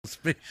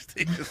space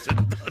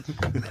station.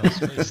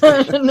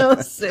 No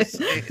space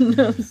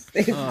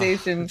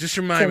station. Just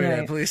remind me tonight.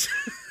 that, please.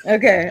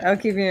 Okay, I'll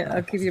keep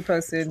you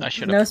posted.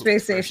 No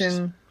space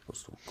station.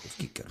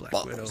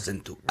 Balls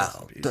into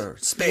outer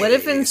space. What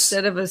if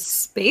instead of a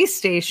space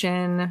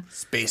station,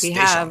 we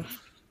have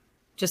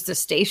just a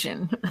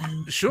station?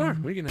 Sure,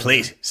 we can have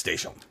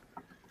PlayStation.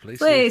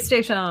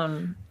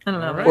 PlayStation. I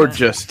don't know. Right. Or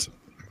just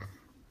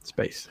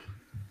space.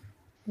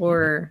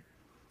 Or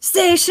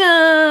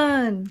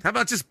station. How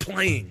about just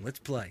playing? Let's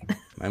play.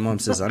 My mom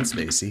says I'm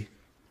spacey.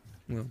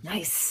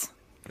 Nice.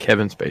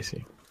 Kevin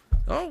Spacey.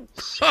 Oh.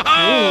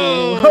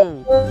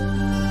 Oh.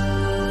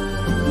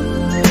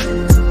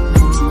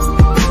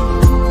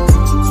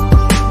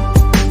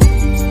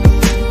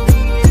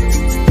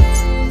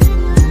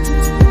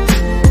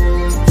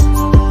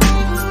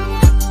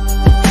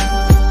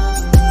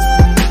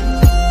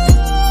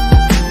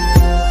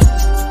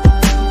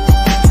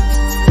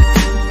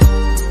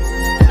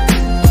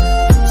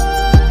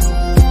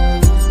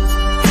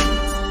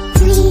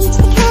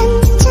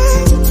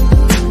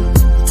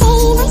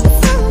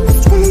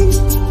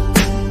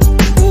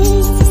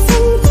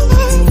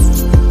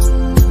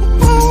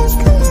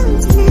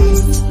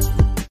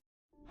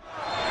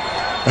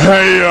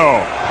 Hey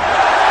yo!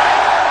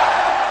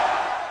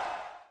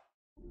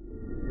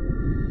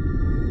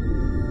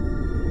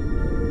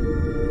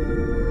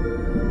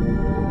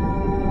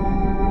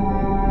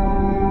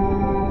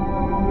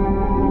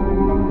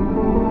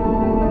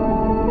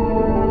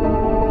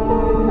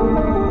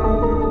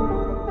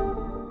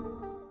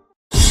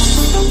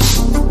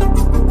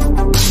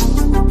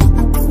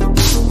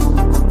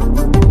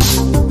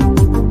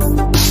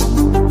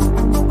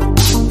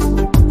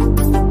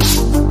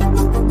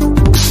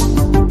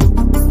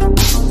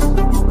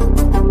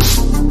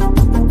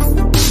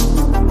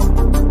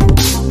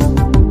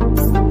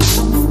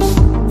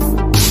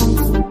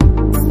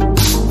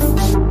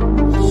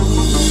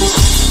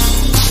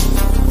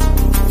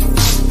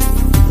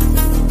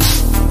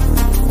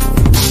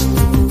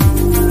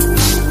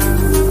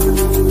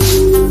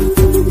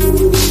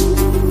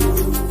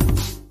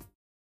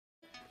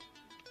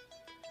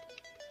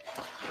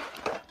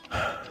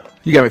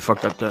 You got me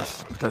fucked up,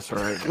 Dust. That's all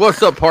right.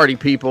 What's up, party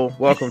people?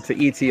 Welcome to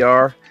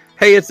ETR.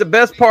 Hey, it's the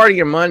best party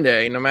of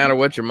Monday, no matter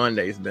what your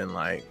Monday's been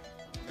like.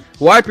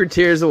 Wipe your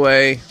tears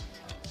away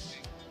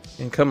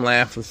and come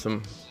laugh with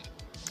some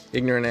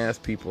ignorant-ass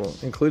people,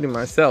 including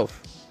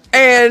myself.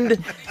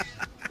 And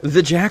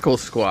the Jackal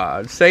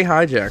Squad. Say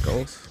hi,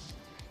 Jackals.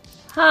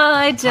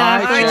 Hi,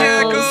 Jackals. Hi,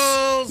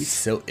 Jackals. He's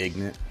so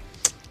ignorant.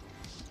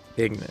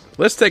 Ignorant.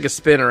 Let's take a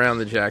spin around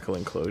the Jackal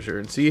enclosure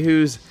and see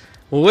who's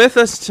with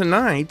us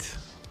tonight.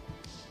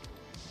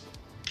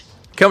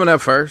 Coming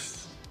up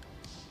first,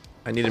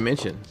 I need to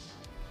mention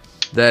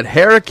that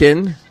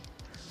Hurricane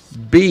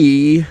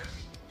B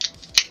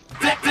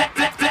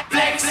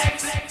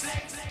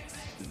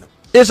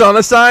is on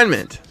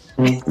assignment.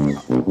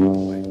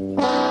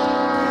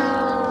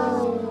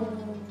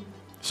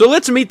 So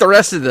let's meet the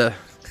rest of the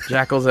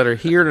Jackals that are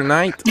here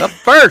tonight. Up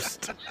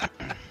first,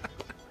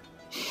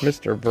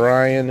 Mr.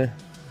 Brian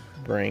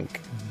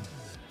Brink.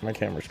 My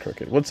camera's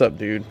crooked. What's up,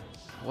 dude?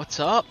 What's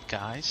up,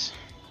 guys?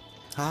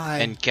 Hi.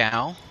 And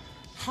gal.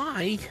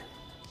 Hi.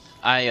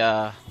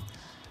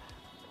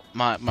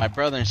 My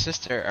brother and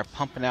sister are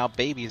pumping out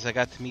babies. I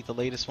got to meet the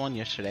latest one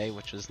yesterday,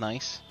 which was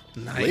nice.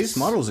 Latest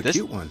model's a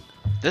cute one.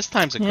 This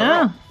time's a girl.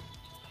 Yeah.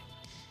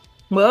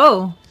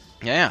 Whoa.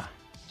 Yeah.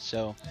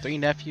 So 3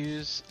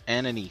 nephews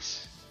and a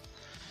niece,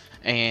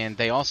 and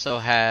they also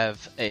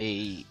have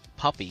a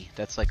puppy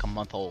that's like a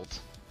month old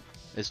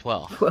as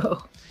well.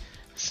 Whoa.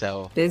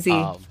 So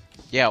Busy.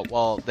 Yeah,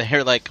 well,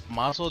 they're like,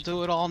 might as well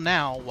do it all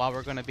now while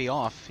we're going to be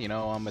off,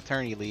 on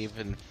maternity leave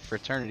and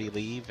fraternity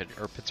leave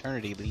or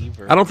paternity leave.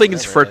 Or I don't think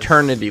it's whatever it is.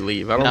 fraternity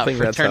leave. I don't Not think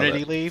that's how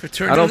fraternity that.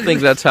 leave. I don't think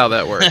that's how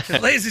that works.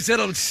 Lazy said,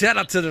 "Oh, shout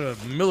out to the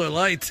Miller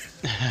Lite."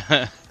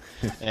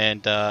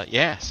 And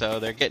yeah, so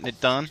they're getting it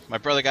done. My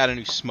brother got a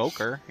new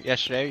smoker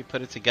yesterday. We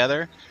put it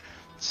together,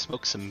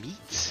 smoked some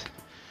meat.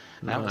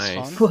 That was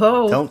Nice. fun.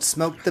 Whoa. Don't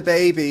smoke the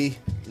baby.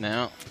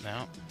 No.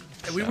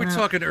 And we were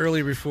talking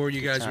earlier before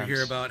you guys were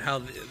here about how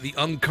the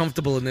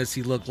uncomfortableness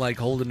he looked like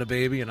holding a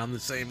baby, and I'm the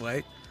same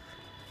way.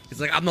 It's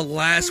like I'm the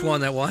last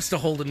one that wants to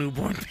hold a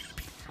newborn baby.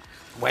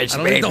 Where's I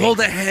don't need to hold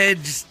the head.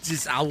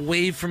 Just I'll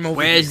wave from over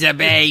Where's here. the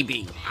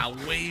baby? I'll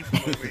wave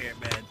from over here,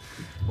 man.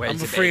 Where's I'm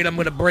the afraid baby? I'm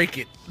gonna break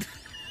it.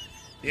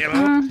 You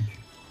know?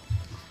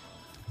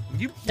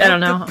 You I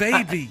don't broke know. the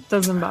baby.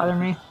 Doesn't bother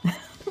me.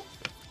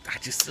 I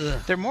just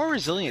They're more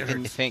resilient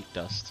than you think,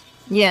 Dust.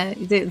 Yeah,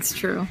 it's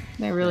true.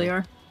 They really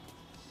are.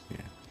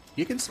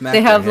 You can smack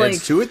They their have, heads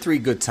like- 2 or 3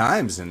 good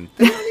times, and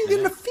they're not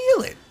even gonna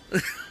feel it.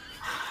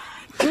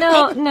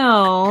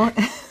 No.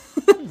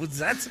 was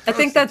that supposed I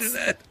think to that's- do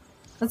that?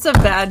 That's a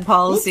bad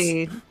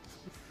policy,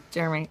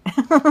 Jeremy.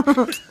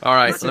 All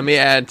right, let me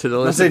add to the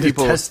Let's list say of to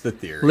people. test the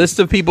theory. List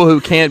of people who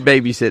can't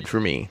babysit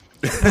for me.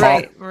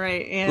 Right.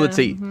 Yeah. Let's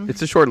see.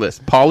 It's a short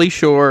list. Pauly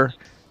Shore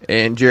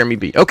and Jeremy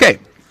B. Okay,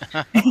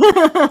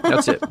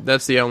 That's it.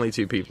 That's the only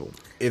two people.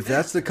 If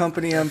that's the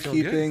company I'm feel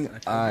keeping,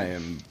 good.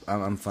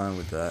 I'm fine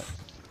with that.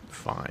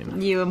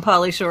 Fine. You and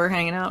Pauly Shore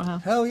hanging out, huh?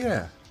 Hell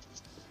yeah.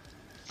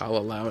 I'll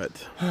allow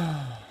it.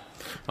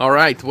 All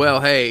right.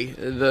 Well, hey,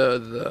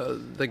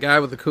 the guy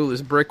with the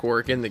coolest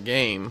brickwork in the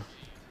game,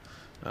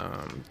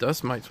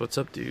 Dust Mites. What's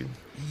up, dude?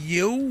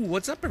 Yo,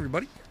 what's up,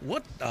 everybody?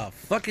 What a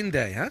fucking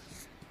day, huh?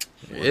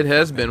 It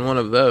has been one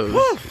of those.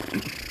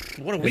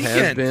 What a It weekend.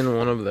 has been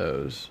one of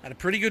those. Had a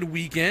pretty good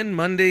weekend.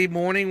 Monday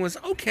morning was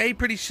okay,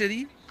 pretty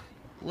shitty.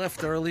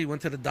 Left early,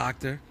 went to the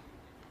doctor.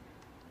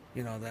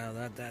 You know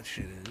that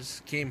shit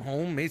is. Came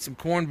home, made some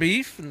corned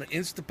beef in the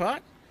Instapot.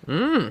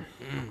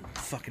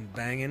 Fucking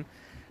banging.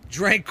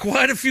 Drank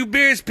quite a few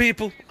beers,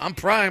 people. I'm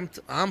primed.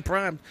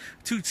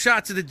 2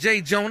 shots of the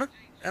J. Jonah,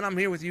 and I'm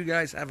here with you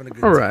guys having a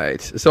good All time.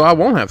 right. So I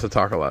won't have to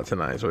talk a lot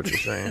tonight, is what you're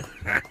saying.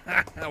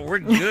 We're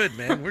good,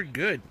 man. We're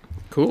good.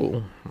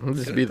 Cool. I'll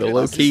just be the Good.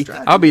 low key.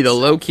 I'll be the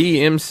low key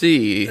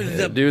MC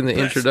doing the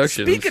best.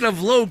 introductions. Speaking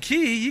of low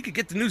key, you could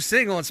get the new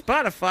single on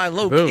Spotify,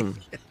 Low Boom.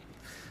 Key.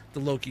 The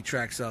Loki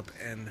tracks up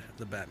and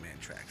the Batman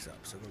tracks up,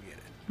 so go get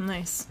it.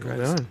 Nice. Right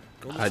on.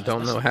 Go I listen.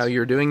 don't know how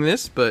you're doing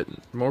this, but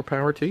more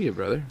power to you,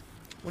 brother.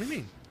 What do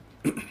you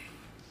mean?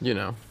 You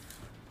know,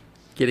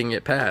 getting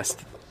it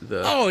past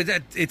the. Oh,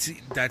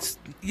 that's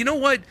you know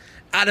what?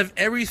 Out of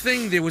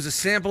everything, there was a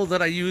sample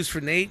that I used for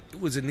Nate. It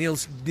was a Neil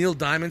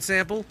Diamond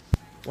sample.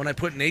 When I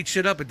put Nate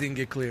shit up, it didn't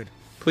get cleared.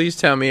 Please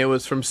tell me it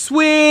was from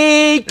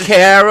Sweet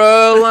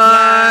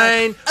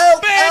Caroline.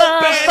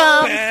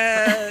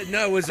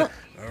 No, it was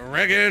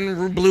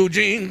Reagan Blue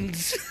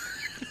Jeans.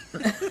 No,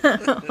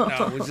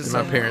 it was just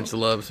My parents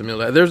love some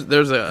Neil.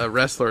 There's a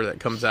wrestler that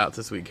comes out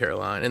to Sweet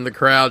Caroline, and the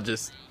crowd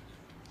just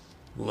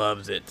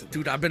loves it.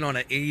 Dude, I've been on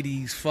an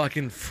 80s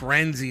fucking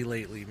frenzy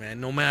lately,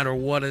 man. No matter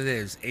what it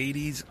is.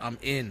 80s, I'm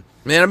in.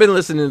 Man, I've been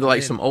listening to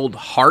like some old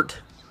Heart.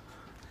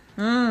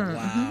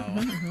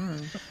 Wow.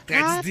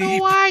 That's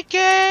deep. I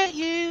get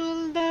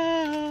you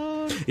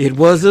love. It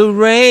was a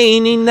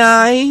rainy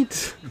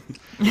night.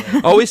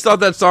 I always thought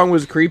that song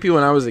was creepy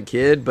when I was a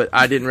kid, but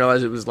I didn't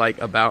realize it was like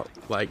about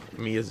like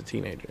me as a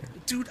teenager.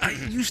 Dude, I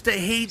used to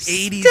hate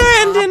 80s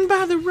Standing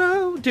by the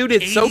road, dude.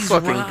 It's so 80s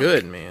fucking rock.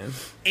 good, man.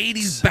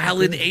 80s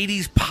ballad,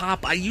 80s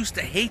pop. I used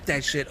to hate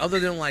that shit. Other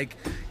than like,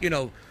 you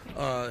know,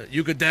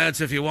 you could dance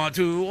if you want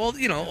to. All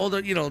the You all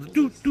like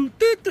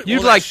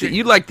that shit.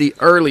 you like the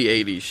early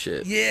 '80s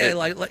shit. Yeah,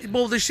 like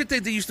well, the shit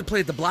that they used to play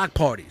at the block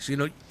parties. You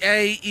know,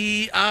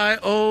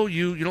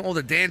 A-E-I-O-U. You know, all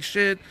the dance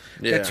shit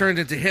Yeah. that turned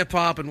into hip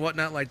hop and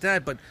whatnot like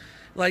that. But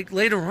like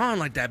later on,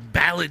 like that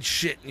ballad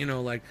shit. You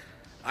know, like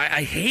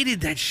I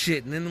hated that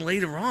shit. And then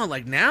later on,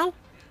 like now,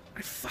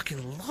 I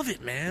fucking love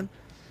it, man.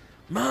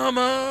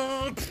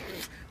 Mama,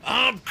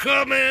 I'm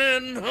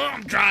coming.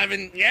 I'm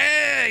driving.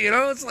 Yeah, you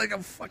know, it's like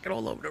I'm fucking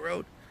all over the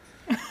road.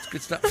 It's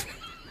good stuff.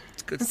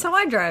 It's good That's stuff. how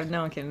I drive.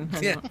 No, I'm kidding.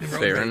 Yeah,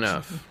 Fair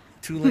enough.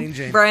 2-lane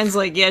James. Brian's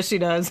like, yeah, she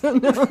does. No,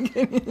 I'm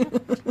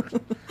kidding.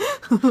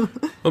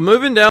 Well,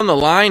 moving down the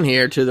line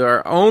here to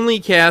our only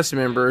cast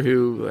member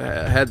who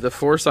had the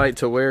foresight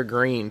to wear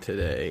green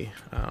today,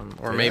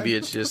 or maybe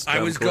it's just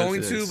I was going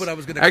coincidence. to, but I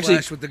was going to Actually-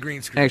 clash with the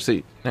green screen.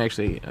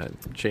 Actually,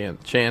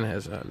 Chan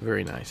has a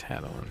very nice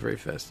hat on, very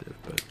festive.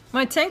 But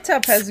My tank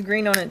top has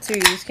green on it too.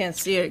 You just can't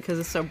see it because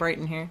it's so bright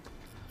in here.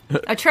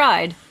 I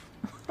tried.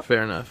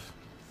 fair enough.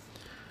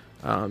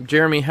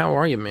 Jeremy, how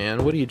are you,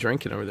 man? What are you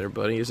drinking over there,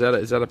 buddy? Is that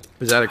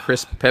a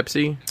crisp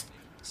Pepsi?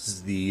 This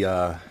is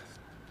the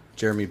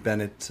Jeremy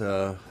Bennett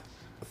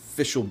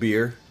official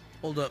beer.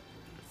 Hold up.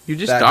 You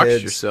just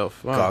Fatheads doxed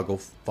yourself. Wow. Goggle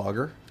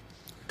Fogger.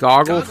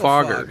 Goggle Goggle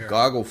Fogger. Fogger.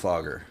 Goggle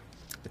Fogger.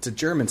 It's a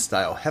German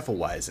style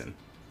Hefeweizen.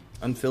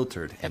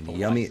 Unfiltered and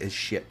yummy as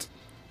shit.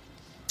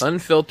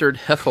 Unfiltered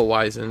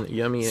Hefeweizen,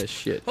 yummy as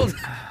shit. Hold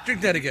on.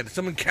 Drink that again.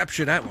 Someone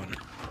capture that one.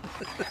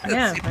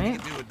 Yeah, See what you right.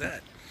 can do with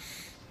that.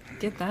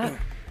 Get that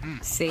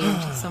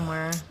saved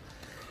somewhere.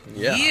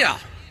 Yeah.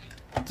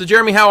 So,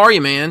 Jeremy, how are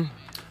you, man?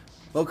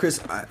 Well, Chris,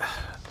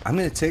 I'm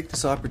going to take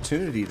this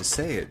opportunity to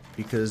say it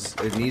because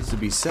it needs to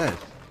be said.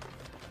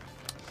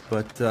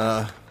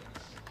 But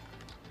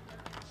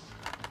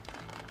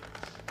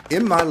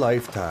in my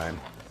lifetime,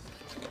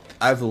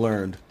 I've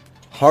learned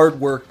hard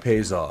work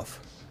pays off.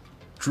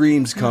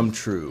 Dreams come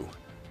true.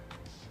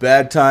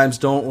 Bad times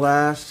don't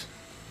last,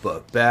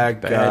 but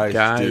bad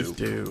guys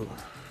do.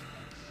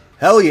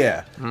 Hell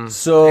yeah.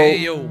 So, Hey,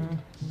 yo.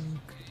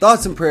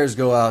 thoughts and prayers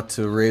go out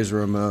to Razor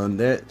Ramon.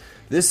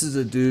 This is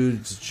a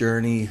dude's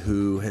journey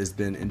who has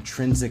been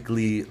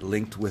intrinsically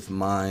linked with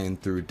mine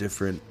through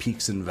different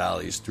peaks and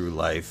valleys through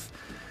life.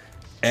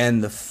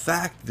 And the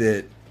fact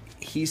that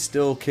he's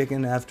still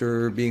kicking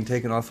after being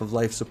taken off of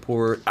life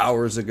support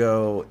hours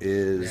ago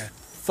is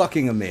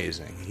fucking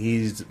amazing.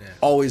 He's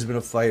always been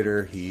a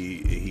fighter.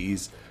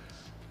 He's...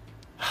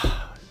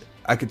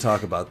 I could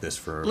talk about this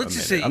for Let's a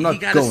just minute. say I'm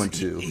not going he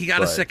to. He got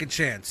a but- second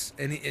chance,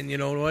 and you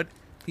know what?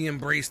 He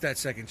embraced that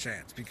second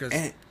chance because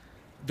And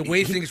the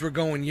way things were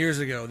going years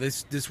ago,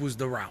 this was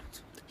the route.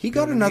 he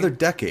got another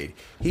decade.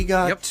 He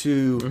got Yep.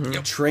 to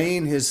Yep.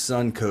 train his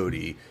son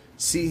Cody,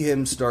 see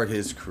him start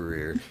his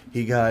career.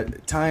 He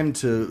got time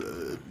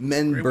to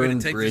mend Great way to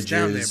burned take this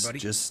down there, bridges. buddy.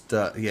 Just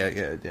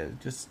yeah.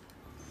 Just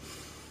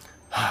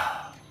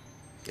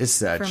it's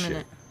sad For a shit.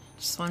 minute.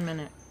 Just 1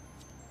 minute.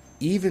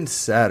 Even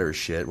sadder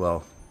shit.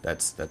 Well,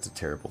 that's a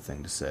terrible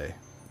thing to say.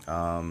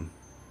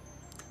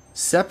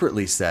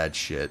 Separately sad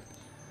shit.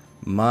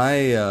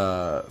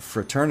 My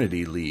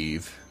fraternity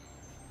leave.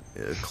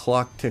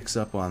 Clock ticks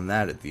up on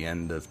that at the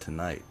end of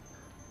tonight.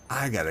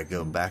 I gotta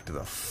go back to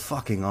the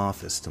fucking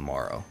office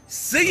tomorrow.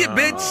 See you,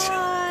 bitch.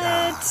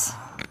 What?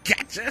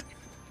 Gotcha.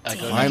 I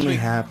go next Finally week.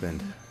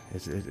 happened.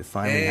 It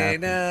finally Hey,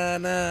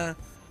 happened.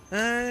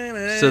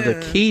 So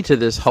the key to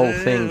this whole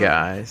thing,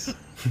 guys,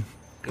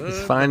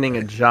 is finding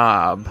a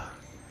job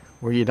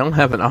where you don't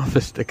have an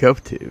office to go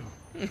to.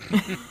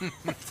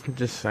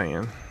 Just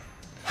saying.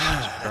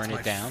 Burn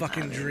it down.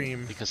 Fucking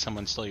dream. Because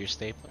someone stole your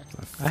stapler.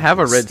 I have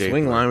a red Stapler.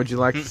 swing line. Would you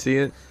like to see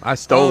it? I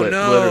stole Oh it.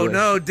 no, literally.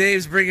 no!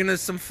 Dave's bringing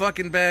us some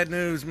fucking bad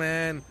news,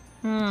 man.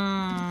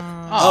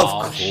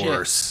 Oh, Of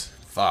course.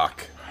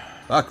 Fuck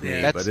me.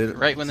 Yeah, That's but it,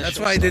 right when the That's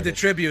show why I did the started.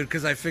 tribute,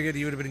 because I figured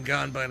you would have been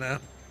gone by now.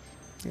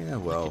 Yeah,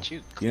 well, Look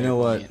at you know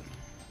what? clairvoyant.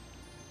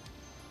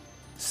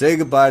 Say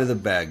goodbye to the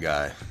bad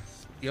guy.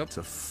 Yep. It's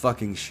a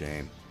fucking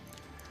shame.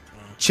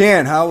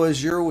 Chan, how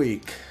was your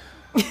week?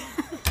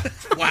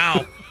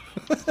 Wow.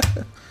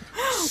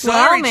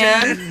 Sorry,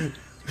 man.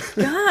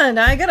 Chad. God,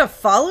 I gotta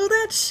follow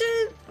that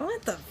shit?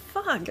 What the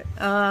fuck?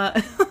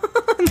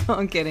 No,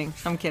 I'm kidding.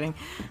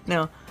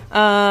 No.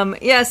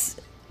 Yes,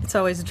 it's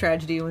always a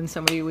tragedy when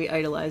somebody we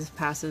idolize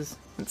passes.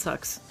 It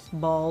sucks.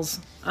 Balls.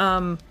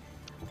 I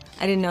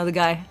didn't know the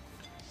guy.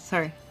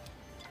 Sorry.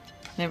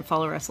 I didn't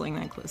follow wrestling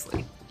that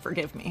closely.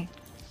 Forgive me.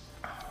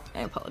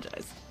 I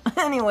apologize.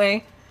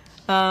 Anyway,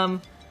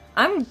 I'm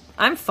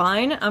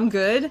fine. I'm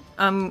good.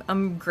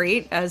 I'm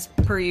great as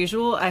per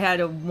usual. I had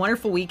a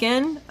wonderful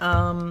weekend.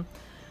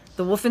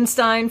 The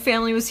Wolfenstein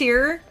family was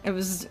here. It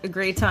was a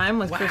great time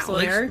with Crystal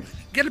and Eric.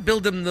 Got to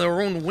build them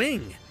their own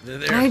wing.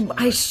 They're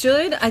I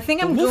should. I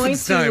think I'm going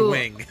Wolfenstein to.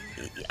 wing.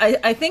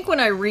 I think when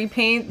I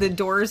repaint the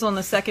doors on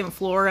the second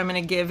floor, I'm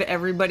going to give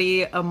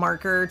everybody a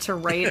marker to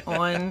write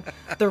on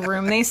the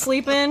room they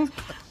sleep in.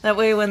 That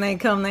way, when they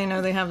come, they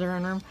know they have their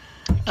own room.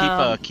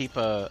 Keep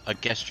a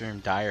guest room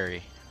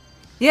diary.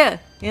 Yeah,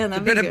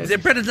 that'd be good. There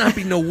better not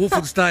be no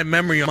Wolfenstein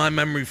memory on my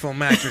memory foam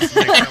mattress.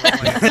 Next time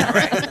I'm laying there,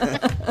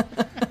 right?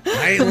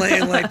 I ain't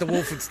laying like the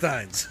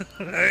Wolfensteins.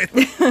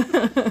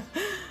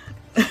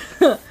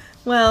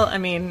 Well, I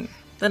mean,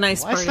 the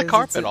nice Why part is the is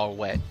carpet it's all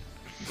wet?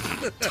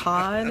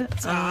 Todd.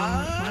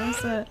 Why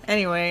is that?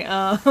 Anyway,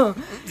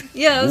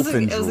 yeah, it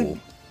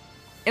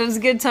was a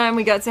good time.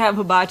 We got to have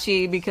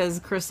hibachi because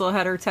Crystal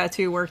had her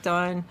tattoo worked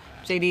on.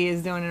 JD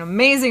is doing an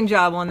amazing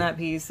job on that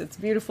piece. It's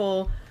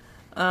beautiful.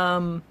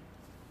 Got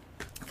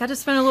to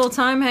spend a little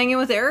time hanging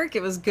with Eric.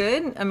 It was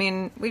good. I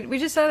mean, we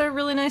just had a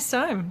really nice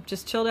time.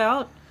 Just chilled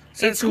out.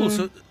 So that's cool.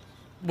 So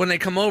when they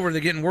come over, they're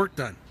getting work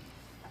done.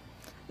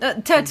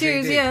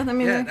 Tattoos, JD. yeah. I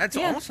mean, yeah, that's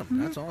yeah. awesome.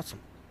 That's awesome.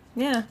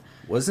 Yeah.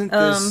 Wasn't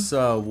this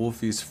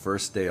Wolfie's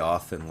first day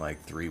off in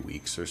like 3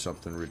 weeks or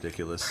something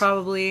ridiculous?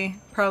 Probably.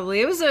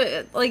 It was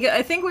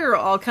I think we were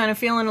all kind of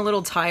feeling a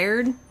little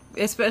tired,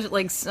 especially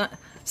like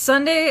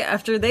Sunday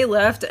after they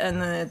left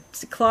and the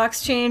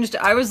clocks changed.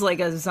 I was like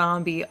a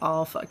zombie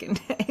all fucking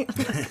day.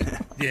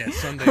 Yeah,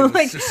 Sunday was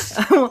Like, just...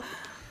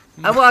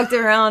 I walked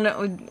around.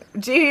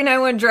 JD and I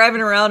went driving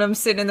around. I'm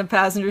sitting in the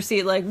passenger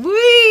seat like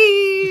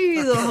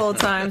wee the whole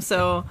time.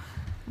 So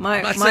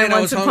my saying I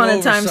once was upon a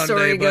hungover time Sunday,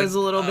 story but, goes a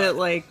little bit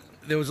like.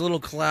 There was a little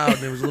cloud and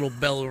there was a little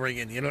bell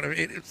ringing. You know what I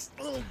mean? It was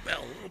a little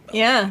bell.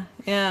 Yeah.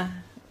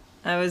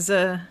 I was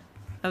a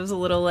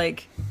little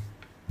like,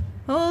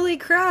 holy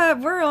crap,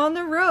 we're on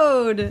the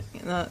road.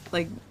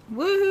 Like,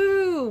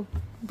 woohoo.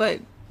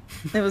 But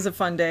it was a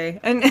fun day.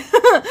 And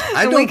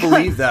I don't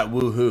believe that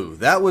woohoo.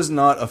 That was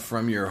not a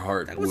from your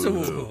heart That was a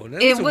woohoo.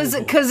 woohoo. it was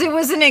because it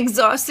was an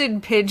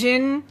exhausted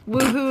pigeon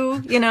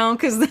woohoo,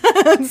 because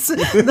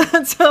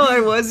that's how I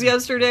was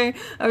yesterday.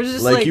 I was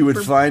just Like you would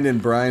for- find in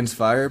Brian's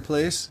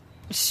fireplace?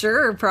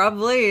 Sure,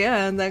 probably,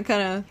 yeah. And that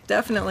kind of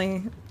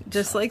definitely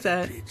just like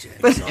that.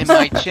 In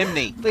my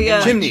chimney. But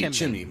yeah. In my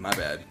Chimney, my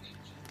bad.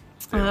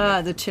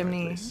 The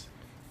chimney.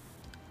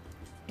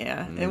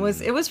 Yeah, it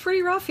was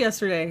pretty rough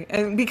yesterday,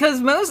 and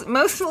because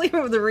mostly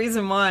the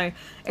reason why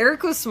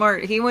Eric was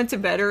smart. He went to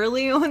bed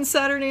early on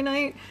Saturday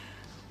night.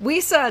 We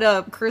sat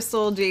up,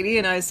 Crystal, JD,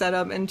 and I sat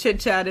up and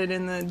chit chatted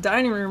in the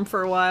dining room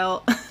for a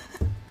while.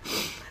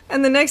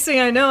 And the next thing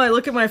I know, I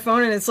look at my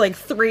phone and it's like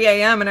 3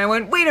 a.m. and I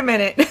went, "Wait a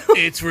minute,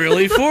 It's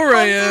really 4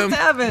 a.m.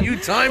 just happened? You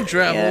time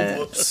traveled. Yeah,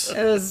 Whoops.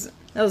 that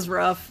was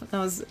rough. That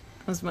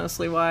was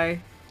mostly why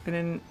I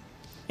didn't.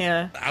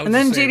 Yeah, I was and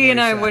then the same JD and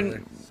way I Saturday.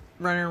 went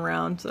running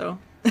around, so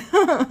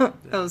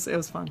it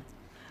was fun.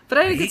 But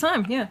I had a good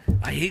time. Yeah,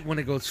 I hate when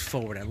it goes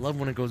forward. I love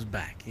when it goes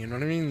back. You know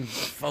what I mean?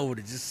 Forward,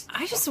 it just...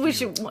 I just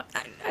wish it.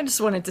 I just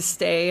want it to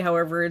stay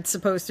however it's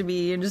supposed to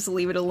be and just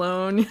leave it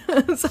alone.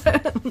 So I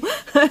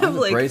have On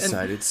the bright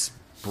side, it's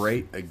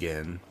bright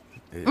again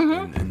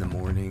in the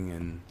morning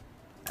and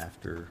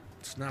after.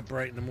 It's not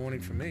bright in the morning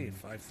for me,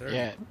 5:30.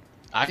 Yeah.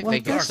 I Well,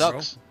 think it dark,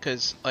 sucks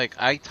because like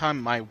I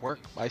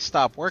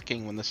stop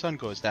working when the sun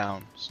goes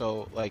down.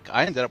 So like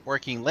I ended up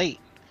working late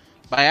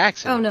by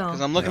accident. Oh, no.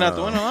 Because I'm looking out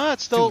the window. Oh,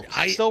 it's Dude,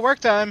 still work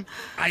time.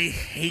 I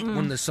hate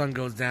when the sun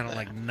goes down at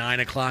like 9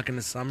 o'clock in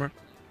the summer.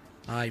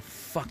 I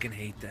fucking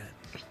hate that.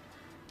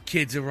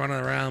 Kids are running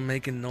around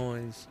making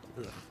noise.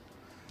 Ugh.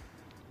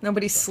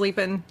 Nobody's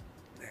sleeping.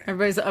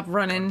 Everybody's up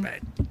running.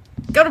 Bad.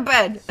 Go to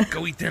bed.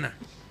 Go eat dinner.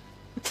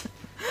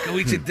 Go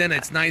eat your dinner.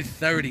 It's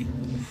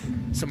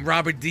 9:30. Some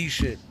Robert D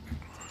shit.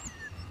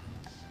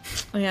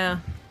 Yeah.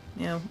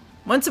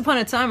 Once upon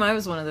a time, I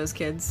was one of those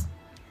kids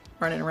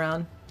running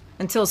around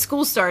until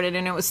school started,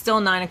 and it was still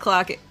 9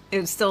 o'clock. It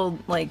was still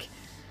like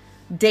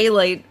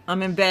daylight.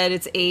 I'm in bed.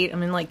 It's 8.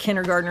 I'm in like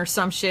kindergarten or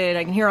some shit.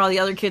 I can hear all the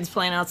other kids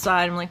playing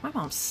outside. I'm like, my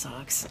mom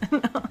sucks.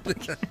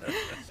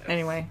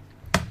 Anyway,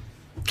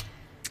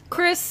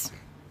 Chris,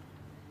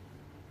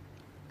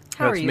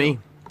 how are That's you? me.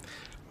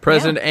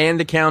 Present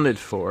and accounted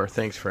for.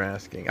 Thanks for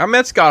asking. I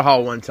met Scott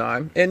Hall one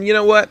time, and you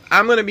know what?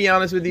 I'm going to be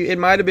honest with you. It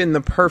might have been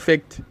the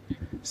perfect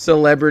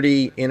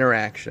celebrity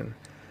interaction.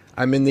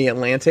 I'm in the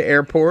Atlanta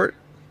airport.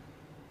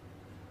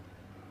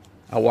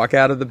 I walk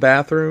out of the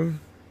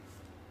bathroom,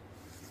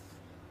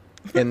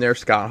 and there's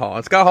Scott Hall.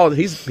 And Scott Hall,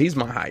 he's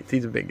my height.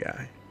 He's a big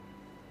guy.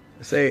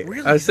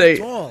 Really? I say,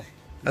 Tall.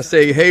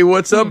 hey,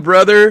 what's up,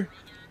 brother?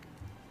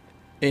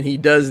 And he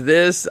does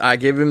this. I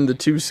give him the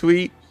too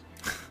sweet.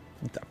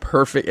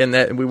 Perfect,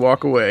 and we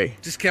walk away.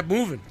 Just kept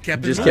moving. I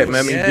mean, Dude,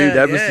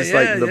 that was just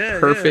like the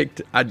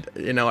perfect. I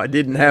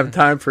didn't have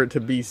time for it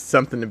to be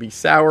something to be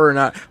sour, and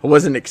I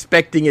wasn't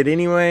expecting it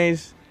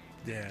anyways.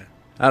 Yeah.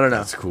 I don't know.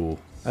 That's cool.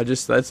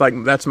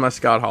 That's my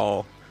Scott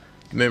Hall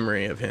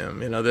memory of him.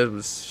 That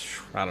was,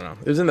 I don't know.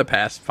 It was in the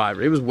past 5.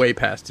 It was way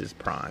past his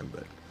prime,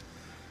 but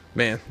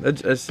man,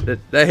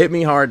 that hit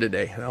me hard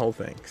today. The whole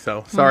thing.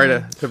 So sorry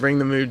to bring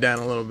the mood down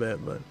a little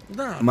bit, but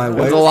No, My no.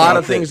 wife there's a lot thought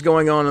of things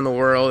going on in the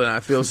world, and I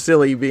feel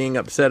silly being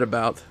upset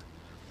about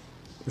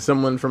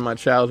someone from my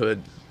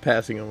childhood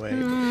passing away.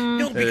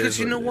 No, It because is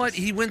you know what it what? is.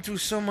 He went through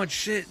so much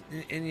shit,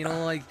 and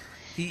like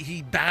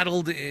he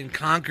battled and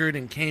conquered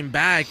and came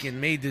back and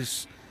made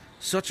this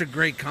such a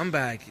great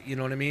comeback. You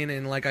know what I mean?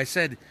 And like I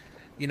said,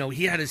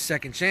 he had his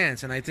second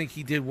chance, and I think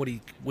he did what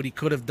he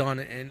could have done,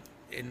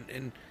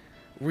 and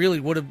really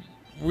would have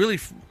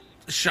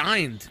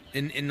shined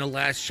in the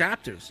last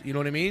chapters. You know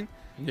what I mean?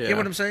 Yeah. You know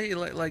what I'm saying?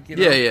 Like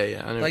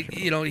Yeah. I know Like what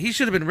you mean. he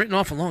should have been written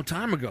off a long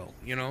time ago.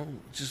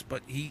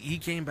 But he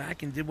came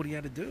back and did what he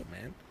had to do,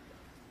 man.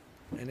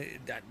 And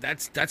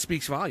that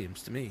speaks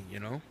volumes to me.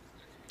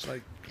 It's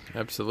like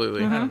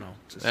Absolutely. I don't know.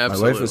 Just, My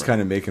Absolutely. wife was kind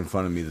of making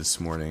fun of me this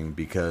morning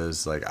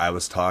because, like, I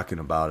was talking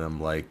about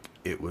him like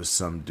it was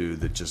some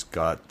dude that just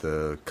got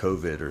the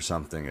COVID or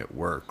something at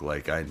work.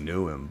 Like, I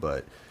knew him,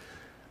 but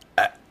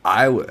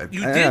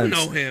you did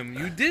know him.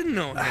 You did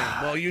know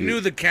him. Well, you knew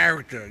the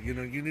character. You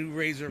knew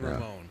Razor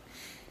Ramon.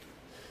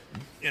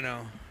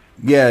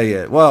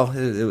 Yeah. Well,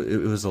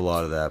 it was a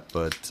lot of that,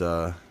 but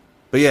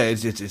yeah,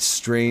 it's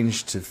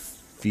strange to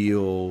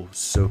feel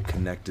so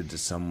connected to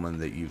someone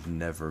that you've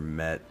never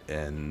met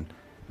and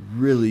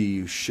really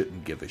you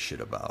shouldn't give a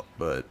shit about,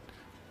 but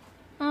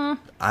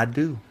I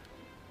do.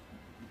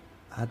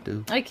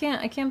 I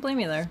can't blame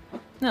you there.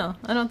 No,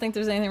 I don't think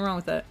there's anything wrong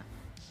with that.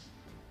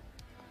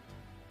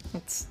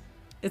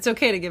 It's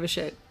okay to give a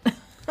shit.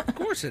 Of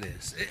course it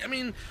is. I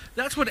mean,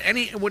 that's what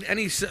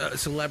any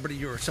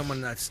celebrity or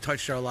someone that's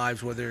touched our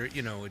lives, whether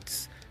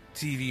it's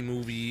TV,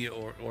 movie,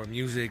 or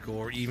music,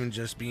 or even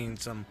just being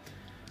some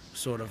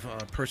sort of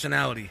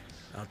personality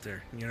out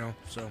there.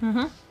 So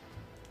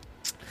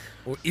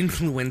or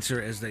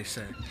influencer, as they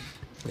say.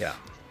 Yeah.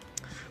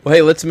 Well,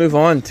 hey, let's move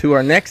on to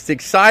our next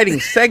exciting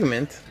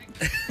segment.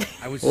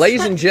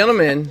 Ladies and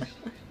gentlemen,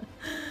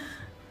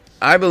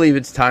 I believe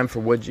it's time for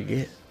What'd You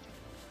Get?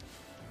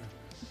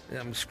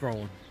 I'm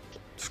scrolling.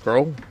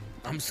 Scroll.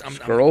 I'm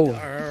Scroll.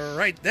 All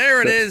right,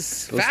 there it is.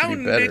 Supposed to be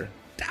Found better.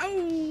 it.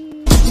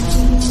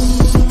 Ow.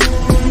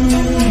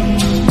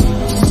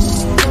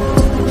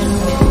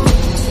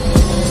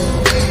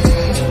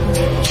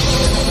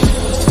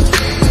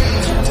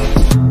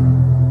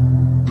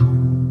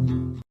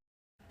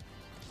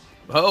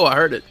 Oh, I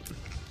heard it.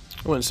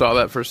 I went and saw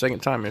that for a second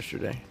time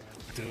yesterday.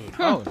 Dude.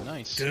 Oh,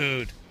 nice.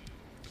 Dude.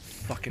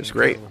 Fucking It's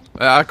great. incredible.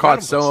 I caught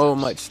Incredible so stuff.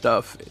 much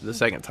stuff the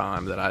second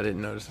time that I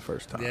didn't notice the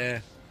first time. Yeah.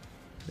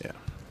 Yeah.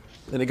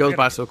 And it goes got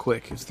by so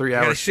quick. It's 3 I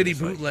got a hours. shitty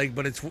It's like- bootleg,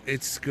 but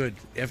it's good.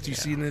 After you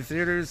see it in the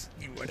theaters,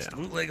 you watch Yeah. the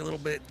bootleg a little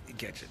bit, you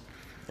catch it.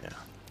 Yeah.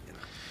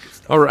 Good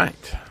stuff. All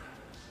right.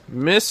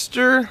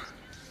 Mr.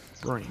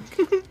 Brink.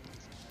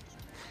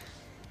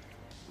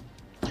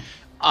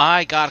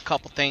 I got a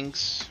couple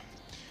things.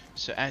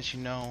 So as you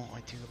know, I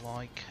do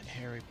like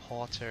Harry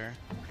Potter.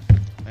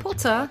 I Potter.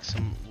 do like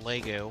some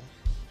Lego.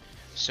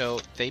 So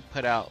they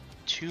put out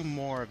 2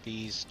 more of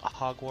these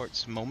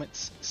Hogwarts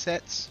Moments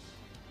sets.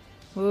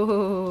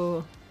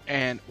 Ooh.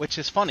 And which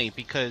is funny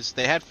because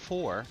they had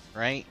 4,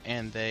 right?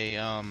 And they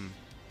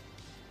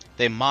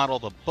model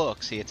the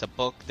book. See, it's a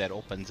book that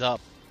opens up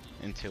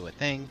into a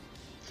thing.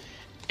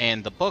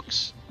 and the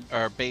books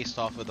are based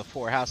off of the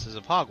 4 houses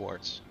of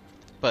Hogwarts,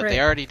 but they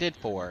Right. already did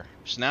 4,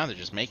 so now they're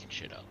just making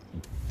shit up.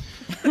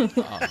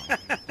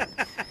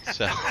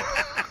 So,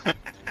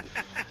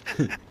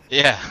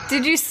 yeah,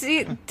 Did you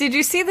see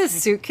the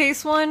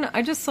suitcase one?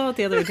 I just saw it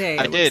the other day.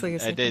 I It looks did. like a I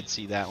suitcase. did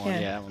see that one. Yeah.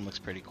 Yeah, that one looks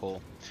pretty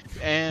cool.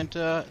 And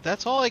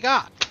that's all I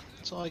got.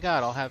 That's all I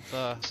got. I'll have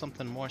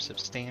something more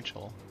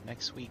substantial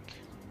next week.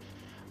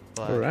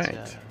 But, All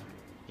right.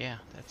 yeah,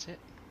 that's it.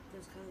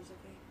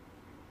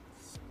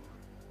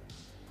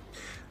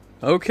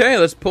 Okay,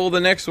 let's pull the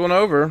next one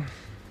over.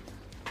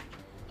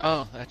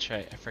 Oh, that's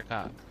right. I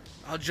forgot.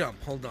 I'll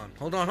jump. Hold on.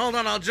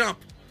 I'll jump.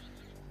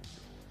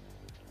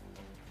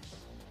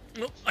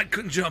 Nope, I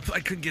couldn't jump.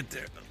 I couldn't get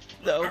there.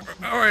 No.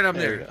 All right, I'm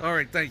There you there. go. All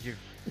right, thank you.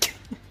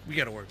 We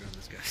got to work on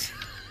this, guys.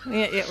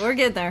 Yeah, we're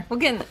getting there. We'll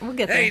get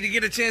Hey, there. to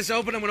get a chance to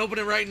open, I'm gonna open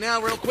it right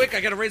now, real quick. I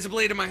got a razor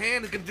blade in my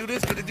hand. It's gonna do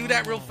this, gonna do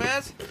that real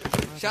fast.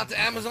 Shout to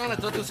Amazon. I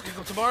thought this was gonna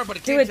come tomorrow, but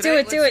it came today.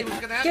 Let's see what's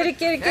gonna happen.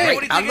 Get it. Hey, what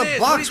do you Out think of it the is?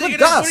 box What do you with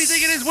think it is? What do you dust.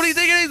 think it is? What do you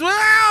think it is?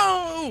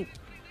 Wow!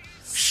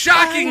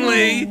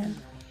 Shockingly,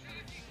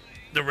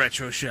 the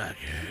Retro Shocker.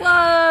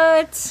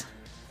 What?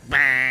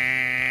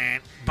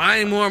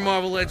 Buying more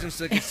Marvel Legends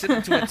so I can sit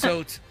into a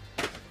tote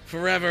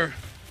forever,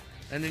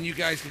 and then you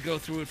guys can go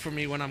through it for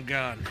me when I'm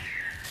gone.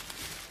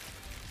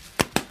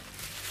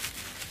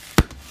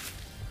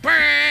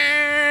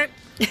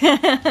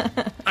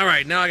 All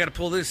right, now I got to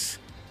pull this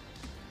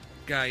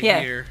guy Yeah.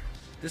 here.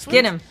 This one?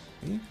 Get him.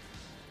 Come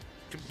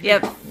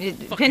Yep. here. You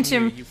Fucking pinch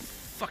him. here, you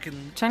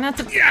fucking. Try not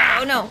to. Yeah.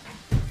 Oh no.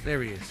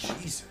 There he is.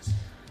 Jesus.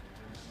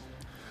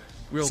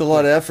 Real It's a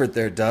lot quick. of effort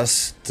there,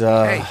 Dust.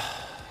 Hey,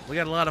 we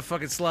got a lot of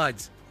fucking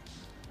slides.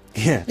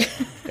 Yeah.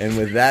 And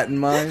with that in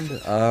mind,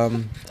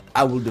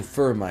 I will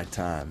defer my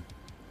time,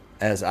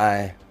 as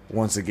I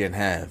once again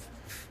have.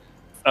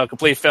 A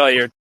complete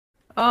failure.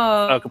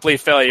 Oh A complete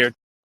failure.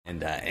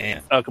 And I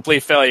am. A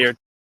complete failure.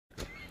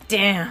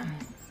 damn.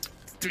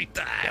 3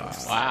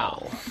 times.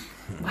 Wow.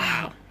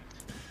 Wow.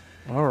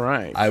 All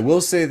right. I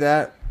will say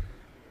that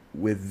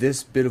with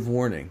this bit of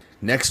warning.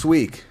 Next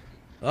week,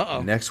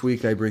 Uh-oh. next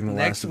week I bring the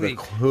Next last of week.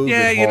 the COVID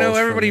Yeah, you know, hauls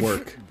everybody from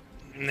work.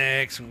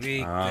 Next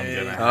week. I'm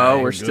man. gonna Oh,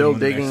 we're Good still one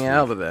digging next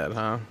out of that,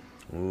 huh?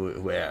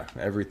 Yeah,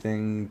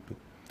 everything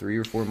 3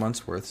 or 4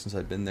 months worth since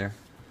I've been there.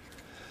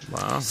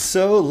 Wow.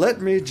 So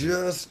let me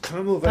just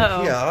come over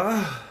Uh-oh.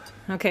 here.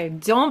 Okay,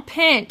 don't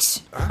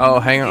pinch. Oh,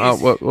 hang on.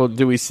 Oh, well,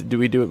 do we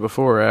do it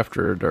before or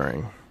after or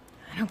during?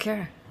 I don't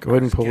care. Go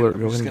ahead and pull it. Go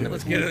ahead just and gonna- get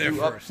Let's it. get it there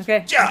first.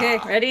 Okay. Okay.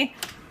 Ready?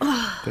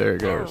 There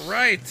it goes. All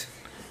right.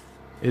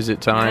 Is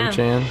it time, Yeah.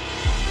 Chan?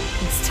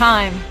 It's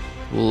time.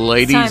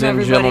 Ladies time, and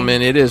everybody.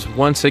 gentlemen, it is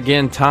once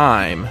again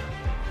time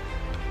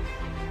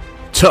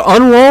to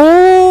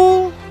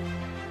unroll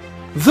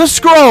the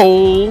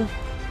scroll. What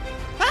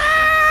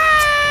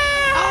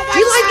are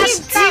you doing?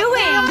 Stop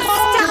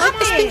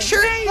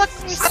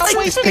it! I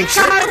like this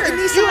picture. You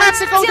have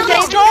to go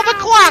change all the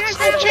clocks.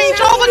 Change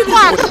all the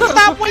clocks.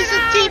 Stop wasting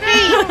TV.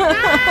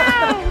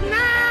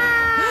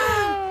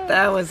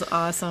 That was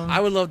awesome. I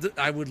would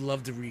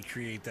love to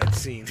recreate that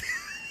scene.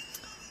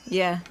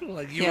 Yeah.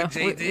 Like you Yeah, and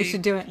JD. we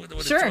should do it.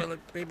 With Sure. a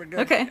toilet paper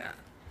gun. Okay. Yeah.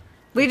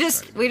 We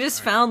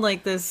just found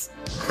like this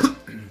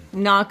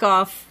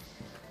knockoff,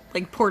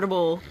 like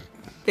portable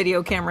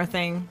video camera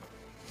thing.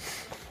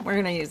 We're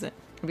gonna use it.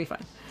 It'll be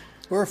fine.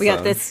 Or We got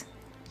phone. this.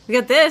 We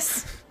got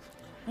this.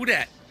 Who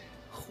that?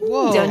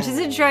 Dungeons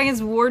and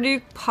Dragons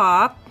Warduke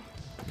Pop.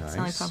 Nice.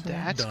 Sound like Pop in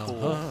there. That's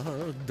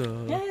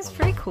cool. Yeah, it's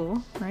pretty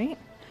cool, right?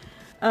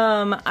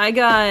 I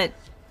got.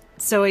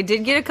 So I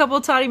did get a couple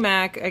of Toddy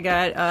Mac. I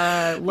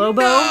got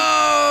Lobo.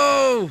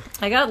 Oh!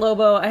 I got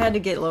Lobo. I had to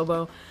get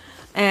Lobo.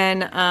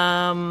 And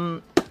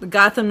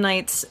Gotham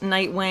Knights,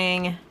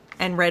 Nightwing,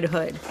 and Red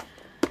Hood.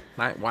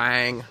 Night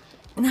Wang.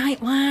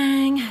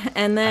 Nightwing.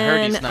 And I then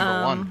heard he's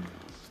number 1.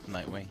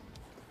 Nightwing.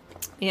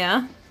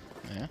 Yeah.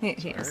 Yeah. He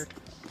is.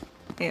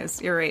 He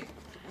is. You're right.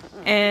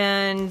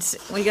 And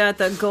we got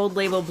the gold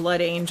label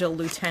Blood Angel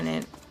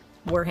Lieutenant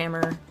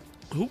Warhammer.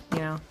 Who? You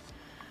know,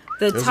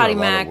 the Those are Toddy a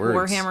lot of Mac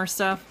words. Warhammer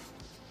stuff.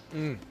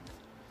 We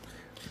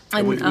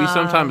And,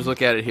 sometimes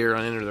look at it here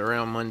on Enter the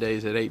Realm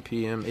Mondays at 8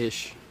 p.m.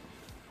 ish.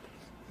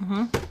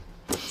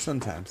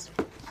 Sometimes.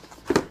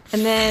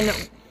 And then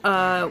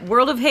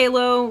World of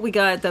Halo, we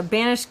got the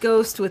Banished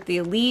Ghost with the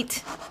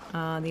Elite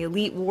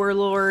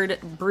Warlord,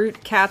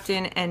 Brute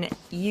Captain, and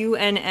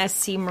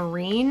UNSC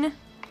Marine.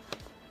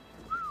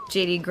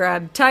 JD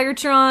grabbed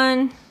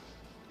Tigertron.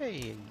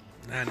 Hey.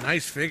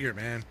 Nice figure,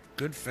 man.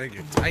 Good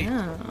figure. Tight.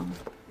 Oh.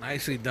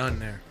 Nicely done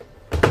there.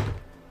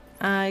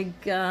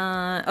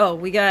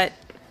 We got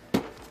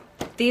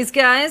these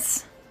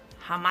guys.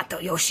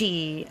 Hamato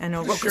Yoshi and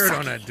Put a shirt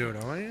on Orokusaki. that dude,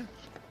 are you?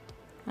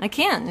 I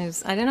can't.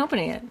 I didn't open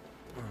it yet.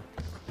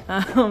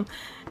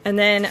 And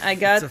then I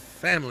got It's a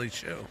family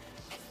show.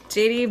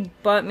 JD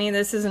bought me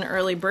this as an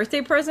early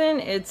birthday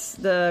present. It's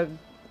the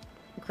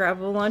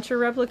gravel launcher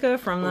replica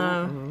from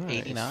the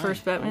 89.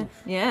 first Batman.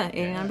 Yeah,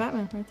 89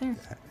 Batman right there.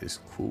 That is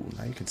cool.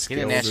 Now you can He scale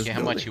didn't ask those you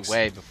how much you buildings.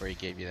 weigh before he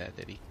gave you that,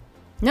 did he?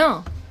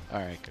 No. All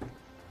right,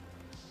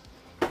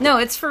 good. No,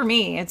 it's for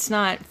me. It's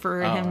not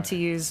for him right. to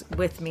use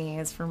with me.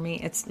 It's for me.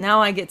 It's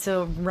now I get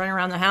to run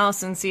around the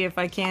house and see if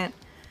I can't.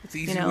 It's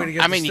an easy You know. way to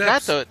get I up mean, the you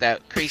got steps.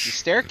 that crazy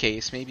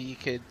staircase. Maybe you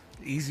could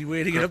Easy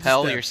way to get up the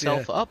propel steps,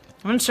 yourself yeah. up.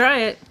 I'm gonna try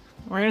it.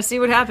 We're gonna see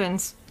what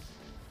happens.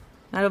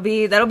 That'll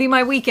be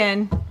my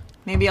weekend.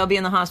 Maybe I'll be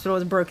in the hospital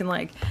with a broken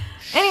leg.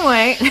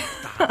 Anyway,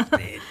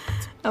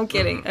 I'm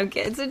kidding.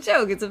 Okay, it's a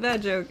joke. It's a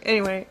bad joke.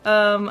 Anyway,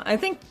 I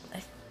think.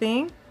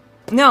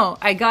 No,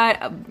 I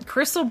got.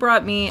 Crystal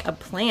brought me a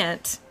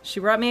plant. She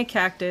brought me a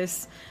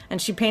cactus,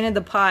 and she painted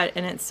the pot,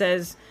 and it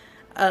says,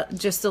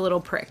 "Just a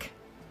little prick."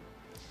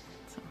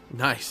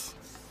 Nice.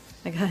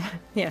 I got,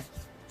 yeah.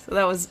 So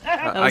that was.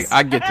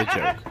 I get the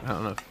joke. I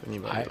don't know if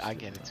anybody else I did.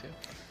 get it too.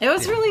 It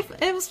was really.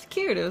 It was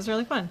cute. It was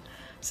really fun.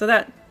 So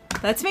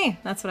that's me.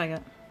 That's what I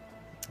got.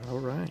 All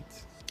right.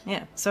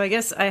 Yeah. So I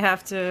guess I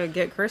have to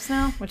get Chris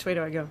now. Which way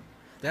do I go?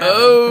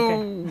 Oh,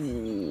 Okay.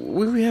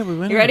 we went You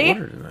in ready?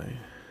 order tonight.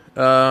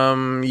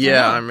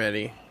 Yeah, I'm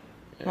ready.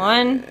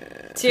 1,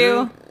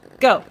 2,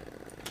 go.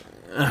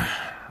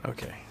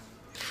 Okay.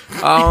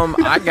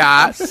 I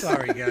got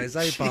Sorry, guys.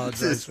 I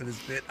apologize for this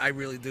bit. I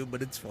really do,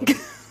 but it's funny.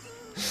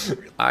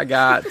 I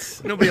got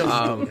Nobody else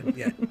is doing it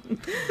yet.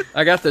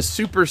 I got the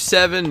Super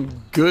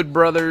 7 Good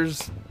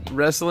Brothers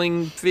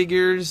wrestling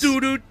figures.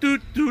 Did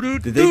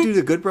they do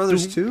the Good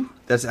Brothers too?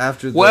 That's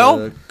after the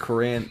Well-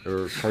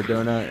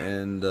 Cardona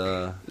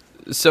and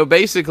So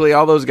basically,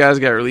 all those guys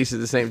got released at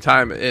the same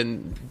time,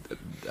 and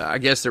I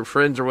guess they're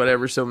friends or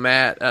whatever. So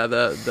Matt, They're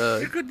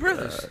the good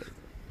brothers.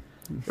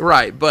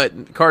 right,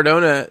 but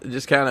Cardona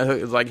just kind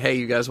of was like, "Hey,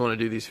 you guys want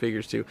to do these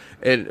figures too?"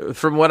 And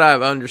from what I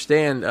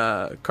understand,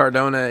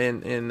 Cardona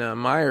and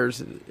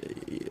Myers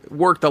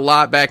worked a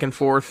lot back and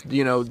forth,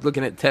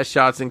 looking at test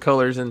shots and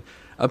colors, and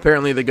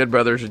apparently the Good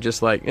Brothers are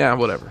just like, "Yeah,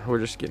 whatever. We're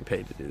just getting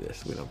paid to do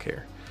this. We don't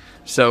care."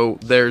 So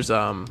there's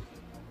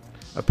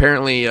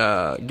apparently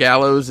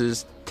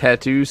Gallows'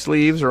 tattoo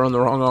sleeves are on the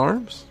wrong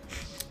arms.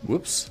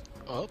 whoops.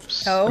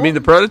 Oops. Oh. I mean, the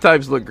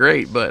prototypes look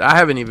great, but I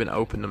haven't even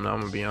opened them. I'm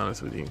gonna be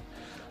honest with you,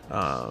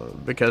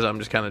 because I'm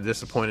just kind of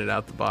disappointed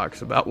out the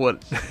box about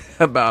what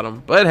about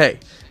them. But hey,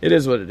 it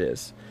is what it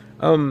is.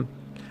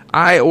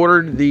 I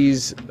ordered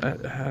these.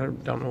 I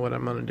don't know what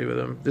I'm gonna do with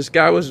them. This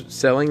guy was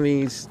selling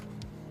these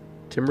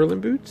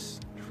Timberland boots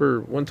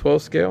for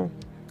 1/12 scale.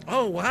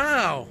 Oh,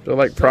 wow. They're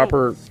like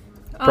proper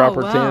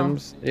wow.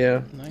 Timbs.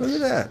 Yeah. Look at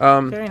that.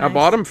 Very I nice.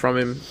 bought them from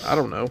him. I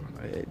don't know.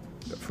 I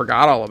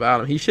forgot all about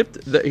them. He shipped.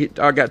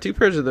 I got 2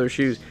 pairs of those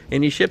shoes,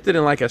 and he shipped it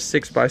in like a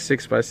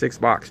 6x6x6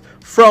 box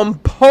from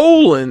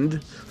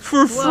Poland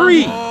for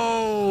free.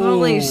 Oh.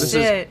 Holy This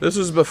shit.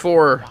 was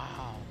before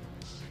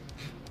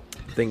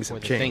things For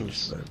have the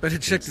changed. things. but Better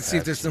check to see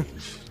if there's no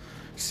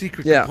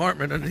secret Yeah.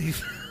 compartment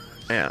underneath.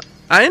 yeah,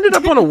 I ended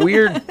up on a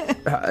weird.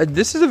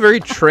 This is a very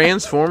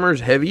Transformers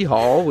heavy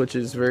haul, which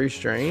is very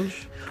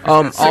strange.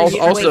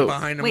 Also,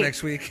 behind him wait.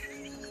 next week.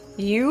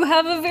 You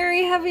have a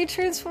very heavy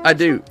transformer. I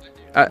do.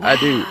 I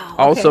do. Wow,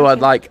 Also,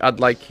 okay. I'd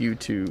like you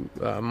to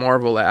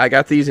marvel at. I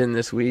got these in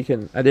this week,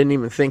 and I didn't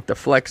even think to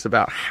flex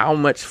about how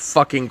much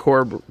fucking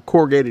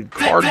corrugated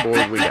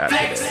cardboard we got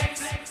today.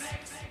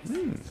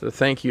 So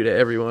thank you to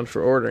everyone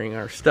for ordering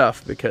our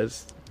stuff,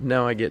 because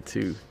now I get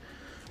to.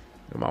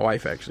 My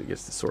wife actually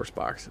gets the source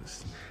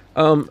boxes.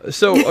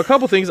 So a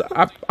couple things.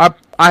 I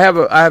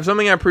have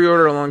something I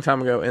pre-ordered a long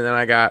time ago, and then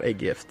I got a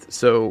gift.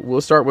 So we'll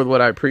start with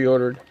what I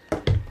pre-ordered,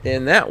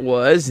 and that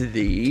was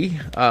the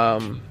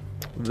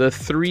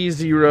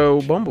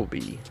 3-0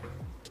 Bumblebee,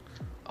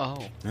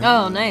 Oh,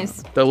 Oh,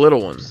 nice. the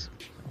little one,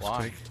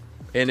 why?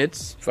 and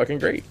it's fucking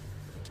great.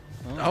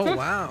 Oh,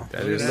 wow.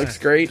 It Look at looks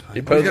that. great. It Oh,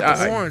 you poses- got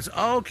the I- horns.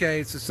 Oh,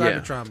 okay. It's a Yeah.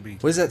 Cybertron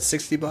beat. What is that?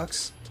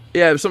 $60?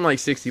 yeah, it was something like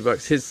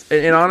 $60.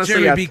 And honestly,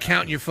 Jerry I, be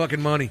counting your fucking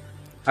money.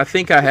 I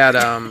think I had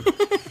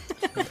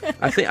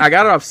I think I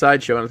got it off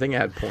Sideshow, and I think I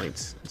had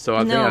points. So I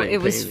think No, I didn't it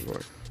pay was anything for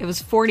it. it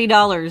was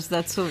 $40.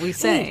 That's what we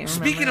say.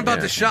 Speaking remember? about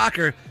Yeah. the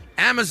shocker,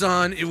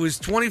 Amazon, it was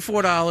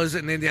 $24,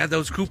 and then they had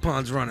those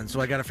coupons running, so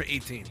I got it for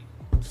 $18.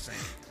 Just saying.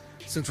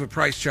 Since we're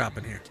price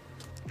shopping here.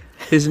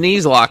 His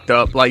knees locked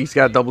up, like he's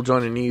got double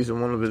jointed knees,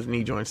 and one of his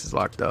knee joints is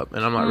locked up,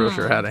 and I'm not real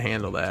sure how to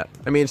handle that.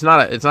 I mean, it's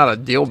not a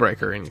deal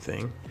breaker or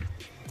anything.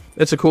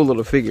 It's a cool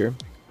little figure.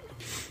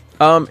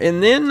 And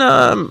then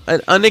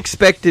an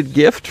unexpected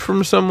gift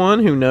from someone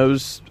who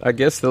knows, I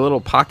guess, the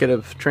little pocket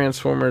of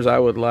Transformers I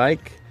would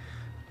like.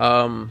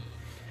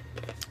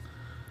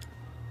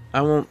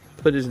 I won't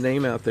put his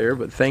name out there,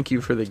 but thank you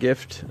for the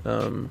gift.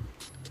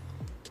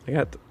 I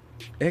got the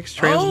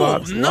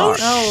X-Transbots no locked.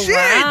 Oh, shit!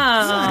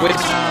 wow. Which,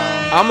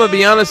 I'm gonna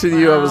be honest with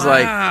you, I was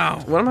like,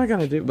 Wow. what am I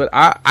gonna do? But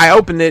I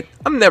opened it.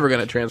 I'm never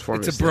gonna transform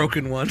It's this a thing.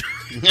 broken one.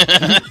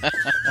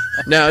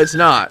 No, it's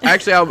not.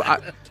 Actually,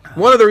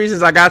 one of the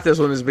reasons I got this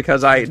one is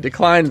because I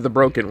declined the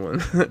broken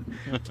one.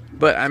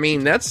 But I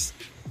mean, that's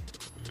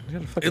I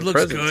got a fucking It looks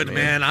present, good,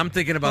 man. I'm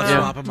thinking about Yeah.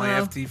 swapping my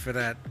Wow. FT for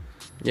that.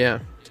 Yeah.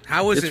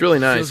 How is it? It's really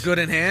nice. Feels good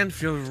in hand.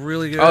 Feels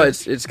really good. Oh,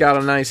 it's got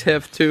a nice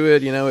heft to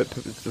it. You know,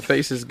 the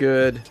face is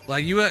good.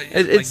 like you.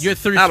 it's- Like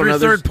you're I don't know,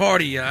 there's- third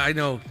party. I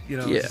know. You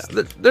know. Yeah,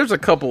 there's a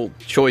couple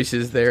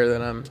choices there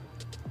that I'm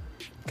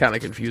kind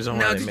of confused on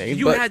Now, what they made.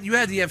 you But had the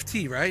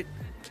FT, right?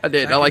 I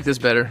did. I like this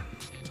better.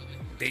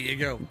 There you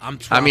go. I'm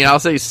I mean, I'll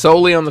say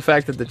solely on the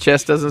fact that the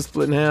chest doesn't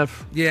split in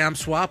half. yeah, I'm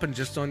swapping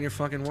just on your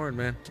fucking word,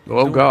 man.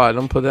 Oh, God.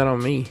 Don't put that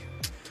on me.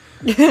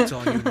 It's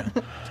all you know.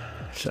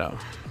 So,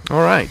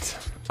 all right.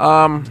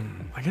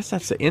 I guess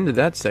that's the end of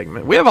that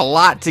segment. We have a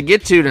lot to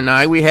get to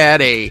tonight. We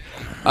had a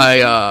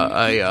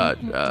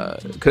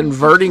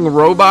converting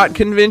robot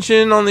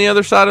convention on the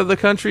other side of the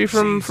country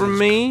from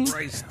me.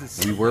 Christ,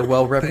 this- We were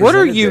well represented. What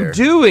are you there.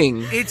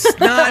 doing? It's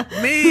not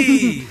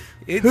me.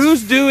 It's,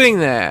 Who's doing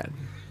that?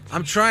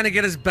 I'm trying to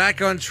get us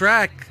back on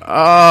track. Oh,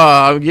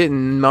 I'm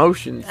getting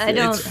motion. I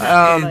don't sick.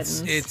 have It's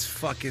buttons. it's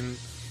fucking.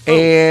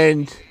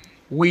 And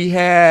we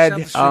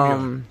had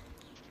Shout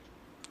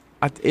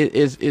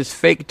is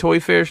fake Toy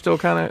Fair still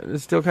kind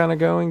of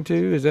going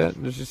too? Is that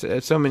there's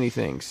just so many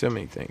things.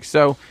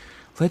 So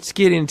let's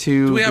get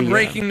into. Do we have the,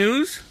 breaking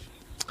news?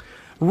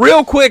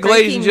 Real quick,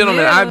 ladies and Breaking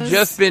gentlemen, I've news.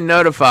 just been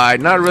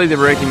notified. Not really the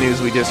breaking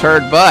news we just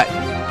heard, but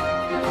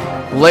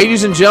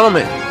ladies and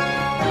gentlemen,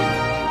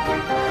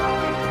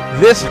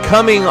 this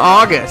coming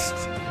August,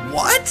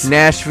 What?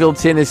 Nashville,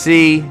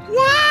 Tennessee.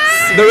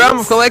 What? The Realm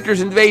of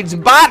Collectors invades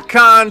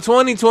BotCon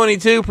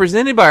 2022,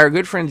 presented by our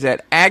good friends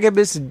at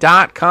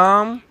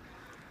Agabus.com.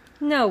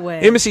 No way.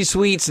 Embassy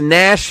Suites,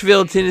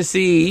 Nashville,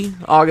 Tennessee,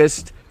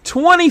 August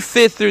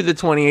 25th through the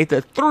 28th,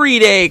 a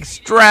 3-day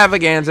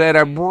extravaganza at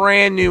our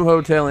brand new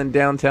hotel in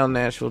downtown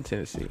Nashville,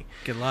 Tennessee.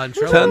 Get a lot in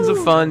trouble. Tons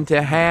of fun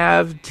to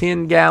have,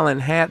 10-gallon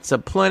hats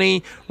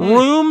aplenty.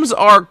 Rooms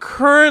are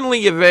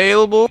currently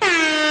available,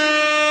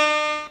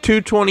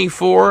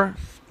 $224.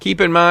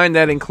 Keep in mind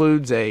that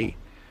includes a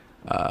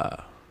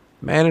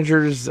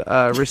manager's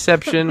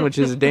reception, which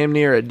is damn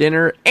near a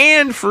dinner,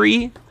 and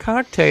free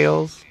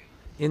cocktails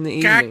in the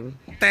evening.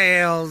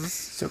 Cocktails.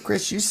 So,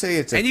 Chris, you say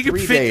it's a And you can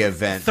 3-day fit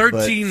event.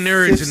 13 but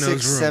nerds 5th, in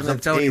those 6th, rooms. 7th, I'm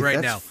telling you 8th,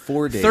 right that's now.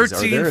 4 days. Are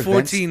 13, there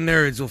 14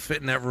 nerds will fit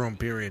in that room,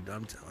 period.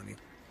 I'm telling you.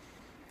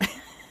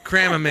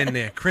 Cram them in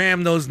there.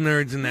 Cram those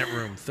nerds in that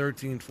room.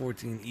 13,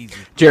 14, easy.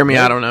 Jeremy,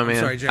 I don't know, I'm man.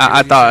 sorry, Jeremy, I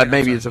what you thought saying?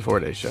 maybe I'm it's a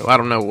 4-day show. I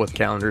don't know what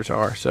calendars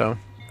are, so.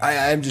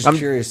 I'm just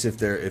curious if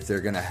they're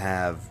going to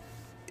have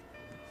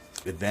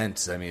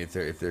events. I mean, if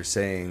they're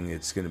saying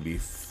it's going to be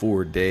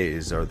 4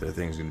 days, are there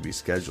things going to be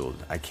scheduled?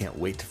 I can't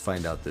wait to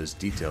find out those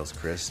details,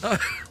 Chris.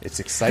 It's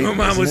exciting. My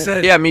mom isn't was it?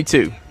 said, Yeah, me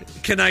too.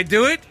 "Can I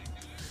do it?"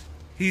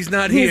 He's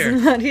not He's here.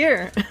 not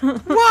here.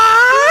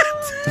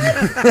 What?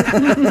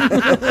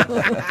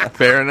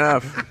 Fair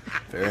enough.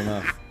 Fair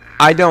enough.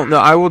 I don't know.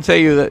 I will tell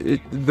you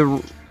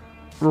that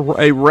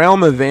a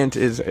Realm event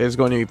is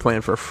going to be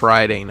planned for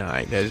Friday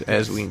night,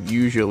 as we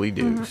usually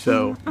do.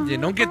 So Yeah,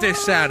 don't get there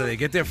Saturday.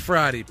 Get there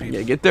Friday, people.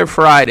 yeah, get there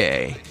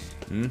Friday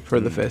for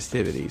the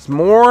festivities.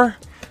 More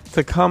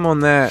to come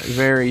on that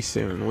very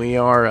soon. We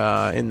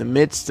are in the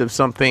midst of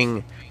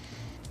something.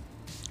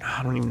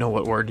 I don't even know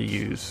what word to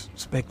use.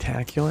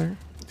 Spectacular,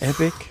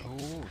 epic.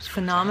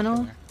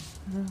 Phenomenal.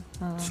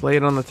 Just lay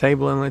it on the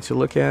table and let you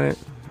look at it.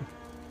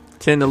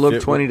 10 to look,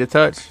 It 20 to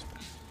touch.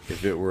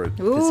 If it were a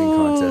pissing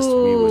contest,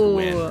 we would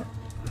win.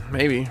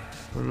 Maybe.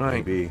 We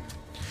might. Maybe.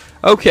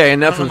 Okay,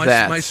 enough Oh, of my,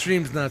 that. my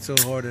stream's not so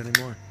hard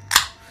anymore.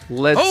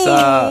 Let's.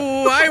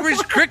 Oh, Irish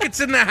crickets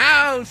in the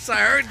house. I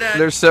heard that.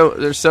 There's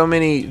so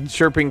many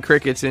chirping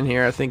crickets in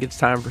here. I think it's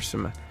time for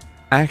some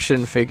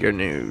action figure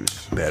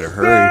news. Better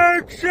hurry.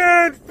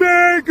 Action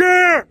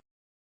figure.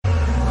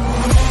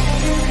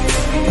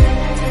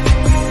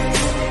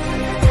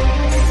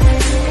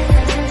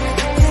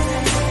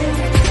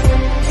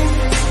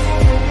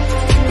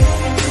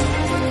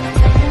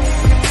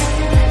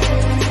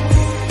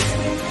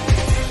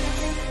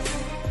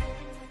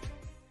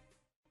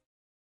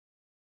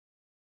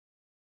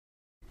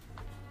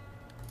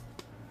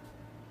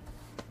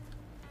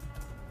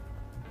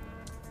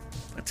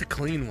 That's a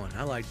clean one.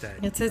 I like that.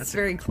 It's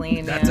very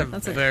clean. That's yeah. a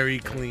very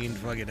clean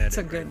fucking edit. That's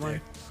a good right one.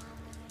 there.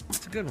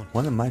 That's a good one.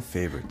 One of my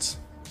favorites.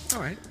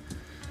 All right.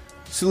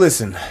 So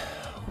listen,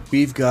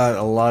 we've got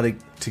a lot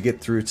to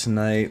get through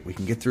tonight. We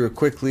can get through it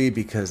quickly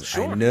because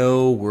Sure. I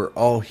know we're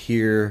all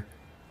here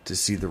to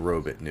see the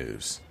Robot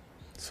news.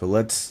 So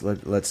let's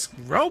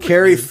Robot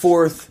carry news?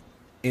 forth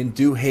in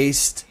due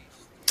haste.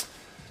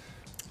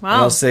 And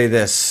Wow. I'll say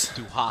this.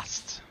 Du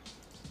hast.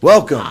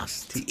 Welcome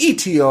to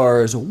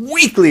ETR's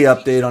weekly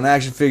update on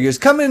action figures,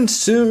 coming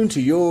soon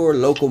to your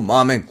local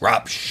mom and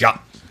grop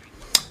shop.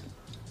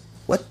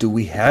 What do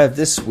we have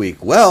this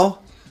week?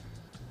 Well,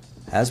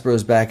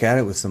 Hasbro's back at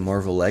it with some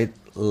Marvel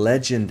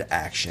Legend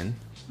action.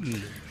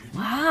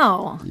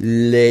 Wow.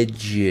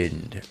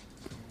 Legend.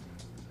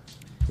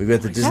 We've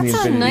got the Disney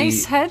That's a Infinity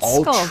nice head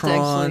sculpt,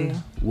 Ultron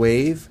actually.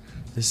 Wave.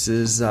 This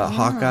is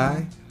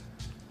Hawkeye.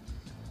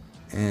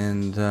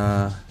 And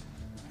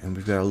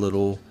we've got a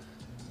little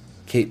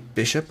Kate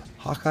Bishop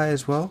Hawkeye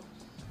as well.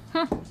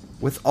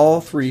 With all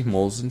 3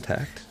 molds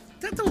intact.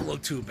 That don't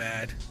look too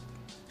bad.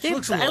 She Yeah,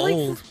 looks a I little like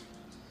old.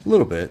 A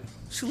little bit.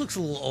 She looks a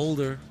little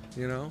older,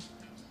 you know?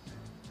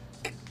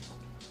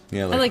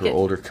 Yeah, like, like her it.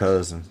 older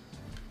cousin.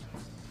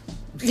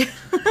 I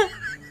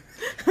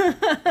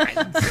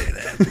didn't say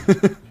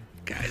that.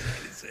 Guys,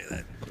 I didn't say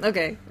that.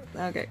 Okay.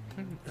 Okay.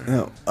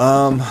 No.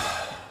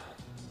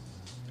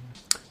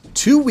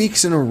 2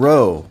 weeks in a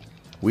row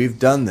we've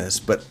done this,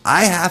 but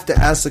I have to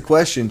ask the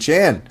question,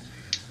 Chan.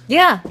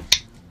 Yeah.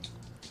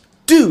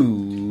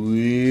 Do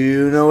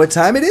you know what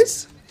time it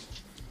is?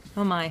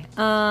 Oh my.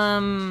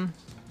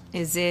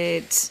 Is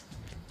it?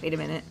 Wait a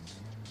minute.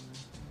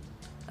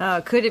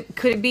 Could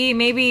it be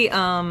maybe?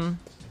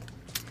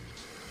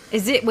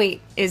 Is it?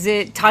 Wait. Is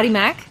it Toddy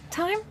Mac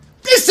time?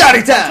 It's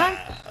Toddy time.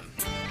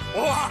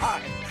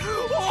 Why?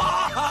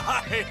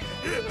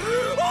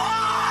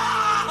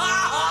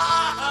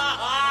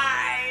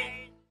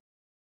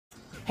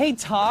 Hey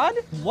Todd,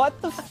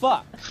 what the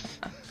fuck?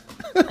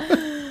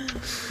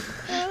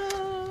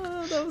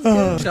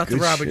 Shout out to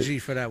Good Robert shit. G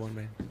for that one,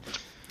 man.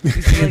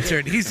 He's the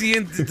intern. He's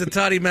the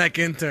Toddy Mac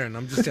intern.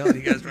 I'm just telling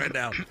you guys right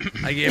now.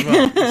 I gave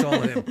up. It's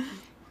all of him.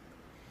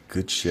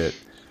 Good shit.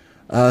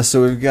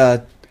 So we've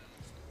got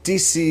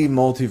DC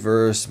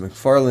Multiverse,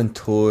 McFarlane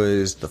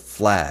Toys, The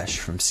Flash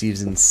from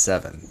season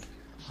 7.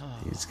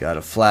 He's got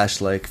a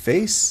Flash-like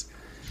face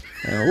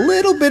and a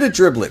little bit of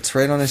driblets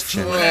right on his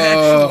chin.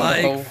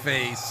 Flash-like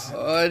face.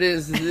 What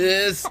is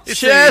this? It's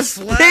Chest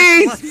a flash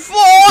piece 4!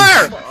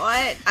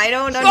 What? I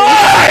don't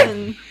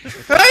understand.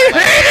 I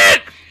hate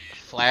it!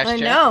 Flash I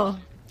Jack? know.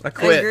 I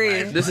quit.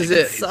 agree. This is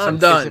it. sucks. I'm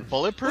Is done. it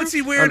bulletproof? What's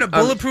he wearing? I'm- A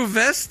bulletproof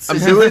vest? I'm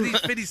Is doing-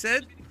 that what he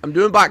said? I'm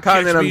doing Black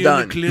Cotton and I'm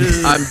Catch me in done.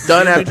 the club. I'm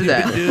done after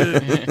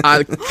that.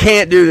 I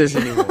can't do this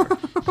anymore.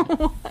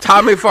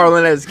 Todd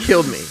McFarlane has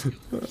killed me.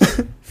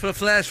 For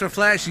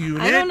Flash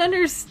unit. I don't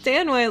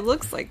understand why it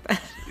looks like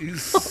that.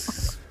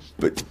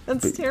 But,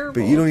 That's but,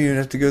 terrible. But you don't even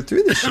have to go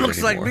through this shit That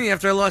looks like anymore. me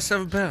after I lost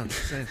 7 pounds.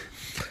 Saying.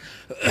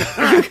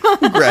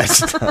 Congrats,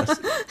 Todd.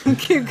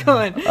 Keep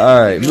going.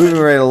 All right, moving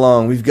right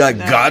along. We've got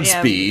No,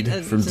 Godspeed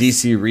yeah, from just-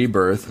 DC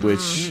Rebirth, which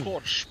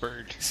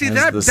Scorchbird. See, Has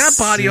that the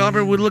body same-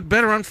 armor would look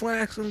better on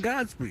Flash than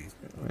Godspeed.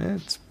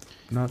 it's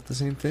not the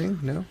same thing,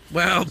 no?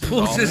 Well,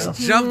 Pool just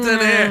jumped in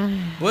there.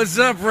 What's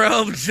up,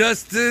 Rome?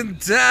 Just in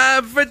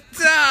time for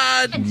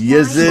Todd.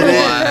 Yes, it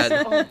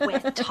is.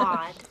 With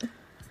Todd.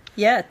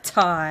 Yeah,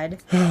 Todd.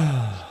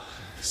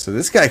 So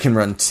this guy can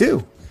run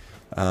too.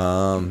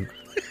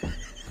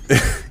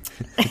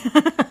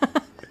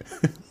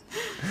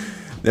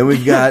 Then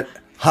we've got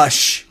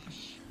Hush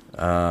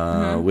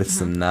with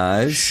some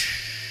knives.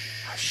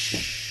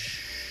 Hush.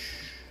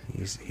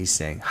 He's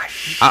saying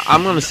hush.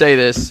 I'm going to say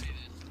this.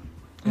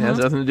 It has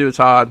nothing to do with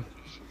Todd.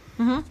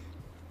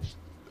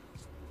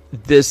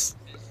 This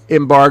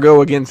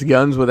embargo against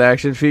guns with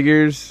action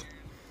figures.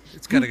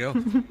 It's gotta go.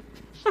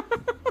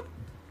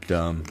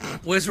 Dumb.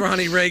 Where's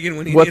Ronnie Reagan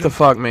when he What need the him?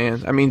 fuck,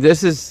 man? I mean,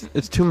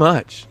 it's too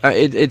much.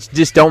 It's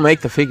just don't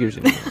make the figures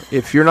anymore.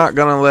 If you're not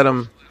gonna let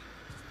them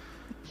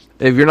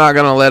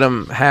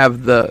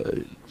have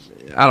the,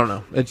 I don't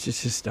know. It's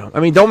just dumb. I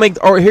mean, don't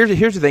make. Or here's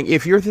the thing.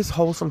 If you're this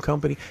wholesome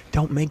company,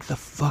 don't make the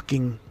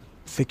fucking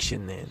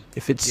fiction. Then,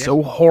 if it's Yeah.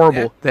 so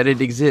horrible Yeah. that it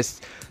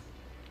exists,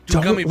 Do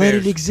gummy don't let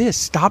bears. it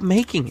exist. Stop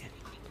making it.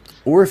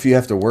 Or if you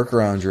have to work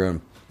around your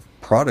own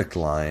product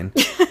line,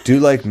 do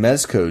like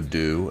Mezco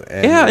do,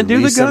 and Yeah, and do the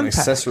release some gun packs.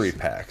 accessory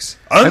packs.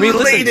 I mean, listen-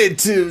 Unrelated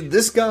to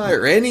this guy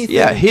or anything.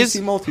 Yeah, in his-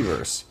 DC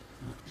Multiverse.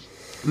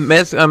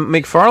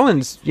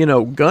 McFarlane's,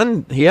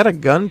 gun. He had a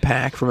gun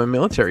pack from a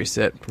military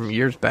set from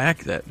years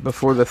back that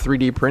before the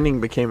 3D printing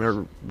became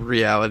a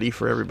reality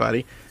for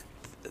everybody.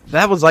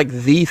 That was like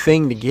the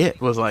thing to get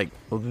was like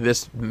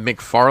this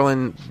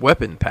McFarlane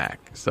weapon pack.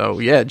 So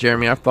yeah,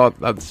 Jeremy, I thought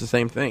that's the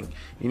same thing.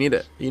 You need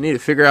to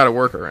figure out a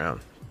workaround.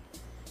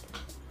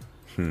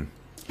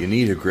 You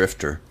need a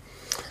grifter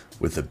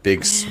with a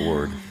big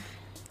sword.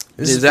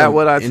 This Is that from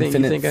what I think you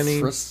Infinite think I need?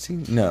 Frosty?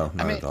 No,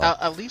 not I mean, at all.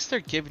 at least they're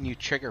giving you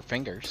trigger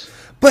fingers.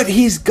 But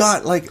he's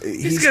got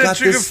He's got a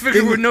trigger this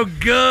figure thing- with no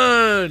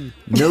gun.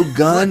 no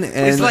gun,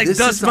 and It's like this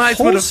Dust is a Mites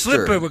with a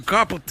holster. flipper with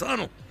carpal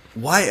tunnel.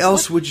 Why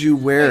else would you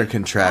wear a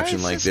contraption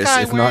Why like is this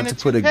guy if wearing not to a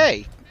put a?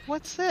 toupee?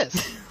 What's this?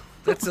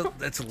 That's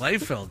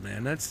Liefeld,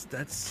 man. That's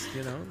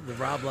the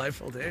Rob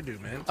Liefeld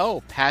hairdo, man.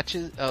 Oh,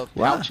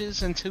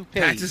 pouches and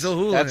toupees. Patches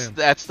O'Houlihan.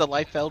 That's the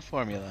Liefeld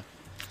formula.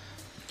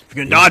 If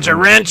you can dodge a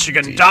wrench, you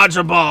can dodge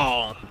a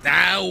ball.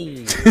 Ow!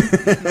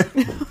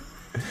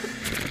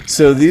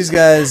 So these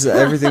guys,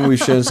 everything we've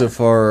shown so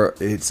far,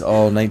 it's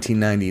all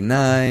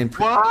 1999.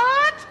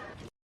 What?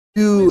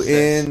 Two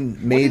in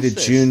May to is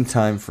this? June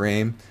time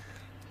frame,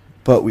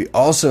 but we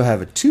also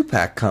have a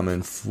 2-pack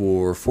coming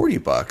for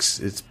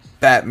 $40. It's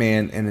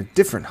Batman and a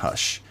different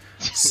Hush,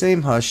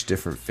 same Hush,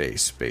 different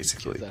face,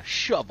 basically. The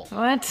shovel.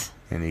 What?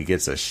 And he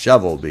gets a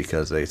shovel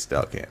because they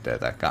still can't do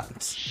that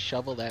guns.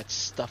 Shovel that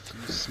stuff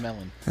you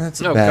smelling.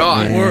 That's Oh,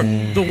 God.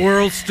 Batman. The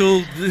world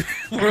still. The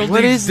world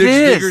What needs is ditch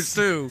this? diggers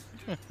too.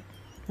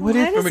 What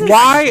Why is, does this-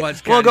 why?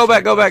 Watch Well, go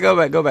back, Caddyshack. go back, go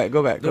back, go back,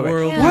 go back, The go back.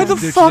 world Why needs the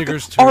ditch fuck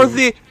diggers, too. are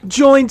the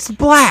joints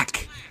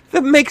black?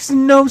 That makes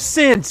no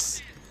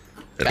sense.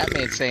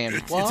 Batman saying,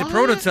 It's a "What?"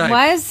 prototype.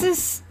 Why does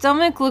his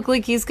stomach look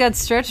like he's got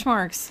stretch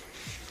marks?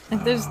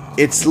 Like there's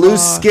It's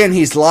loose skin.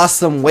 He's lost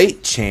some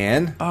weight,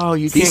 Chan. Oh,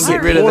 you Be can't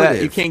get rid of that.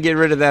 supportive. You can't get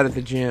rid of that at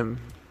the gym.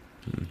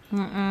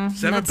 7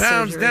 Not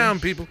pounds surgery. down,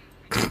 people.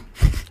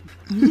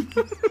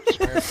 Just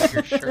wear a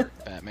bigger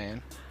shirt,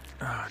 Batman.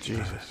 Oh,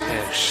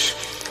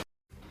 Jesus.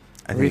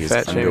 I think his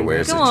Refat shaming. underwear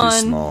is Go too on.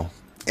 small.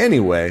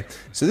 Anyway,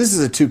 so this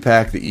is a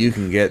 2-pack that you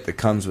can get that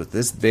comes with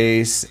this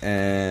base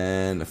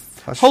and a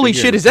Hush Holy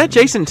figure. shit, is that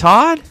Jason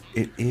Todd?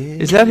 It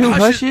is. Is that who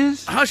Hush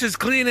is? Hush is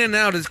cleaning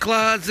out his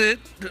closet.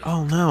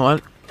 Oh, no.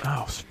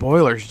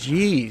 Spoilers.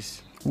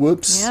 Jeez.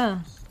 Whoops. Yeah.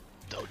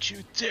 Don't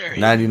you dare.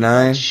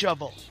 99.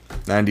 Shovel.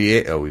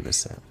 98. Oh, we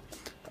missed that.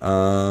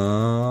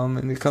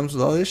 And it comes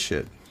with all this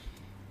shit.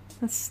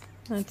 That's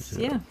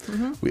yeah.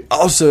 Mm-hmm. We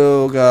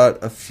also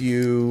got a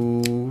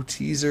few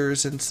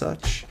teasers and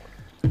such.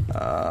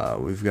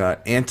 We've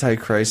got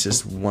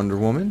Anti-Crisis Wonder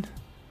Woman,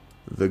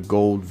 the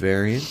gold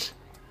variant,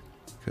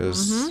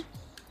 because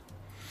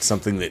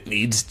something that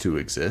needs to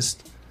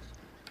exist.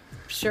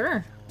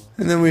 Sure.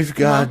 And then we've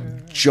got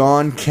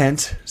John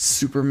Kent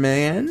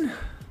Superman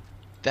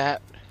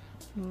That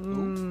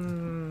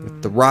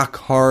with the rock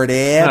hard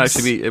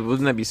abs.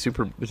 Wouldn't that be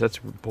Super? Is that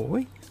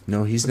Superboy?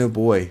 No, he's no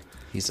boy.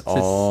 He's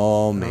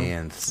all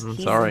mans. I'm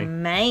He's sorry. a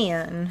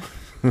man.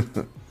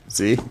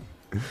 See? You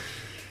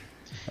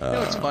know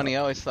what's funny? I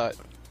always thought,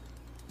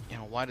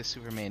 why does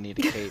Superman need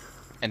a cape?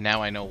 And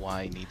now I know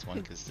why he needs one,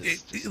 because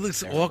this It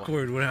looks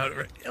awkward without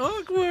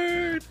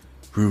awkward.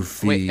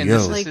 Rufio. Wait, and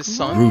this is his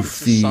son? Is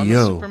his son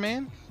Rufio.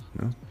 Superman?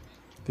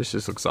 This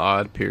just looks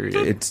odd, period.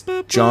 It's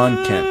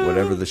John Kent,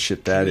 whatever the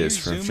shit that is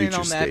from Zoom in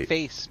Future on that State.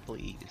 face,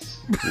 please.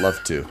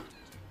 Love to.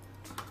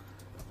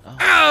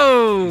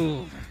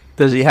 Oh!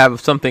 Does he have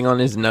something on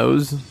his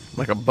nose?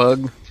 Like a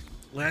bug?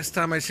 Last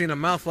time I seen a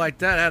mouth like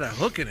that, had a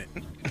hook in it.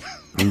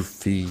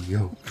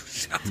 Rufio.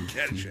 Shout to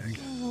Caddyshack.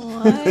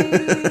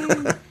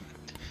 Why?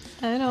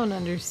 I don't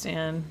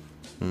understand.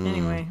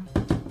 Anyway,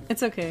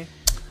 it's okay.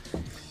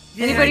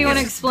 Yeah, Anybody I want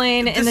to guess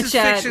explain in this the is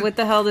chat fiction. what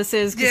the hell this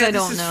is? Because Yeah, I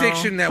don't this is know.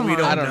 fiction that Come we on.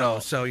 don't I don't know. know.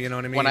 So you know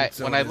what I mean. When I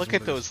So when it I is look what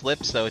at it is. those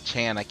lips, though,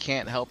 Chan, I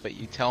can't help but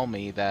you tell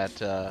me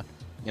that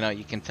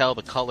you can tell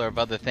the color of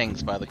other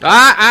things by the color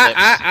of the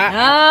lips.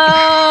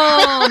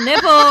 Oh,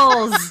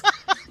 nipples!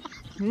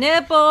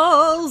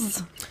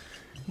 Nipples!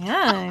 Yeah,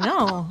 I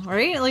know,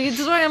 right? Like, it's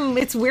just why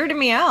it's weirding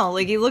me out.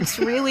 Like, he looks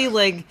really,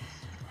 like,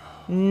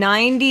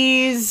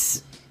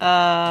 90s,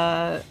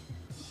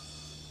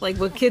 like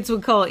what kids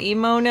would call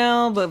emo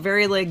now, but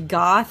very, like,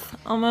 goth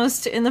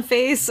almost in the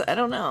face. I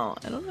don't know.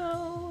 I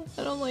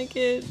don't like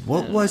it.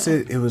 What was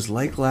it? It was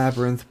like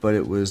Labyrinth, but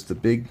it was the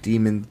big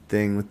demon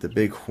thing with the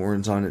big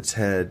horns on its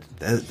head.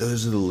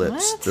 Those are the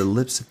lips. What? The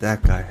lips that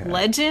that guy had.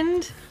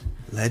 Legend?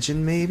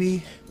 Legend,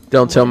 maybe?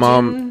 Don't tell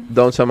mom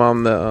the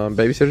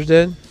babysitter's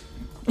dead?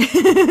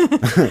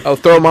 Oh,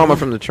 throw mama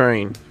from the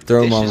train.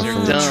 Throw Dishes mama are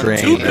from the done. train.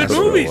 Two good That's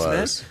what it movies, man.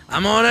 was.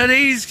 I'm on that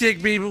 80s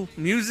kick, people.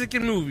 Music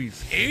and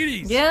movies.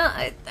 80s.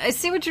 Yeah, I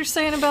see what you're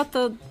saying about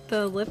the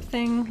lip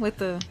thing with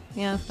the...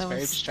 Yeah, that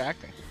Very was...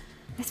 distracting.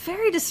 It's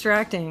very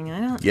distracting. I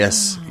don't...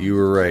 Yes, you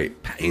were right.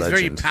 He's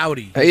very Legend.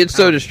 pouty. Hey, it's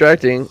so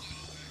distracting.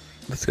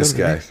 Let's go This to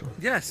the guy. next one.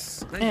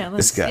 Yes. Yeah,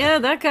 This guy. Yeah,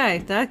 that guy.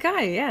 That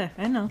guy, yeah,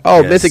 I know.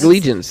 Oh, Yes. Mythic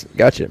Legions.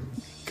 Gotcha.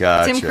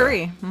 Gotcha. Tim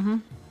Curry. Hmm.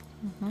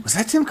 Was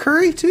that Tim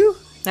Curry, too?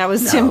 That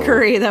was Tim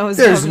Curry. That was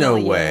There's no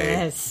definitely- way.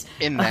 Yes.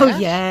 In Oh, that?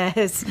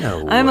 yes.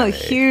 No I'm a way.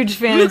 huge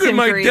fan Look of at Tim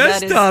my Curry. That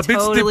is desktop.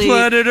 totally... It's the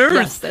planet Earth.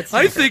 Yes, that's Tim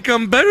I Curry. think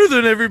I'm better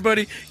than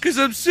everybody because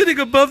I'm sitting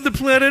above the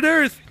planet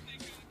Earth.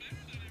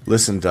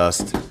 Listen,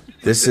 Dust.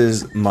 This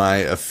is my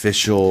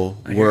official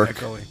hear work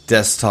echoing.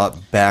 desktop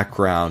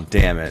background.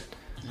 Damn it.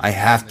 I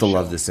have to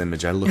love this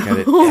image. I look at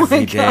it Oh every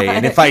my day. God.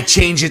 And if I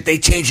change it, they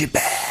change it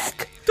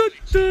back.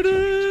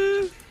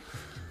 Da-da-da.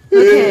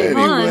 Okay,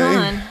 hold on,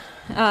 Anyway.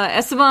 hold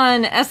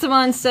on.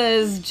 Esteban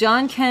says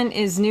John Kent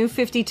is New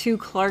 52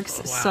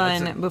 Clark's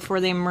son that's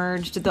before they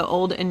merged the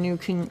old and new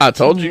I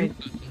told you. He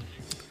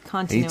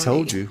continuity.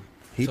 told you.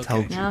 He It's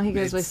told okay. you. Now he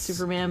goes by It's-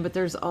 Superman, but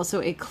there's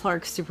also a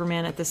Clark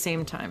Superman at the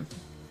same time.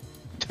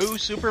 Two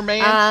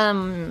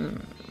Supermans?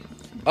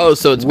 Oh,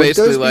 so it's Would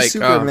basically those be like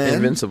Superman?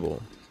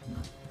 Invincible.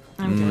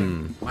 I'm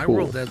kidding. My Cool.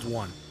 world has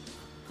one.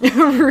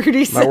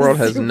 Rudy says world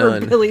has Super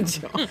none. Billy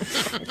Joel.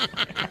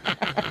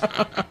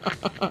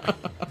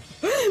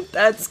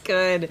 That's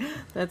good.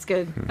 That's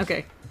good.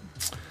 Okay.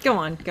 Go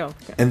on. Go.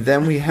 And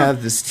then we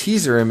have this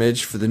teaser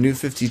image for the new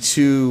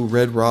 52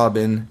 Red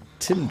Robin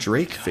Tim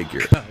Drake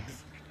figure.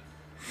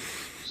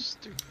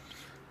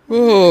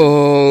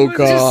 Oh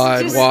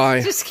God!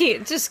 Why? Just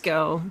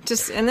go.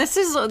 And this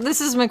is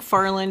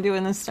McFarlane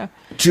doing this stuff.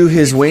 Do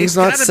his wings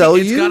not gotta sell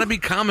be, you? It's got to be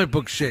comic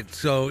book shit.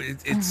 So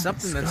it's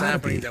something that's gotta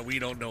happening be. that we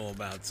don't know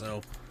about.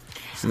 So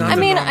it's not I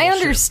the mean, normal I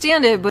shit.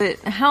 understand it, but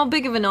how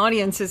big of an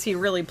audience is he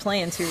really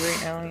playing to right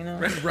now? You know.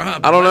 Red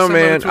Rob. I don't know, last time I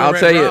went man. to a I'll Red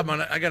tell you. Rob,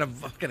 I got a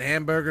fucking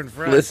hamburger and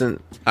fries.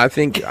 Listen, I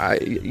think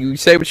you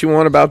say what you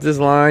want about this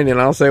line, and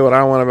I'll say what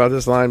I want about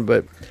this line,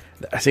 but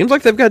it seems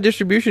like they've got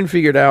distribution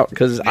figured out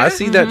because I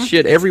see that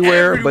shit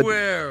everywhere.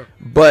 Everywhere.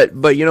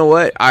 But you know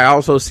what? I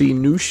also see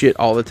new shit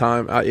all the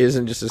time. It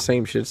isn't just the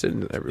same shit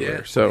sitting everywhere.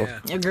 Yeah, So yeah.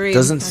 Agreed.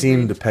 Doesn't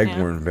seem Agreed. to peg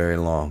Yeah. one very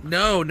long.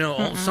 No.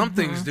 Some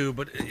things do,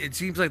 but it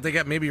seems like they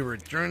got maybe a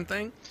return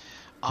thing.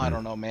 I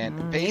don't know,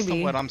 man. Based on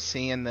maybe. what I'm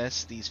seeing,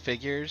 these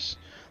figures,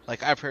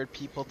 Like, I've heard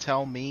people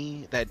tell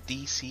me that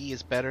DC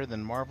is better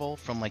than Marvel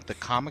from, like, the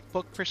comic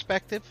book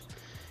perspective,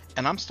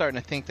 and I'm starting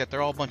to think that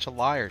they're all a bunch of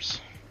liars.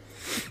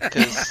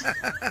 Because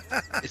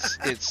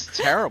it's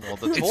terrible,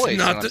 the toys.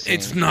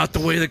 It's not the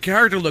way the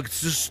character looks.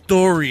 It's the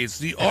story. It's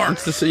the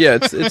art. It's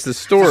the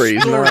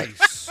stories,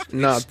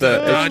 not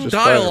the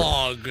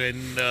dialogue,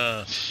 and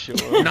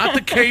not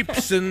the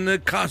capes and the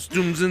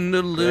costumes in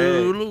the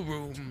little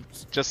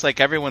rooms. Just like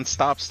everyone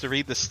stops to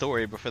read the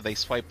story before they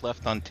swipe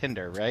left on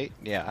Tinder, right?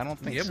 Yeah, I don't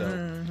think so.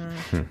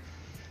 Mm-hmm.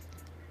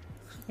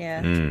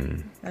 Yeah,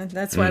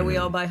 that's why we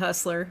all buy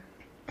Hustler,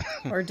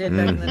 or did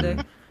back in the day.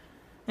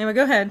 Anyway,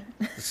 go ahead.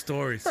 The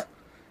stories.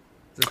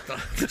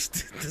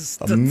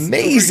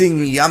 Amazing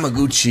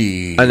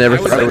Yamaguchi. I never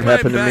thought it would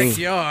happen to me. I was in my me.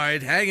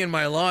 backyard hanging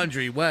my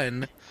laundry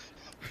when.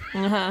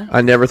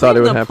 I never thought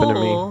it would happen to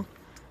me.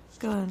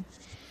 Go ahead.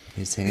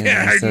 I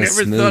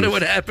never thought it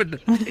would happen to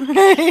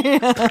me.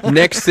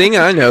 Next thing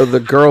I know,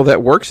 the girl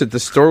that works at the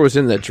store was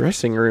in the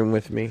dressing room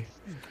with me.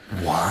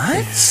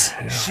 What?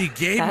 She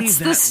gave me That's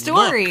that the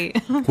story.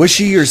 Was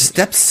she your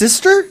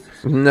stepsister?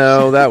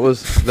 No, that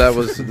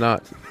was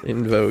not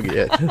in vogue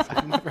yet.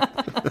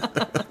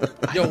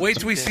 Yo, wait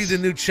till we see the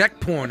new Czech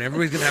porn.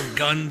 Everybody's gonna have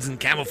guns and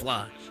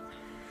camouflage.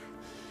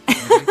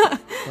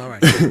 All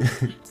right.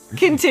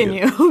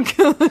 Continue.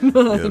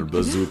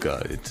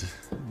 Bazooka.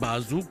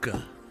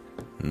 Bazooka.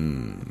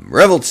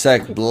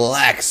 Revoltech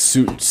Black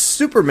Suit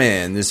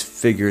Superman. This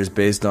figure is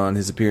based on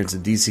his appearance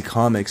in DC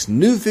Comics'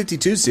 New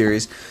 52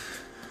 series.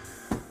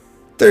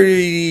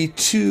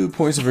 32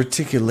 points of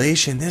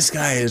articulation. This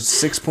guy is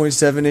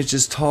 6.7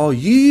 inches tall.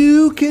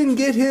 You can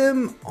get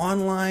him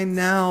online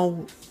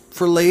now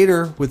for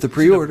later with the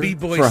pre-order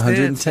for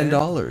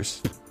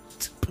 $110.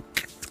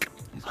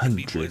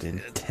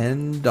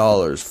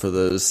 $110 for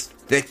those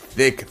thick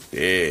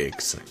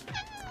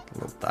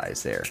little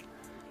thighs there.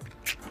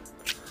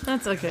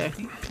 That's okay.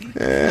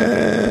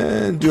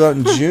 And due out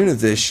in June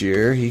of this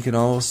year, he can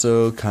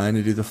also kind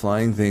of do the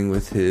flying thing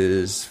with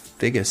his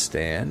figure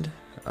stand.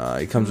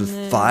 He comes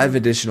with 5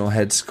 additional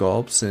head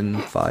sculpts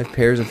and 5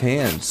 pairs of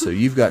hands. So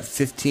you've got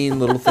 15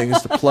 little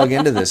things to plug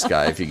into this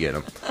guy if you get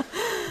him.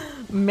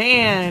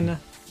 Man.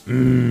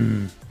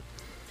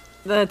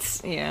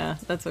 That's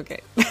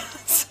okay.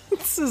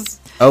 This is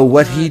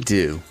what'd he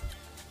do?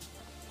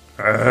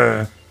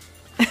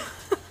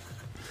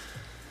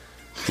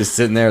 Just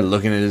sitting there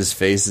looking at his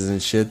faces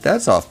and shit.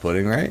 That's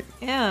off-putting, right?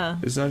 Yeah.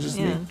 It's not just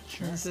me.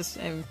 It's just,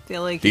 I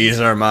feel like these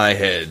are my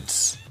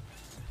heads.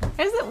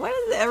 Why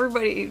does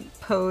everybody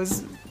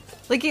pose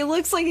like he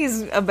looks like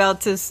he's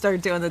about to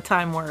start doing the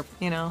time warp?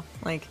 You know,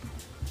 like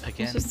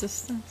again. It's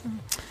just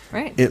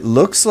right. It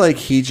looks like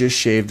he just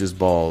shaved his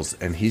balls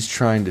and he's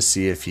trying to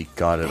see if he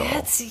got it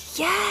all.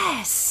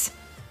 Yes.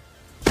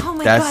 Oh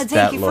my god!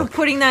 Thank you for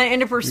putting that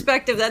into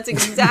perspective. That's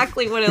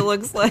exactly what it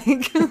looks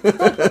like. Yeah,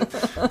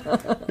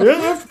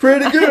 that's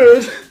pretty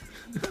good.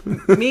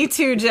 Me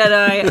too,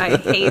 Jedi. I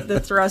hate the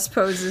thrust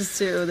poses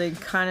too. They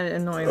kind of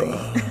annoy me.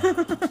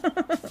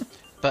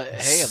 But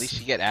hey, at least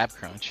you get ab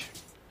crunch.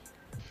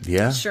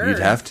 Yeah, sure. You'd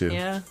have to.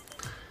 Yeah.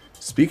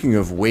 Speaking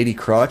of weighty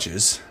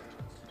crotches,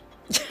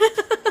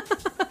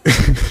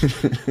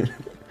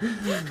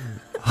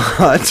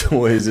 Hot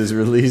Toys is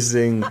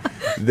releasing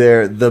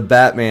the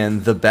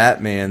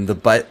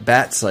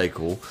Bat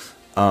Cycle.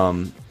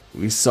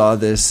 We saw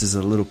this as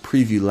a little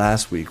preview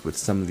last week with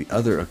some of the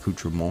other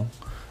accoutrements.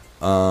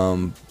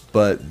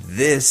 But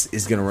this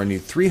is going to run you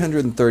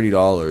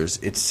 $330.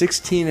 It's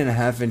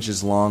 16.5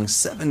 inches long,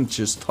 7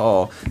 inches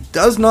tall.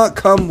 Does not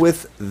come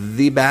with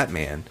the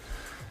Batman.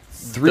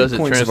 3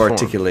 points of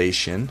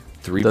articulation.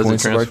 3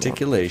 points of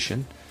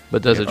articulation.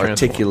 But does it transform?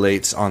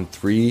 Articulates on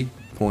 3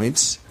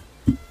 points.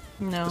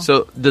 No.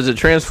 So does it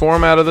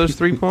transform out of those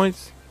 3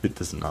 points? It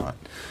does not.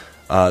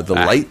 The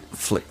light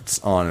flicks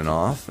on and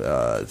off.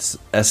 It's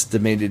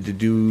estimated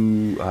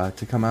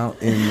to come out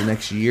in the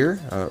next year,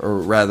 or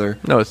rather,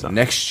 no, it's not.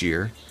 Next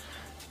year,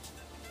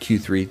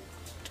 Q3,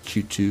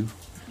 Q2.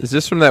 Is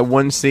this from that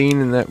one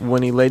scene in that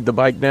when he laid the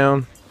bike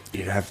down?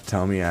 You'd have to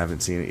tell me. I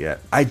haven't seen it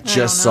yet. I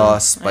just saw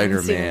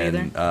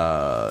Spider-Man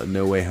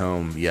No Way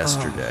Home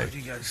yesterday. Oh,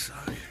 you guys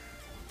suck.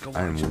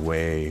 I'm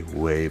way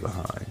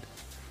behind.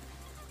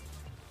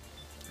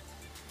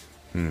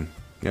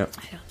 Yep.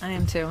 I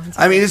am too.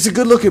 I mean, it's a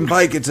good-looking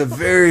bike. It's a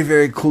very,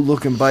 very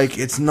cool-looking bike.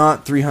 It's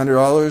not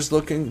 $300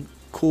 looking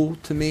cool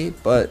to me,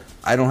 but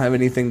I don't have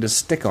anything to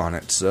stick on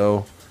it,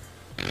 so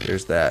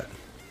there's that.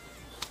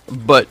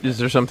 But is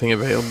there something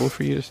available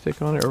for you to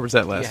stick on it, or was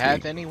that last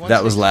week?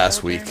 That was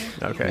last week.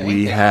 Okay.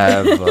 We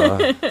have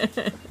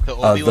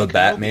the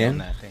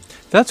Batman.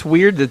 That's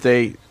weird that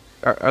they...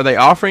 Are they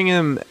offering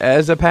him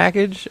as a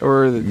package,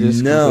 or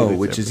just no?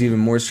 Which is even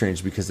more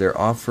strange because they're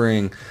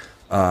offering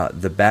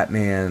the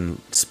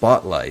Batman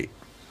Spotlight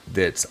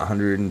that's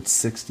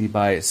 $160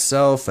 by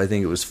itself. I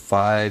think it was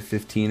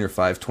 $515 or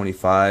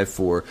 $525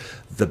 for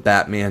the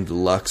Batman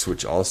Deluxe,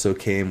 which also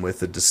came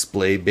with a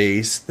display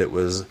base that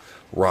was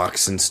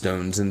rocks and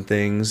stones and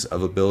things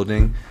of a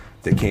building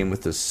that came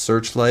with the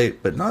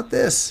searchlight, but not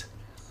this.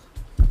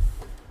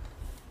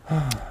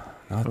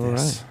 Not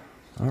this. Right.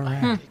 All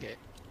right.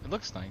 It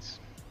looks nice.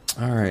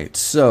 All right.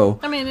 So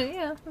I mean,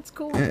 yeah, that's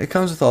cool. it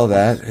comes with all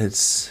that. It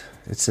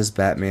says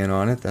Batman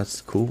on it.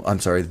 That's cool. I'm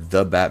sorry,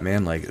 the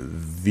Batman, like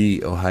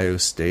the Ohio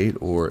State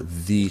or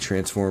the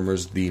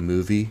Transformers, the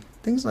movie,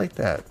 things like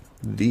that.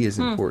 The is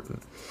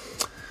important.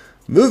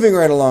 Moving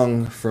right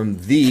along from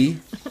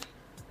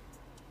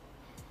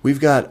we've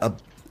got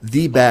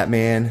the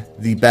Batman,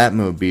 the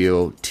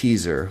Batmobile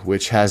teaser,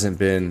 which hasn't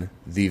been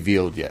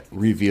revealed yet.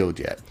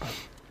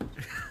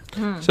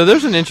 So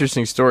there's an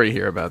interesting story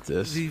here about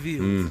this.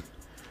 Revealed.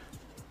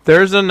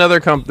 There's another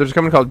there's a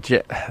company called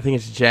I think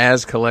it's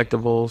Jazz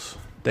Collectibles.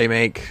 They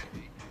make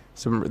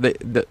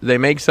they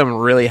make some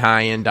really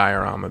high end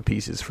diorama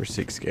pieces for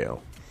 6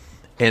 scale,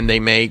 and they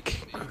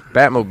make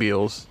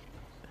Batmobiles.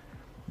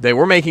 They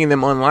were making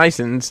them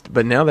unlicensed,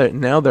 but now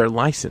they're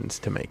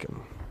licensed to make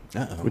them,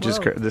 which is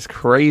this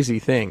crazy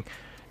thing.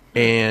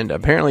 And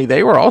apparently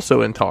they were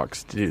also in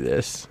talks to do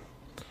this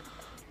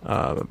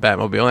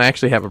Batmobile and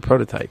actually have a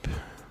prototype,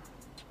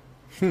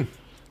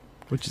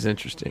 which is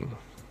interesting.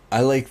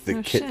 I like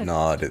the kit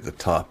nod at the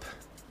top.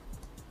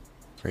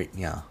 Right,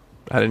 yeah.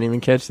 I didn't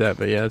even catch that,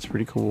 but yeah, it's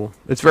pretty cool.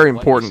 It's very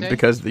important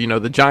because,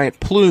 the giant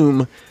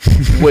plume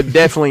would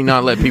definitely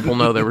not let people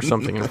know there was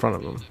something in front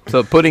of them.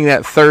 So putting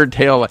that third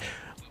tail...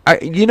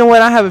 you know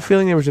what? I have a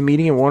feeling there was a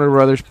meeting at Warner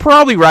Brothers,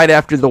 probably right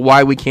after the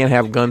Why We Can't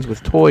Have Guns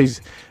with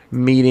Toys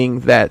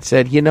meeting that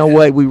said, you know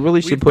what, we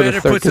really should put a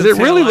third... Because it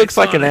really looks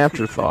like an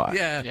afterthought.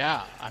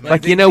 Yeah. I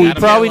mean, we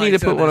probably need to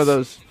put one of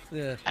those...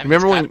 Yeah. I mean,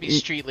 Remember it's when gotta be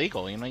street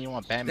legal? You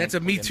want Batman. That's a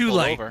Me getting Too pulled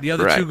light. over. The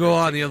other two go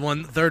on.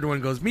 The third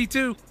one goes Me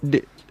Too.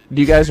 Do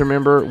you guys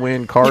remember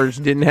when cars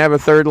didn't have a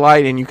third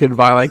light and you could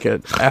buy like an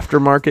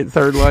aftermarket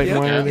third light?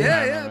 Yeah,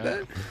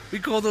 man. We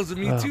call those a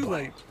Me Too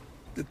light.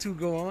 The two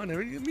go on.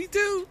 Me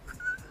Too.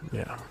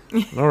 Yeah.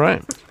 All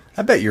right.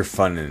 I bet you're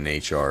fun in an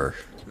HR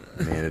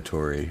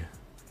mandatory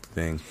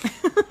thing.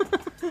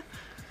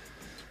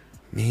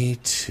 Me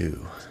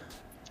too.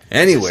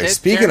 Anyway,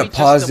 speaking Jeremy, of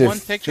positive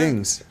just the one picture?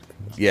 things.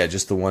 Yeah,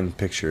 just the one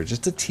picture.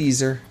 Just a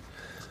teaser.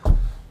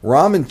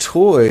 Ramen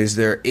Toys,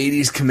 their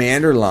 80s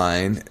Commander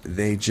line,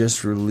 they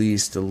just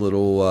released a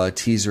little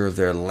teaser of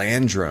their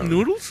land drone.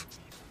 Noodles?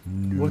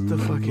 What the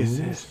fuck is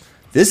this?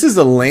 This is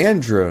a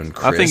land drone,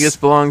 Chris. I think this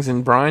belongs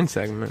in Brian's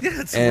segment.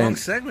 Yeah, it's the wrong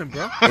segment,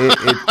 bro.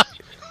 It,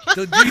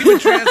 Do you even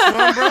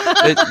transform,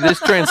 bro? This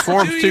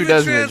transforms Do you too, even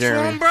doesn't it, transform,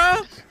 Jeremy? bro?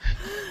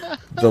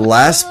 the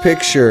last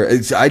picture,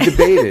 I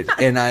debated,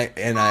 and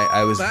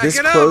I was Back this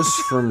it up. close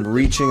from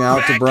reaching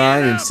out to Back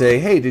Brian it and up. say,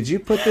 "Hey, did you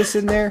put this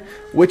in there?"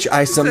 Which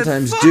I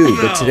sometimes Fuck do,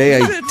 no. but today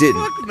He I said,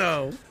 didn't. Fuck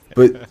no.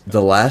 But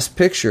the last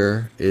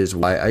picture is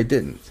why I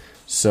didn't.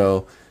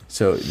 So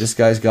this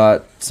guy's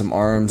got some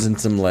arms and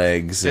some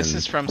legs. This and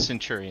is from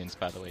Centurions,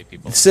 by the way,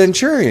 people.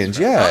 Centurions,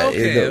 yeah.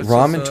 Okay, The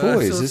Ramen so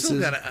Toys. So This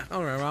still is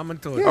all right, Ramen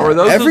Toys. Yeah. Or are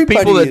those Everybody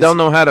people that is- don't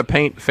know how to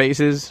paint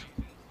faces?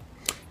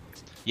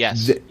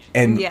 Yes.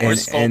 and Yes. Or and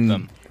sculpt and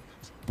them.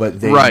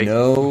 but they Right.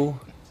 know.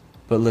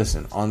 But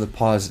listen, on the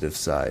positive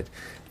side,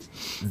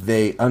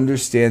 they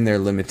understand their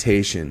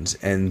limitations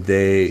and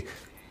they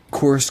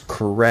course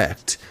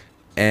correct.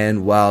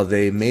 And while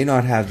they may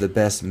not have the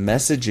best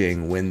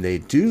messaging when they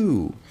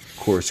do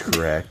course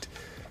correct,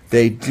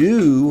 they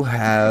do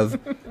have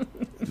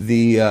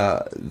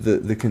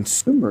the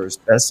consumer's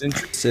best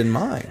interests in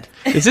mind.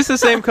 Is this the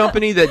same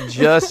company that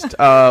just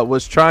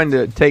was trying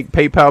to take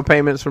PayPal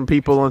payments from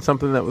people on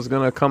something that was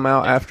going to come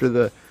out after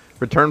the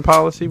return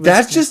policy? was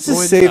That's just to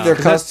deployed? save their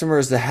 'Cause that's-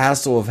 customers the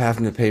hassle of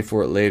having to pay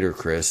for it later,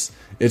 Chris.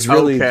 It's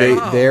really Okay.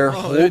 they're they're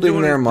holding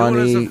doing their it- doing it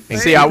money. as a and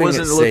favor. See, I keeping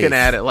wasn't it looking safe.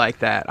 at it like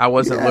that. I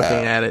wasn't Yeah. looking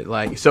at it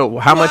like. So,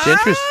 how much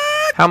interest?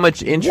 How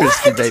much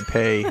interest did they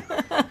pay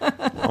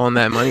on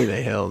that money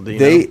they held? Do you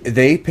know?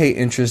 They pay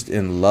interest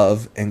in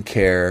love and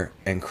care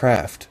and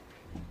craft.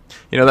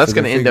 You know, that's for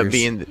the going to end up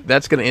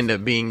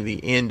figures. being the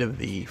end of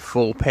the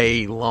full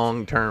pay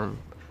long term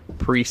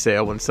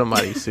pre-sale when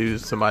somebody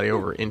sues somebody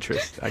over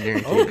interest. I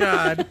guarantee. Oh you.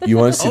 God. You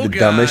want to see Oh, the God.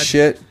 dumbest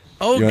shit?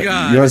 Oh you want,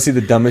 God. You want to see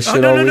the dumbest Oh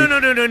shit no all no week? no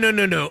no no no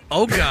no no!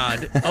 Oh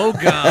God! Oh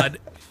God!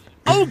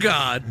 Oh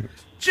God!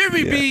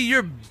 Jimmy B,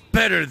 you're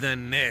better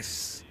than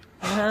this.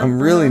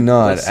 I'm really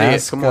not. Let's see it.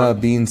 Ask Come on.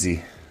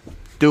 Beansy.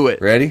 Do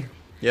it. Ready?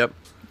 Yep.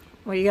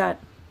 What you got?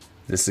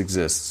 This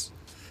exists.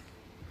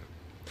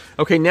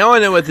 Okay, now I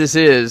know what this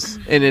is,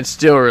 and it's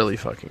still really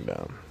fucking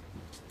dumb.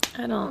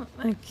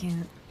 I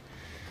can't.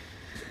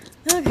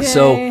 Okay.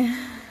 So,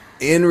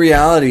 in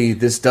reality,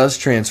 this does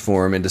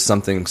transform into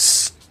something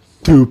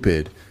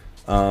stupid.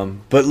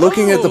 But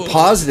looking at the Oh,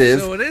 positive,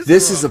 so it is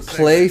this the is a wrong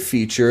play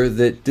feature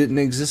that didn't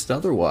exist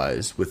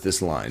otherwise with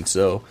this line.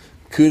 So,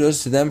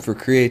 kudos to them for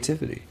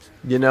creativity.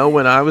 You know,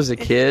 when I was a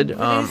kid,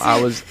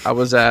 I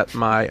was at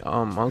my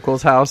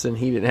uncle's house and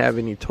he didn't have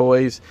any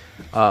toys,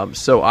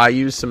 so I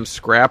used some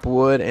scrap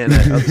wood and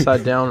an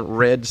upside down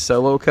red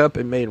Solo cup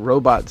and made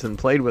robots and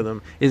played with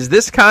them. Is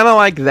this kind of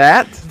like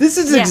that? This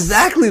is Yes.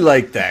 exactly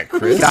like that,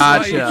 Chris.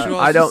 why you Gotcha. show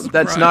us I the don't.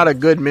 That's surprise. not a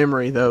good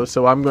memory though,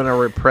 so I'm going to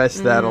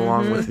repress that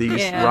along with these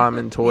Yeah.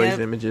 Ramen Toys Yep.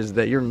 images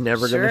that you're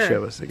never going to Sure.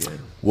 show us again.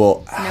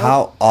 Well,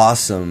 how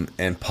awesome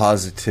and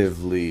positive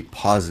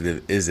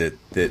is it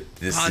that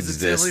this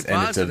Positively exists and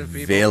it's positive,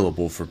 people.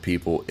 available for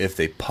people if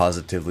they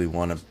positively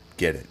want to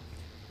get it.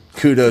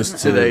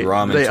 Kudos to they-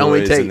 Ramen they only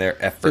Toys take- and their do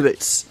they-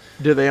 efforts.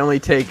 Do they only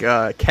take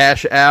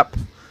Cash App?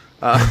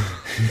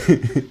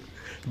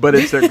 But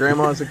it's their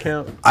grandma's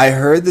account. I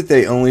heard that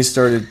they only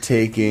started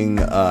taking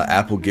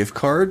Apple gift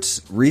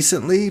cards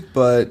recently,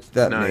 but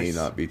that may Nice.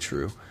 not be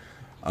true.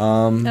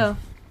 Oh.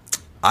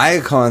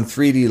 Iacon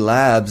 3D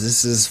Labs.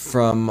 This is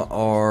from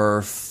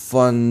our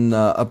fun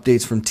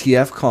updates from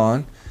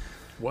TFCon.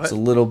 What? It's a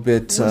little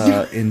bit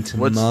into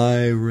What's-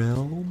 my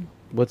realm.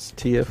 What's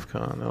TFCon?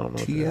 I don't know. What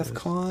that is.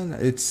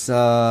 TFCon. It's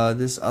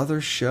this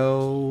other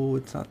show.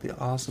 It's not the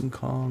Awesome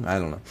Kong. I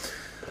don't know.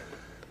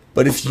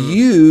 But if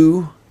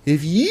you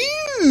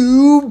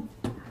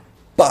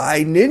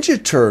buy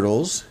Ninja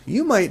Turtles,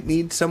 you might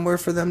need somewhere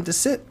for them to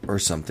sit or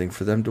something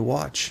for them to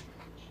watch.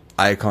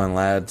 Iacon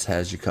Labs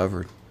has you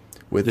covered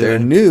with their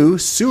Yeah. new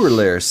Sewer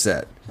Lair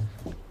set.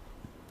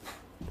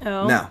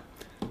 Oh. Now,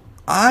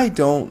 I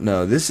don't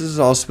know. This is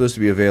all supposed to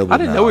be available I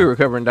didn't now. know we were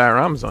covering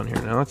dioramas on here.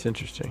 Now that's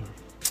interesting.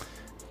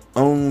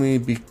 Only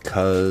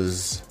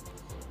because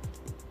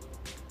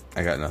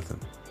I got nothing.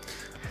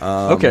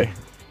 Okay.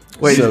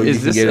 Wait, so you is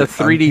can this get a it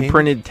 3D unpainted?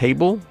 printed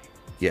table?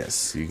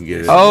 Yes, you can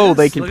get it. Oh,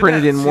 they can Look at print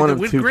it that. in See one the of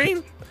wood two.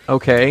 grain?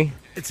 Okay.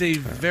 It's a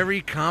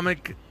very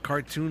comic,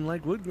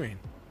 cartoon-like wood grain.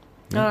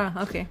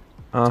 Okay.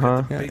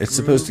 Uh-huh. Yeah, Big it's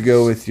supposed to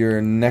go grooves. with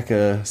your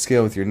NECA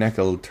scale with your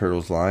NECA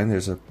Turtles line.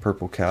 There's a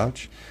purple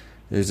couch.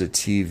 There's a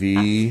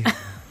TV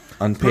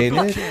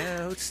unpainted.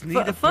 Couch, need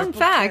a Fun purple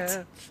fact.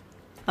 couch.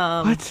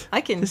 What?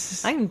 I can This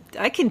is-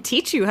 I can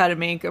teach you how to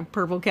make a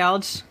purple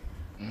couch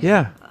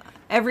Yeah.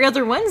 every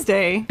other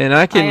Wednesday. And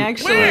I can. I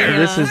actually,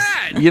 this uh,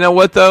 is. You know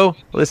what though?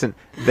 Listen,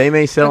 they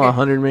may sell Okay.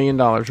 $100 million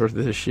worth of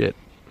this shit.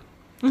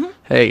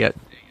 Hey, I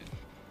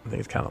think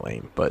it's kind of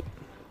lame, but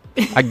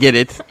I get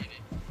it.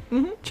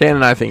 Chan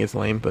and I think it's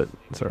lame, but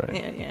it's all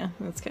right. Yeah,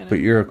 that's kind of. But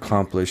you're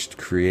accomplished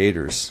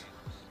creators.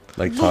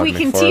 Like Well, Todd we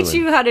can McFarlane. teach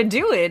you how to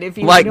do it if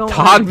you Like don't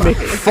Todd want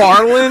to-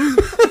 McFarlane?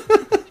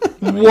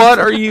 What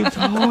are you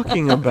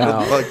talking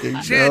about?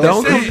 Jan,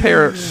 Don't say it.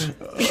 compare.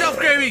 Shelf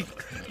gravy!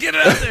 Get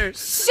it out there!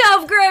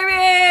 Shelf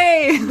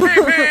gravy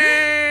Gravy!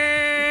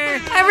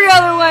 every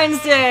other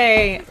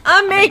Wednesday.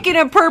 I'm making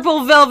a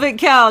purple velvet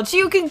couch.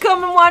 You can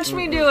come and watch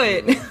me do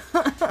it.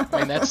 I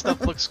mean, that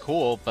stuff looks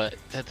cool, but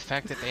the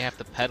fact that they have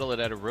to peddle it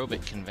at a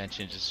aerobic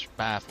convention just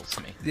baffles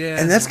me. Yeah.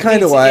 And that's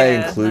kind of why I Yeah,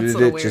 that's a included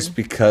little it, just weird.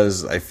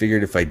 because I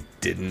figured if I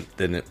didn't,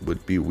 then it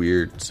would be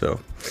weird. So,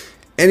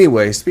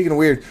 anyway, speaking of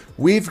weird,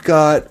 we've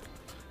got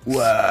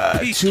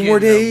 2 more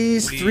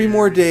days, 3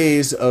 more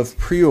days of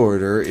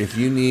pre-order if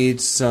you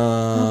need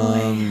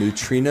some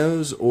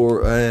neutrinos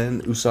or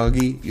an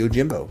Usagi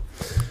Yojimbo.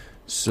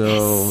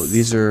 So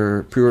these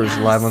are pre-orders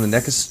live on the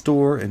NECA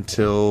store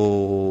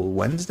until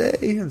Wednesday,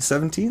 the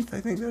 17th,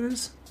 I think that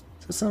is.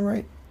 Does that sound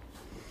right?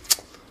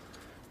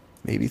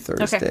 Maybe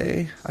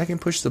Thursday. I can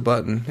push the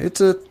button. It's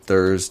a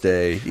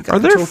Thursday. You got Are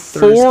there until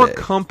 4 Thursday.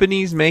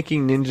 companies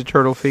making Ninja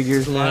Turtle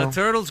figures A lot now? of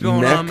turtles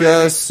going on, NECA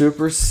man.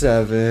 Super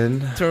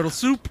 7, Turtle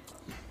soup.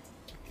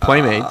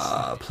 Playmates.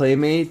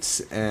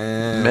 Playmates,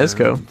 and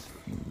Mezco.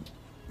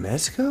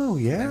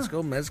 Mezco, yeah.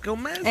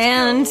 Mezco.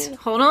 And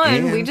hold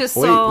on, we And- just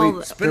wait, saw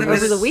wait, spin a over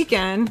minute. the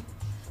weekend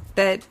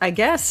that I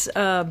guess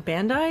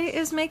Bandai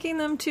is making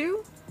them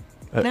too.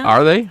 No.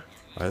 Are they?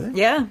 Are they?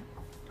 Yeah.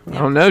 I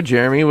don't know,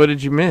 Jeremy. What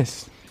did you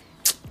miss?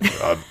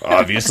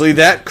 Obviously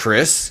that,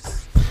 Chris.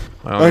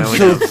 Well, I'm now we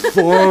so know.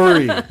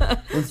 sorry.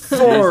 I'm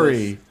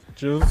sorry.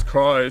 Jesus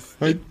Christ.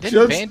 Didn't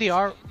just-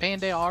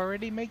 Bandai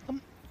already make them?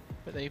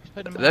 Or they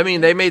put them I mean,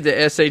 they made the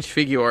SH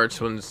Figure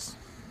Arts ones.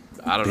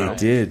 I don't They know.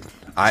 did.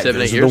 7,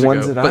 Those 8 are years the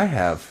ones ago, that but- I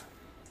have.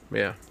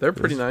 Yeah, they're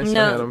pretty nice. I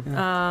had No.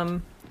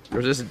 them. Or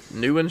is this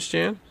new ones,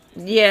 Jan?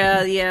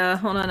 Yeah.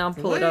 Hold on, I'll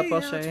pull it up. I'll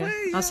Way show out, you.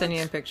 way I'll send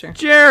you a picture.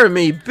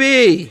 Jeremy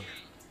B.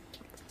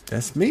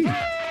 That's me.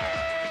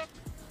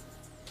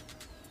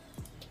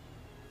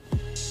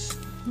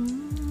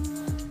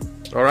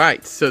 All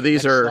right, so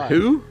these Next are slide.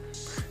 who?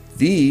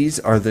 These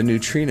are the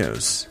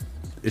neutrinos.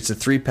 It's a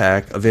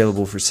 3-pack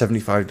available for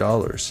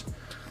 $75.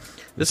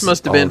 This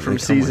must have been all from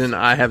they come with. season.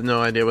 I have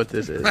no idea what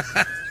this is.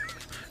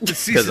 The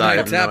season I I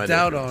have no tapped idea.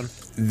 out on.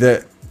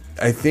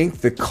 I think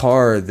the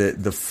car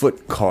the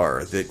foot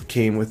car that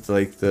came with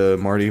like the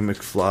Marty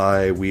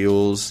McFly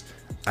wheels,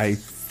 I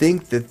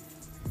think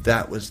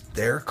that was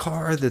their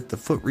car that the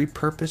foot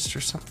repurposed or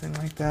something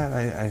like that.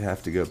 I'd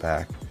have to go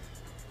back.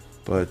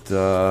 But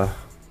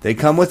they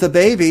come with a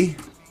baby.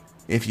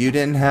 If you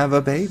didn't have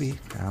a baby,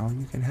 now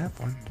you can have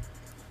one.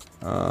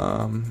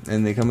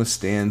 And they come with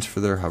stands for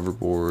their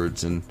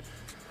hoverboards and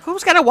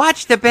Who's gonna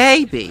watch the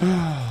baby?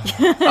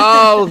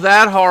 Oh,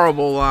 that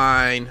horrible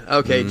line.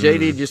 Okay,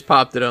 JD just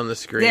popped it on the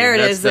screen. There it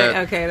That's is. that-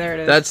 Okay, there it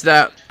is. That's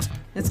that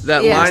yes.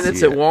 line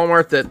that's at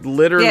Walmart that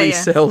literally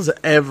Yeah. sells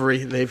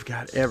they've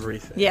got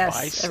everything. Yes.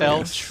 Buy, sell,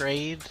 everything.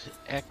 trade,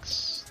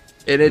 X.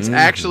 And it's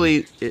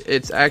actually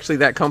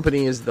that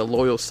company is the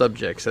Loyal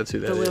Subjects. That's who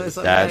that The Loyal is.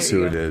 Subjects. that's There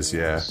you who it go. is.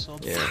 Yeah,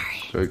 Yeah.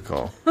 good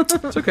call.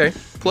 It's okay.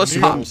 Plus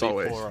New Pops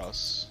always. before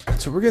us.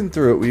 So we're getting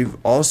through it. We've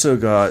also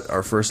got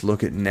our first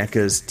look at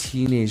NECA's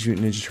Teenage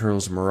Mutant Ninja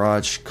Turtles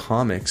Mirage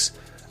Comics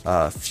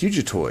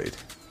Fugitoid.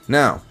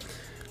 Now,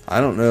 I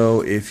don't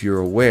know if you're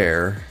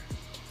aware,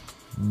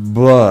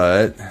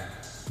 but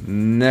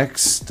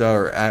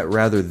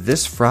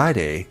this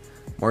Friday,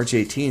 March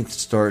 18th,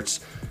 starts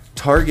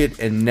Target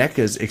and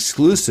NECA's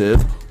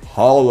exclusive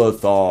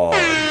Holothon.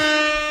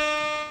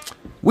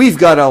 We've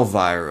got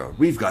Elvira,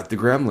 we've got the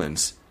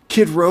Gremlins,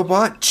 Kid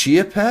Robot,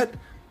 Chia Pet,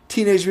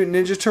 Teenage Mutant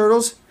Ninja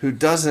Turtles, who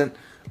doesn't?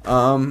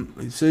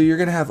 So you're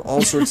gonna have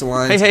all sorts of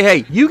lines.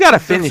 Hey! You gotta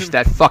finish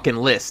that fucking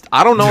list.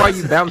 I don't know why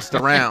you bounced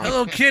around.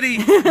 Hello Kitty,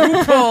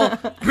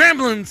 RuPaul,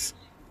 Gremlins.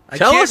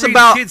 Tell us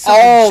about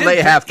all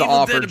they have to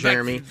offer,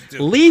 Jeremy.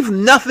 Leave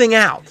nothing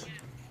out.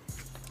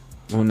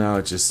 Well, now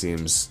it just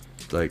seems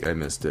like I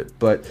missed it.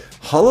 But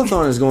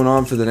Holothon is going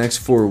on for the next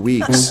 4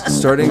 weeks,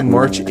 starting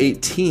March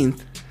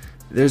 18th.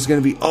 There's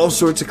going to be all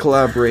sorts of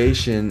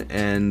collaboration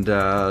and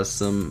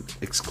some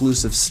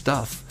exclusive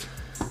stuff.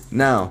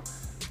 Now,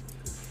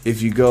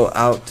 if you go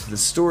out to the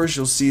stores,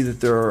 you'll see that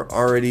they're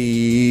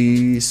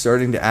already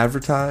starting to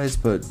advertise,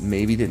 but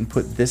maybe didn't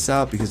put this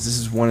out because this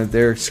is one of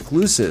their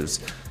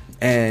exclusives.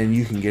 And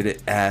you can get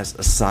it as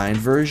a signed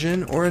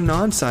version or a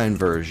non-signed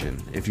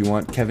version. If you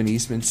want Kevin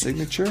Eastman's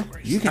signature,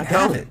 you can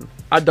have it.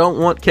 I don't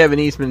want Kevin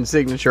Eastman's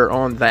signature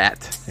on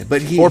that.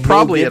 But or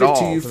probably he'll give at it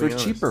all, to you for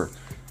cheaper.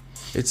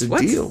 It's a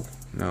deal.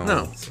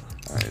 No.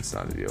 It's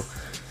not a deal.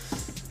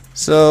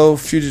 So,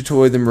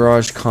 Fugitoid, the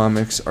Mirage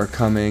comics are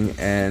coming,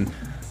 and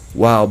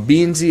wow,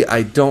 Beansy,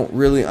 I don't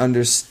really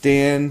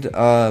understand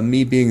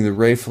me being the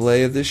Ray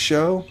Fillet of this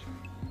show.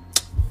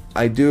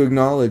 I do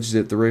acknowledge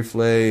that the Ray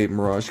Fillet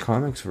Mirage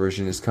Comics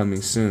version is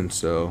coming soon,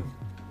 so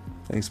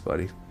thanks,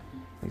 buddy.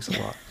 Thanks a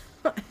lot.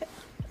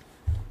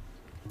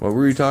 What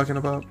were you talking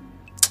about?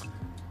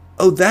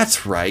 Oh,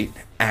 that's right.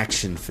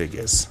 Action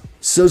figures.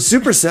 So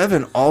Super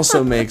 7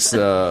 also makes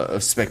a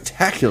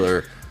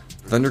spectacular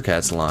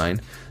Thundercats line.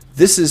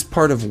 This is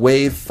part of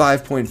Wave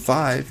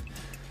 5.5.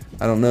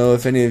 I don't know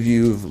if any of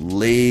you have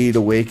laid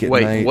awake at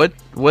night. Wait,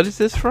 what is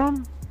this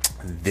from?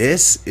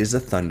 This is a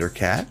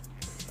Thundercat.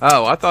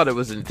 Oh, I thought it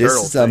was in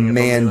Turtle. This is a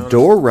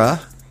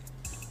Mandora.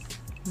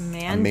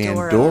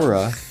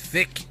 Mandora.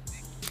 Thick.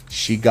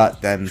 She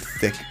got them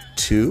thick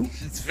too.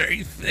 It's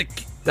very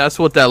thick. That's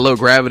what that low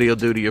gravity will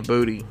do to your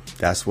booty.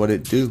 That's what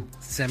it do.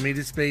 Send me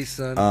to space,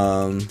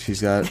 son.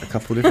 She's got a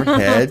couple different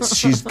heads.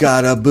 She's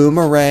got a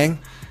boomerang.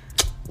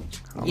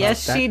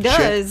 Yes, she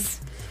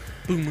does.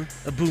 Boomer,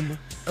 a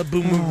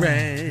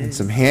boomerang. And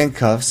some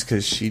handcuffs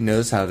because she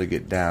knows how to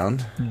get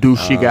down. Do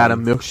she got a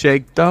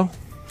milkshake though?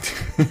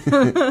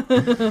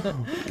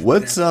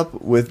 What's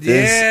up with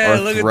this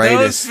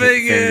arthritis? Look at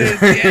those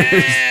fingers.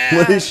 Yeah.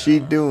 What is she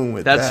doing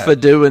with that? That's for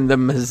doing the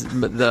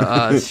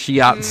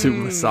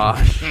shiatsu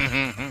massage.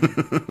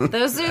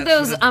 Those are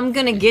those I'm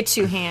gonna get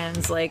you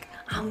hands. Like,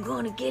 I'm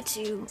gonna get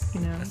you.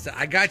 You know.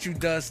 I got you,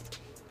 Dust.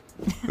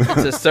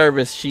 It's a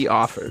service she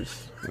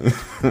offers.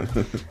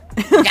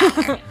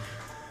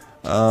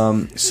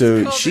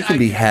 So she can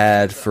be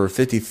had for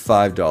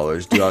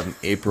 $55 due out in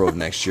April of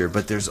next year.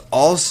 But there's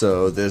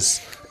also this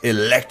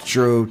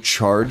electro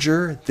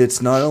charger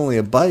that's not only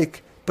a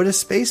bike, but a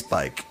space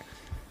bike.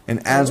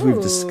 And as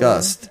we've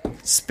discussed,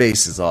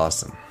 space is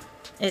awesome.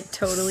 It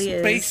totally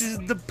is. Space is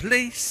the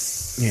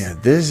place. Yeah,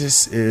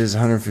 this is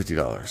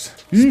 $150.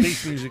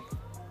 Space music.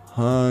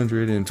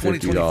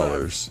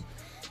 $150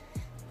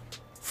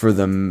 for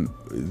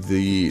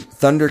the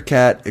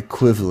Thundercat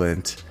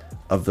equivalent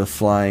of the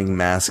flying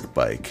mask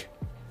bike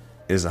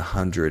is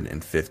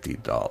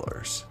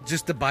 $150.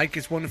 Just the bike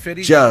is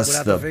 $150?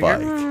 Just the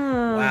bike.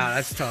 Wow,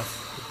 that's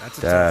tough.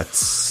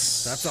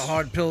 That's a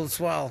hard pill to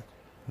swallow.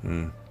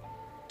 I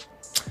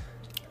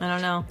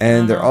don't know.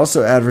 And they're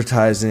also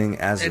advertising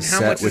as a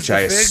set, which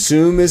I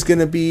assume is going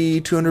to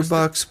be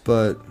 $200,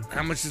 but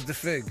how much is the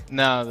fig?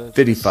 No, the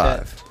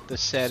 55. The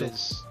set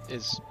is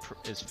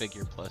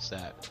figure plus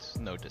that. It's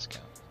no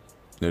discount.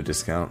 No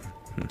discount.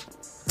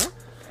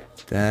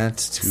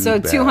 That's too so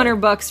bad.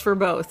 $200 for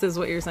both is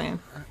what you're saying.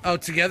 Oh,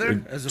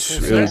 together as a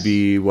full set? It would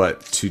be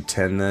what,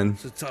 $210 then?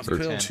 It's a tough or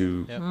pill.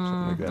 Something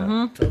like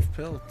that.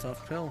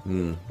 Tough pill.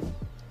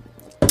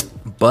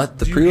 But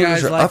the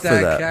pre-orders are up for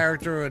that.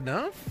 Character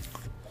enough?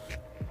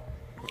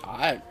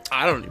 I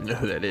don't even know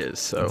who that is.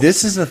 So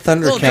this is a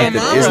Thundercat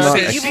that is not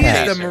a she's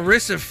cat. the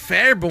Marissa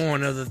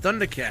Fairborn of the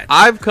Thundercats.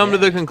 I've come to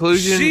the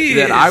conclusion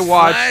that I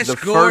watched Flash the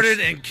Gordon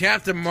first. and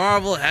Captain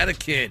Marvel had a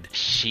kid.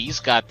 She's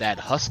got that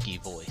husky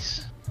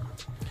voice.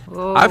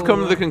 Whoa. I've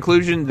come to the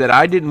conclusion that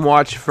I didn't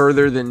watch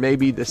further than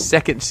maybe the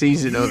second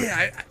season of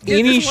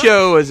any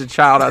show as a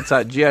child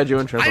outside G.I. Joe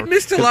and Transformers. I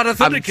missed a lot of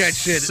Thundercat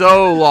shit.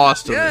 So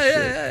lost on this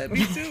shit. Yeah,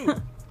 me too.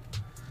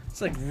 It's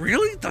like,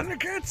 really?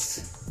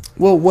 Thundercats?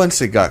 Well, once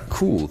it got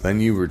cool,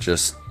 then you were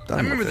just done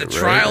I remember with the it,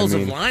 right? Trials I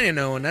mean, of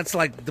Lion-O, and that's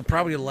like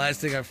probably the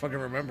last thing I fucking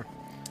remember.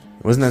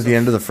 Wasn't that the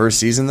end of the first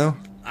season, though?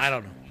 I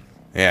don't know.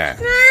 Yeah.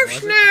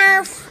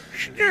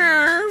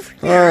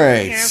 All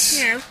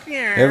right.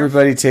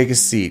 Everybody take a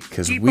seat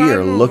because Keep we on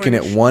are looking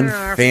at moving, one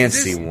Snarf.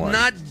 fancy Is this one.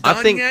 Not I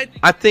done think yet?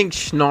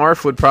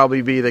 Snarf would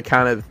probably be the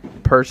kind of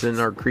person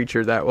or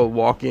creature that will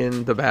walk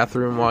in the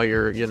bathroom while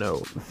you're,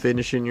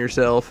 finishing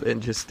yourself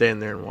and just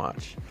stand there and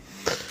watch.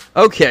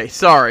 Okay,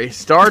 sorry.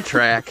 Star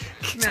Trek.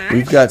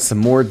 We've got some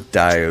more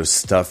Dio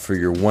stuff for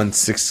your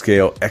 1/6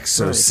 scale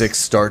Exo 6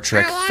 Star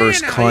Trek Well,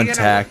 First you know,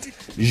 Contact Are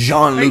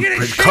Jean-Luc you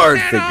gonna Picard shut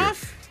that figure.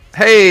 off?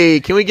 Hey,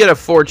 can we get a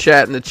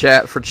 4chat in the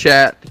chat for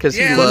chat? Because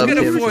he Yeah, loves let's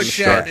get a him 4 some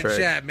Star chat in the Trek.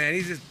 chat, man.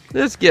 He's just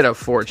Let's get a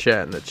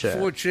 4chat in the chat.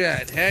 4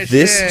 chat. Hashtag.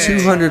 This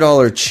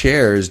 $200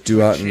 chair is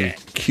due out in Shit.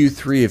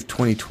 Q3 of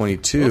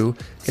 2022.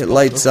 It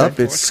lights up.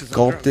 It's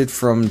sculpted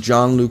from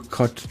Jean-Luc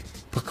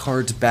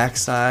Picard's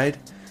backside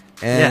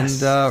and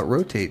Yes.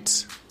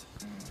 rotates.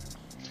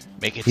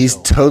 Make it He's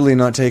so. totally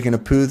not taking a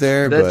poo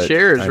there, That but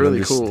chair is I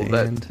really cool.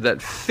 understand.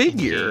 That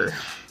figure,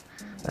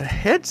 a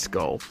head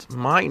sculpt,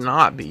 might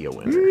not be a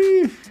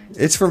winner.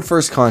 It's from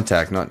First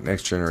Contact, not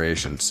Next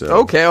Generation. So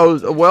Okay,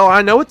 well,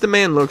 I know what the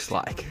man looks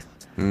like.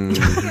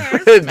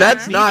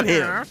 That's not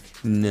him.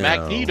 no.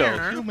 Magneto,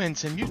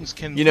 humans and mutants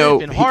can You know,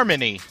 live in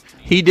harmony.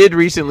 He did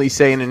recently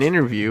say in an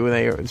interview,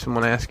 when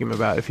someone asked him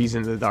about if he's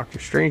in the Doctor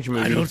Strange I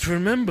movie, don't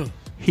remember.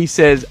 he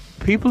says,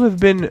 people have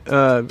been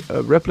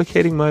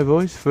replicating my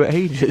voice for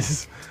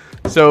ages.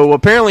 So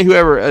apparently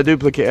whoever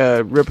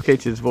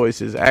replicates his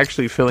voice is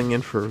actually filling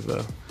in for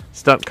the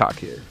stunt cock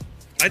here.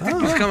 I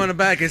think he's coming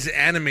back as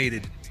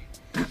animated.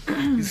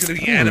 He's going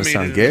to be I don't want to animated.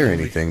 sound in gay the or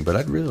movie. anything, but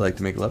I'd really like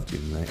to make love to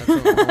you tonight.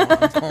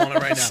 I'm calling it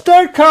right now.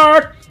 Stunt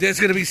cock! There's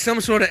going to be some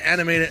sort of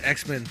animated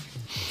X-Men.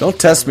 Don't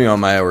test me on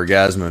my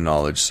Orgasmo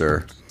knowledge,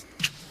 sir.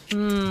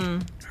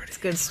 It's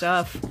good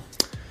stuff.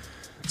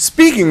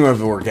 Speaking of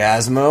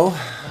Orgasmo,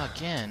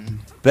 Again.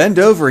 bend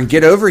over and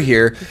get over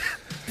here.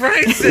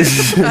 Brian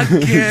says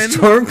again.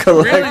 Storm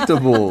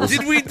Collectibles.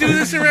 Did we do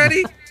this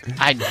already?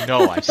 I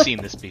know I've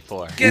seen this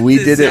before. Get We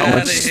this did it outta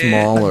much here.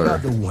 smaller.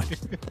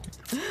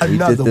 We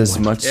did this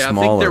much Yeah,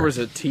 smaller. I think there was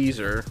a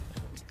teaser.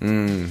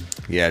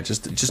 Yeah,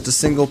 just a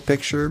single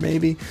picture,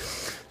 maybe.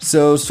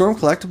 So Storm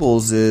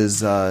Collectibles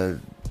is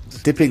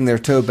dipping their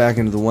toe back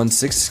into the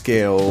 1/6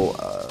 scale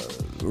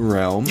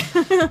realm,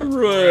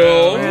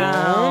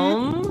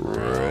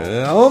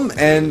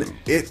 and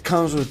it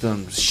comes with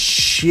them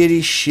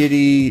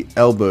shitty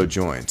elbow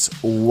joints.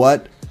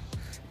 What?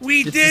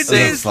 We It's did the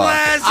same this fuck.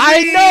 last I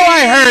week. know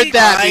I heard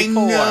that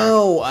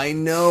before. I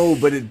know,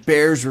 but it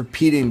bears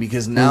repeating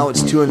because now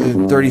it's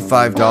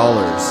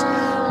 $235.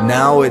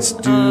 Now it's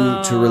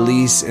due to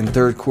release in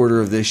third quarter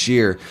of this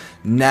year.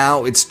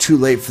 Now it's too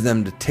late for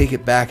them to take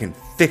it back and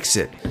fix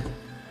it.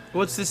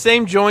 Well, it's the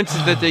same joints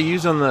that they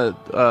use on the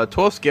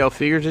 12 scale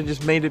figures. It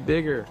just made it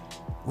bigger.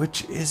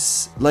 Which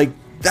is like,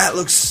 that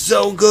looks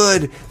so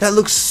good. That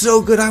looks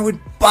so good. I would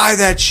buy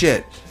that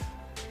shit.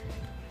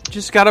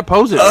 Just gotta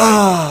pose it.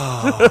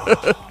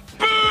 Right.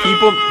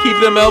 keep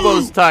them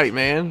elbows tight,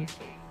 man.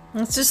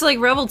 It's just like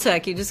Rebel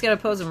Tech. You just gotta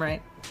pose them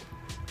right.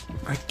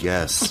 I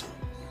guess.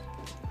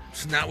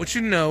 It's not what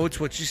you know, it's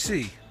what you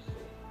see.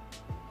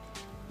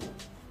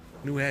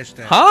 New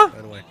hashtag, Huh?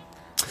 by the way.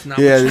 It's not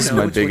Yeah, what you this is know,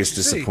 my it's what biggest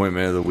you see.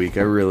 disappointment of the week.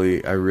 I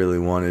really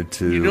wanted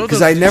to, You know because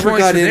those I never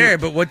joints got are in. there,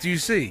 but what do you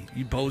see?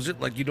 You pose it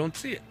like you don't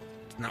see it.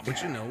 It's not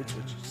what you know, it's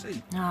what you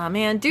see. Aw,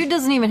 man. Dude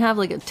doesn't even have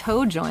like a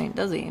toe joint,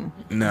 does he?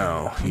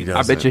 No, he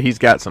doesn't. I bet you he's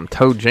got some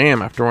toe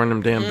jam after wearing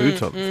them damn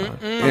boots all the time.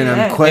 And I'm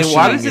Okay. questioning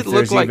why does it if look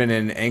there's like- even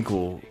an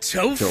ankle.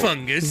 Toe Toe.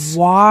 fungus.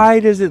 Why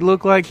does it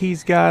look like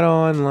he's got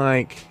on,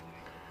 like,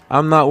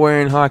 I'm not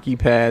wearing hockey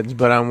pads,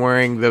 but I'm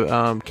wearing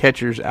the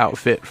catcher's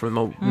outfit from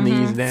the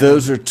knees down?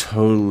 Those are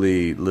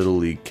totally Little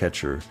League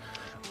catcher.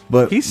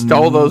 But He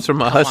stole those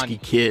from a Come husky on.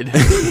 kid.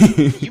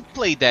 You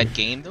played that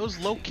game. Those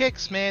low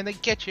kicks, man, they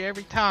get you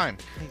every time.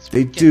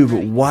 They Get do, but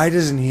ready. why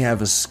doesn't he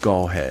have a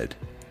skull head?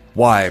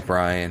 Why,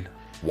 Brian?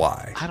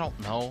 Why? I don't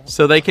know.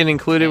 So they can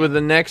include it with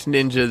the next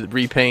Ninja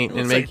repaint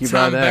and Looks make like you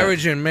Tom buy that.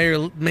 Berringer in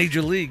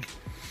Major League.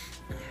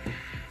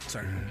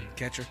 Sorry,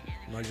 catcher,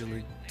 Major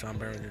League, Tom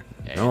Berringer.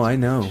 No, I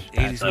know.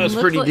 80s. That's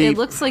Look pretty li- deep. It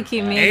looks like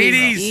he made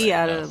 80s. his E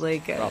out of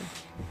like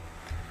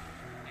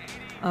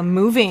a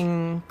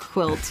moving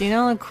quilt. You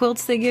know the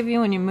quilts they give you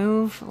when you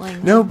move?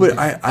 Like No, but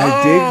I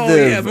Oh, dig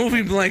the. yeah,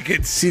 moving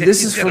blankets. See,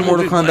 this is He's got from a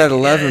Mortal moving Kombat blanket.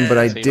 11, but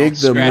I So you dig don't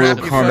the scratch Mortal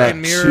the Kombat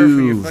fucking mirror for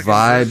your 2 fucking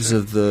vibes person.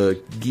 of the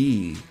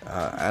gi.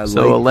 I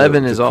So like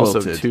 11 the is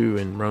also quilted. 2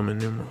 in Roman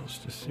numerals,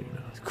 just so you know.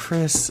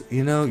 Chris,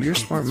 you know, your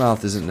smart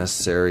mouth isn't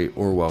necessary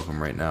or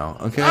welcome right now,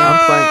 okay?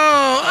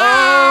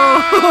 What?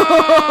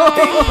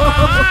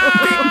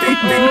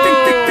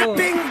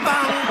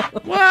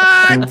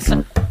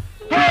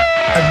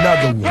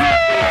 Another one.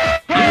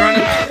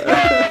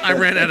 I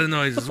ran out of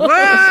noises. What?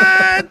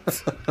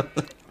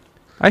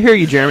 I hear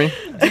you, Jeremy.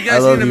 You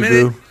guys love need a you,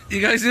 minute? Boo.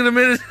 You guys need a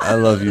minute? I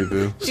love you,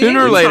 boo.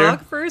 Sooner or you later.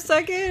 talk for a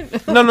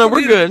second. No,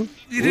 we're good.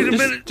 You need a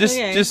minute?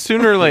 Just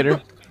sooner or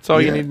later. That's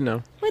all you Yeah. need to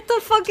know. What the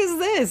fuck is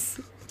this?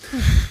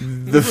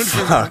 The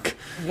fuck.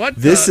 What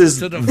This the, is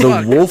to the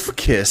fuck? Wolf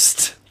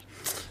Kissed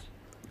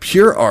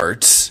Pure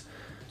Arts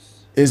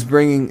is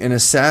bringing an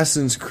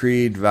Assassin's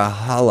Creed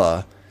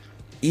Valhalla.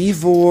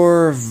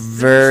 Ivor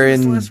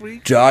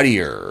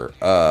Verindadier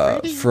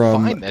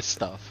Find this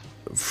stuff.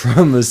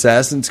 from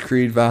Assassin's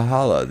Creed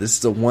Valhalla. This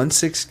is a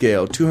 1/6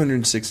 scale,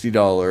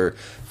 $260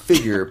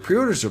 figure.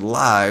 Pre-orders are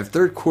live.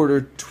 Third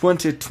quarter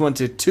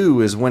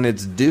 2022 is when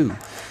it's due.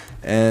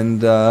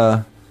 And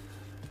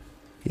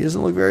he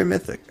doesn't look very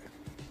mythic.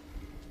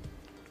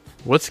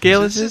 What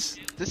scale is this?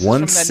 This is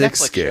from that 1/6 Netflix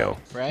scale.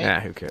 show, right? Yeah,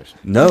 who cares?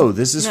 No,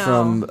 this is No,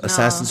 from no,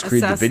 Assassin's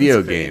Creed, the Assassin's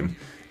video Creed. game.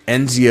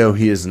 Ezio,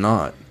 he is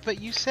not. But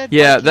you said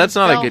Yeah, Vikings that's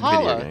not a good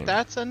Valhalla. video game.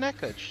 That's a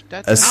Netflix.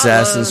 That's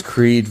Assassin's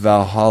Creed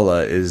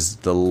Valhalla is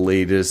the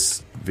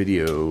latest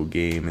video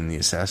game in the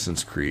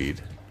Assassin's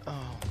Creed. Oh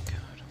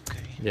god. Okay.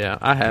 Yeah,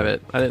 I have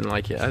it. I didn't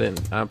like it.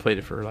 I played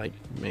it for like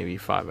maybe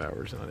 5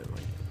 hours and I didn't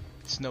like it.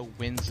 It's no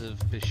Winds of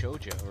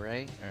Bishojo,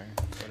 right? Or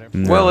whatever.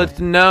 No. Well, it's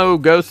no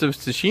Ghost of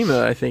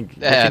Tsushima, I think.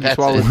 Yeah, that's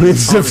it.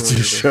 Winds of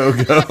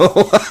Shogo.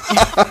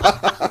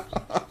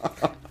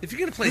 If you're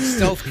gonna play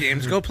stealth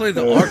games, go play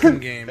the Arkham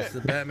games,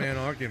 the Batman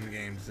Arkham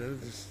games. They're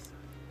just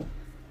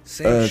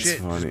same That's shit,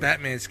 funny. just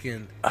Batman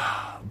skin.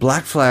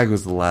 Black Flag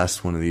was the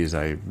last one of these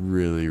I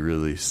really,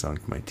 really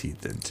sunk my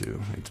teeth into.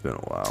 It's been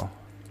a while.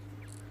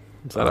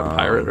 Is that a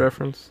pirate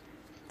reference?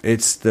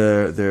 It's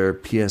their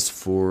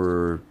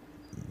PS4.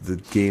 The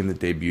game that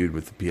debuted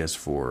with the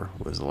PS4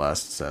 was the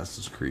last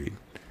Assassin's Creed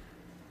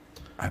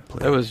I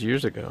played. That was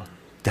years ago.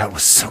 That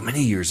was so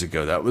many years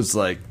ago. That was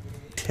like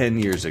 10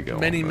 years ago.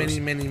 Many.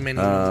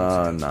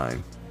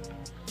 9.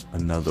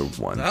 Another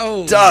one.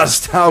 Oh,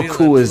 Dust! How feel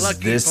cool it. is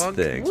Lucky this punk.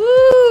 thing?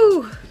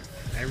 Woo!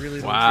 I really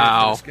don't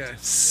Wow. care for this guy.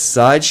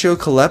 Sideshow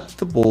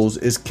Collectibles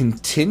is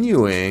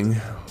continuing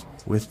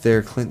with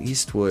their Clint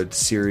Eastwood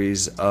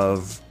series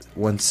of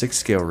 1/6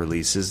 scale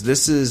releases.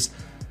 This is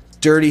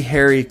Dirty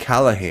Harry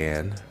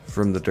Callahan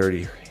from the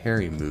Dirty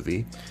Harry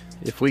movie.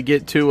 If we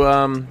get to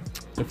Gran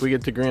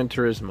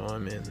Turismo,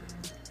 I'm in.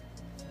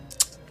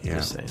 Yeah.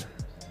 Just saying.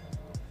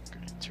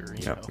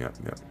 Yep.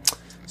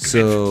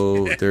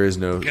 So there is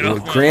no Get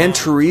off my Gran lawn.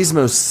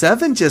 Turismo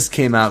 7 just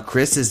came out,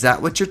 Chris. Is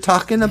that what you're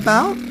talking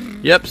about?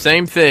 Yep,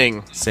 same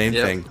thing. Same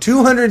Yep. thing.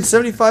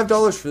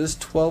 $275 for this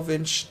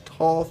 12-inch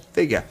tall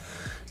figure.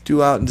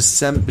 Due out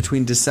in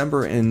between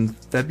December and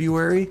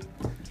February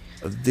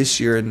of this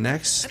year and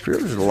next.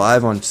 Pre-orders are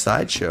live on I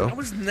Sideshow.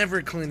 was never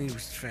a Clint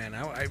Eastwood fan.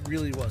 I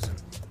really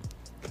wasn't.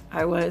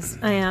 I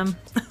am.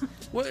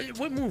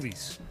 What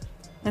movies?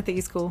 I think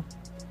he's cool.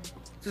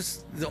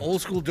 Just the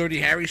old school Dirty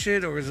Harry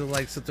shit, or is it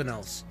like something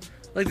else?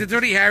 Like the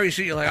Dirty Harry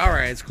shit, you're like, all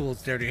right, it's cool,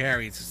 it's Dirty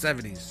Harry, it's the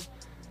 '70s,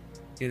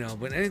 you know.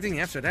 But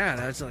anything after that,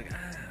 I was like,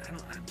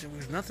 there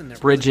was nothing there.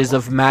 Bridges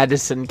of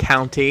Madison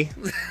County.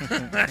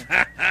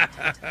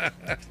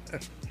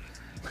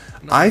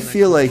 I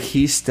feel like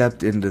he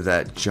stepped into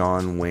that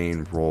John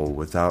Wayne role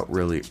without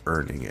really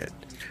earning it.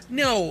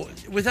 No,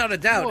 without a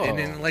doubt. And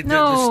then like the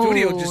No,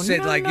 studio just said,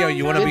 no, like, no, yo,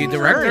 you want to be a no.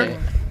 director?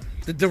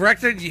 The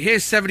director,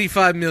 here's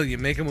 $75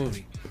 million, make a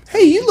movie.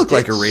 Hey, you look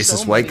like a Did racist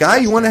so white many guy.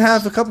 You want to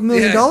have a couple $1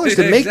 million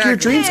to make your exactly.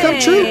 dreams come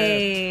true?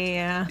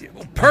 Hey.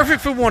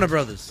 Perfect for Warner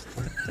Brothers.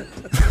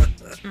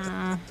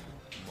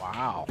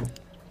 Wow.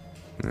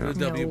 The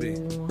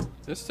WB.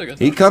 This took a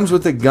He comes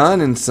with a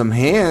gun and some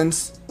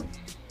hands.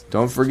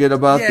 Don't forget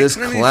about Yeah, this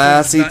Clint Eastwood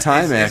classy is not-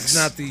 Timex. It's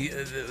not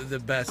the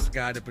best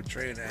guy to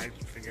portray an action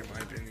figure, in my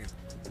opinion.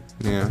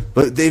 Yeah,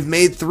 but they've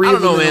made 3 I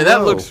of don't them know, in man. a That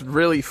row. looks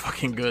really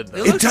fucking good,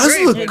 though. It does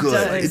great. look It good.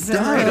 does. It It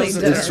really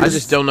does. does. I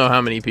just don't know how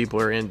many people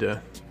are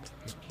into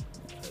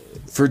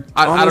For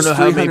I don't almost know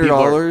how many people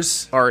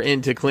 $300, are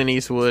into Clint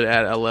Eastwood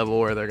at a level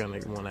where they're gonna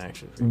want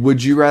action.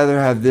 would you rather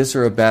have this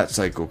or a Bat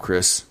Cycle,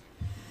 Chris?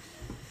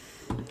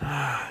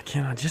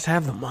 Can I just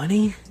have the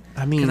money?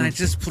 I mean, Can I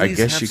just please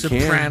guess have you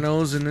can.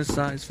 Sopranos in this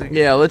size figure?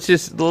 yeah. Let's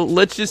just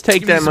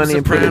take Give me that some money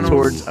and put it Sopranos.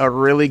 towards a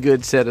really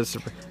good set of.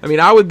 I mean,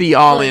 I would be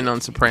all in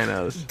on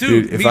Sopranos.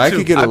 Dude, If me I too.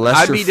 could get a I'd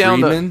Lester be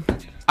down the- Freeman,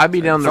 I'd be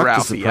down the fuck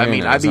Ralphie. I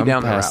mean, I'd be Sopranos. down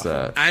I'm the past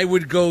Ralphie. that. I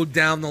would go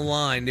down the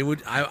line. They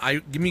would.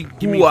 I give me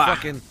Ooh-ah.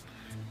 fucking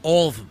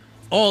all of them.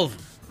 All of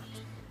them.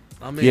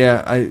 I mean,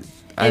 Yeah, I don't.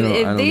 I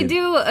If don't they need-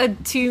 do a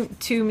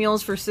two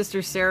meals for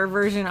Sister Sarah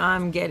version,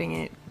 I'm getting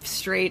it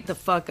straight the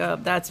fuck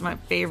up. That's my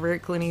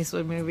favorite Clint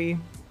Eastwood movie.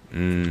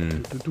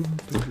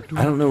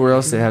 I don't know where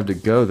else they have to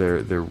go.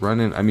 They're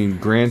running. I mean,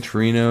 Gran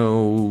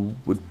Torino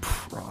would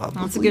probably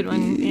That's a good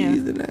one, be yeah.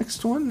 the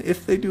next one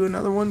if they do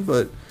another one.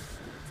 But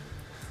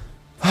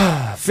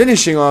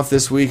finishing off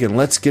this week, and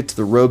let's get to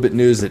the Robot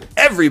news that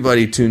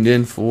everybody tuned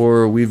in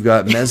for. We've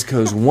got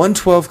Mezco's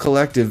 112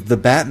 Collective, the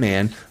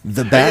Batman,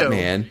 the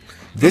Batman.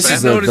 This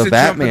is Notice the it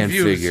Batman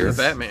jumping views. figure. The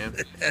Batman.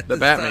 The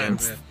Batman.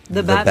 The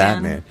The Batman.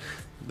 Batman.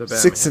 The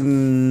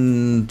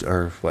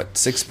Batman.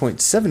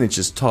 6.7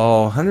 inches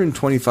tall,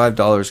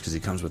 $125 because he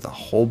comes with a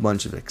whole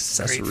bunch of great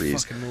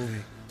accessories. fucking movie.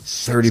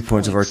 30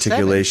 points of 6.7.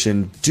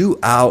 articulation, due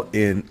out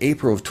in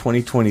April of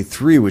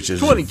 2023, which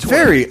is a very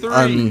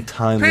 2023.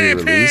 untimely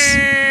release.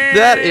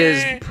 That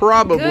is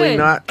probably Good.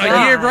 not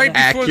A year right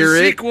before the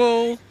accurate.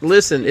 sequel.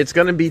 Listen, it's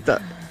going to be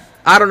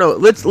I don't know.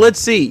 Let's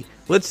see.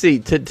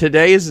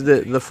 Today is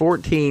the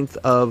 14th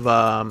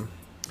of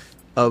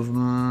March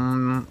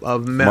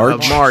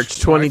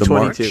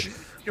 2022.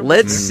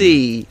 Let's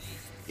see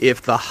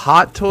if the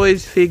Hot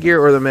Toys figure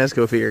or the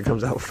Mezco figure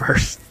comes out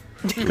first,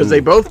 because they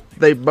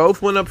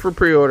both went up for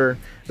pre-order.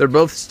 They're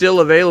both still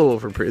available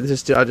for pre. This is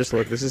still, I just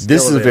looked. This is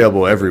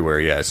available everywhere.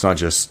 Yeah, it's not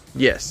just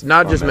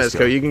not just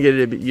Mezco. You can get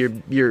it at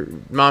your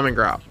mom and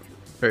grop.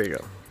 There you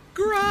go.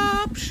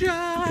 Grop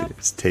shop.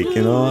 It's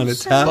taking on.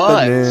 It's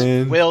But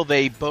happening. will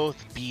they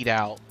both beat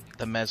out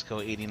the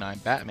Mezco '89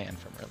 Batman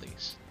from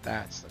release?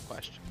 That's the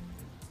question.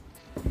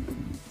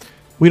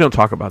 We don't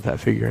talk about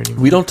that figure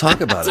anymore. We don't talk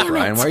about it,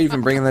 Brian. Why are you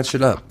even bringing that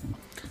shit up?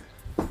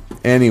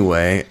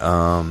 Anyway,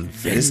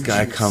 this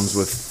guy comes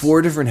with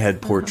 4 different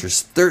head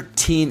portraits,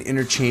 13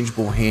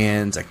 interchangeable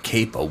hands, a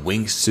cape, a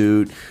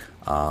wingsuit.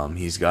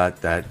 He's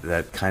got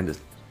that kind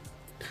of...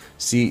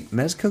 See,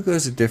 Mezco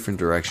goes a different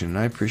direction, and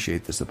I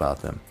appreciate this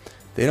about them.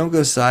 They don't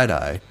go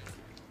side-eye.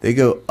 They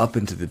go up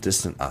into the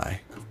distant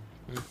eye.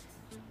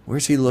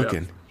 Where's he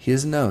looking? Yep. He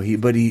doesn't know.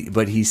 But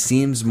he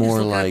seems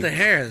more like the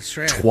hair, the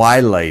strand.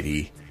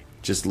 Twilighty,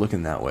 just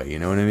looking that way. You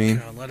know what I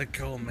mean? Let it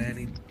go,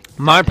 man.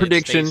 My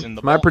prediction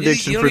You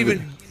don't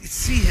even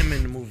see him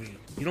in the movie.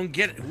 You don't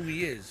get who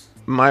he is.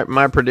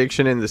 My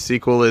prediction in the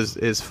sequel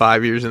is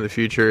 5 years in the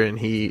future, and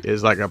he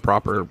is like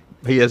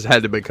he has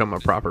had to become a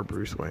proper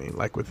Bruce Wayne,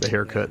 like with the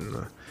haircut and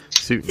the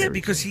suit. Yeah,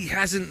 because he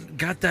hasn't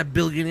got that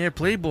billionaire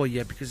playboy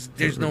yet, because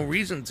there's no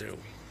reason to.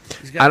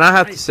 And I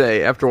have to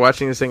say, after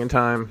watching the second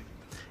time,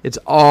 it's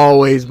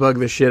always bugged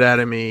the shit out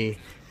of me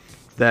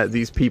that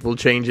these people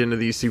change into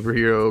these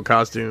superhero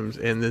costumes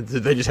and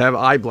they just have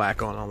eye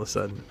black on all of a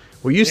sudden.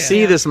 Well, you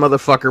see this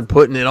motherfucker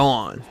putting it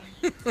on.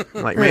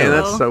 I'm like, man,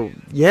 that's so...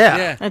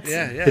 Yeah.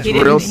 It's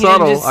real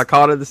subtle. I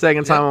caught it the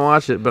second time I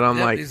watched it, but I'm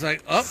like, he's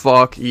like,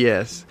 fuck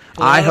yes.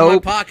 I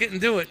hope... my pocket and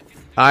do it.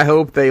 I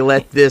hope they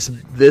let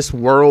this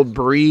world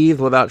breathe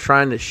without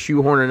trying to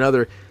shoehorn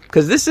another...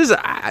 Because this is...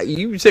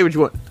 you say what you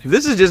want.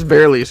 This is just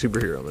barely a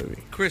superhero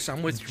movie. Chris,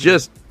 I'm with you.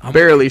 Just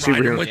barely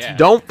superhero. Yeah.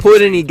 Don't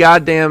put any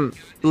goddamn...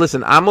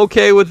 Listen, I'm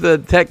okay with the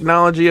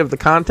technology of the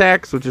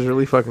contacts, which is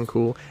really fucking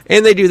cool.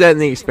 And they do that in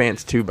The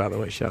Expanse, too, by the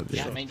way. Shout out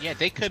to I mean,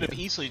 they could have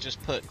easily just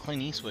put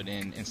Clint Eastwood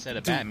in instead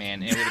of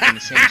Batman, and it would have been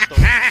the same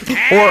story.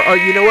 Or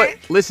you know what?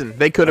 Listen,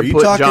 they could have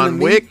put John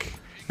Wick.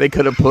 They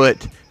could have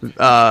put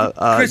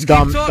Chris,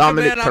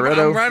 Dominic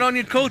Toretto. I'm right on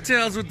your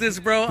coattails with this,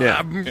 bro.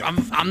 Yeah.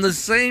 I'm the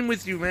same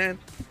with you, man.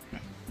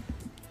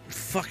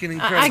 Fucking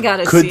incredible. I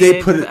gotta Could see they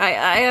it. put it?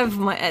 I have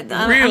my...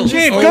 Real.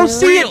 Chan, go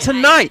see it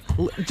tonight.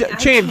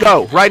 Chan,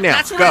 go right now.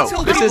 That's what Go. I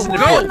tell This people. isn't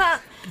important.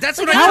 That's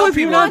what I How tell have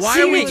you people. not Why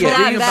seen are we it yet?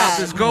 talking about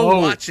this? Go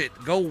watch it.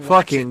 Go watch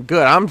Fucking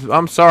good.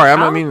 I'm sorry. I'm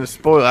not meaning to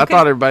spoil it. I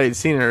thought everybody had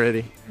seen it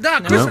already.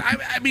 No, Chris,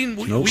 I mean...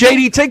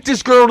 JD, take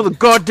this girl to the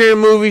goddamn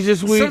movies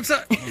this week.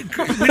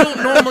 We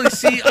don't normally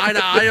see eye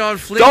to eye on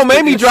flicks. Don't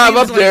make me drive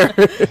up there.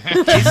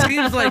 It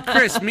seems like,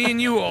 Chris, me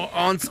and you are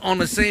on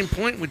the same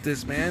point with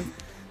this, man.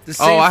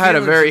 I had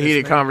a very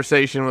heated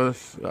conversation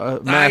with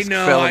Masked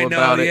Fellow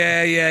about it.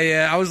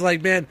 Yeah. I was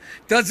like, man,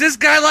 does this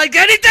guy like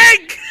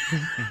anything?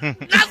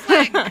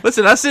 Nothing.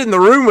 Listen, I sit in the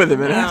room with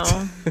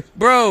him,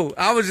 Bro,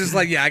 I was just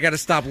like, I got to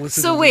stop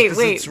listening. So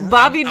wait,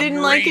 Bobby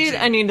didn't like it?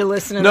 I need to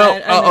listen to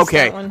that.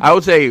 Okay. I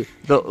would say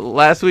the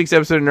last week's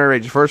episode of Nerd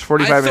Rage, the first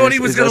 45 minutes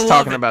is us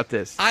talking about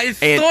this. I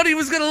thought he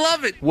was going to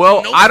love it.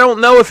 Well, I don't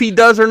know if he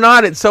does or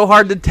not. It's so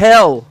hard to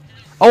tell.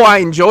 Oh, I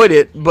enjoyed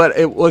it, but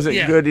it wasn't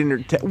good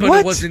entertainment. But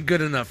it wasn't good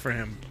enough for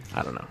him.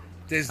 I don't know.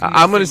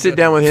 I'm going to sit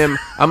down with him.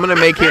 I'm going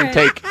to make him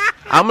take...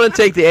 I'm going to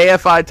take the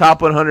AFI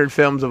top 100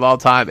 films of all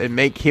time and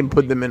make him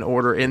put them in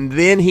order. And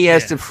then he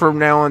has to, from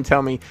now on,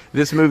 tell me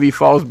this movie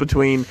falls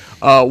between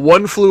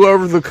One Flew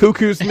Over the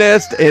Cuckoo's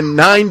Nest and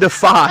 9 to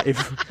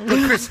 5.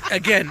 Look, Chris,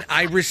 again,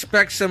 I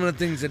respect some of the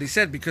things that he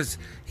said because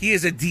he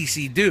is a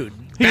DC dude.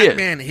 He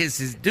Batman is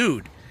his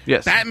dude.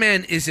 Yes.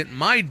 Batman isn't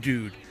my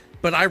dude.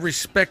 But I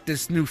respect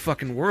this new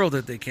fucking world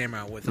that they came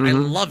out with. I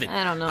love it.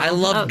 I don't know. I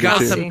love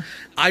Gotham. See.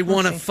 I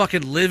want to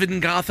fucking live in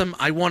Gotham.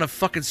 I want to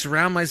fucking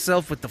surround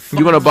myself with the fucking...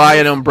 You want to buy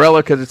an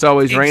umbrella because it's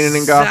always raining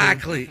in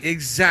Gotham?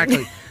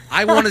 Exactly.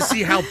 I want to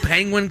see how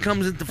Penguin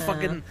comes into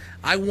fucking...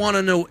 I want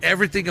to know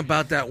everything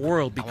about that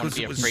world because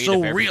it was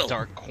so real.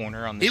 Dark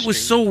corner on the it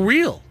was so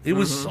real. It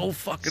was so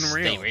fucking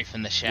real. Stay away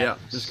from the shadows.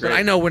 Yeah, but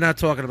I know we're not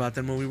talking about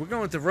that movie. We're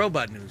going to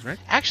robot news, right?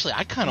 Actually,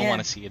 I kind of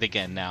want to see it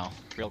again now.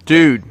 Real quick.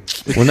 Dude.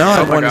 Well, now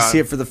I want to see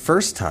it for the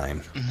first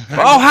time.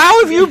 Oh,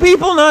 how have you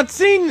people not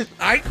seen it?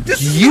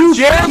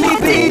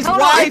 Jeremy B's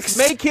wife,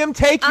 make him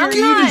take you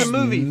to the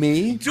movie.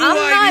 Me? Do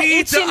I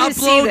need to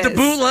upload the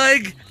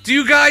bootleg? Do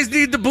you guys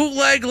need the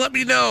bootleg? Let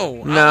me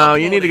know. No,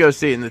 you need to go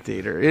see it in the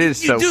theater. It is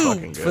so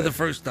fucking good. For the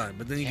first time,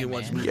 but then you can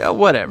watch it. Yeah,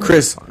 whatever.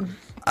 Chris,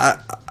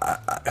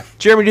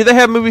 Jeremy, do they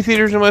have movie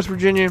theaters in West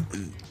Virginia?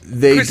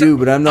 They Chris, do,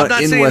 but I'm not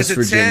in saying West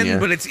it's a 10, Virginia.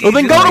 but it's Well,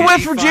 then go to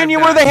West Virginia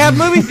where they have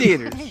movie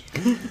theaters.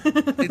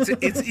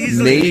 It's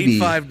easily Maybe.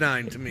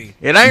 859 to me.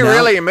 It ain't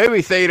really a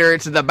movie theater.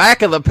 It's the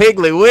back of the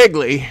Piggly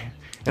Wiggly.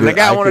 And they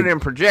got one of them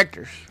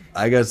projectors.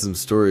 I got some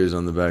stories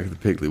on the back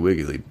of the Piggly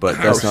Wiggly, but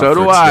that's not so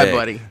for do I, today.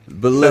 buddy.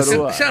 But So listen,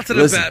 do I. Shout out to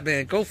the listen,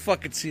 Batman. Go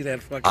fucking see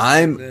that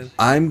fucking.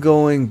 I'm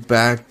going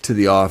back to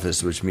the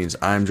office, which means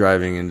I'm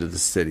driving into the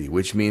city.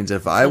 Which means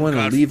if I want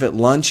to God. leave at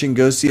lunch and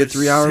go see a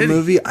 3-hour City.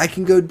 movie, I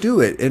can go do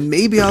it. And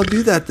maybe I'll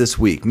do that this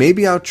week.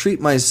 Maybe I'll treat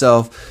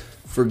myself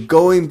for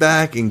going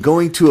back and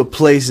going to a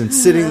place and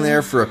sitting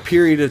there for a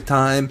period of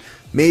time.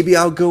 Maybe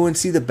I'll go and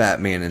see the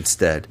Batman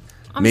instead.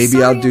 Maybe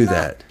sorry, I'll do I'm not-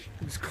 that.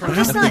 I'm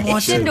just not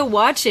itching to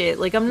watch it.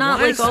 Like I'm not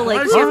Why like all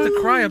like. does he have to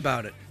cry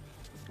about it?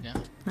 Yeah.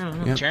 I don't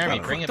know. Yep. Jeremy,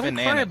 bring a Don't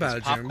banana. cry about 'cause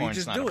it, Jeremy. popcorn's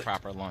Just not do a it.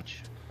 proper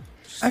lunch.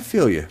 I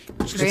feel you.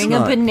 It's Bring a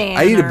not. banana.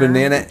 I eat a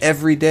banana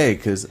every day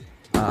because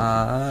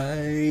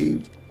I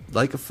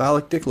like a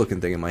phallic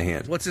dick-looking thing in my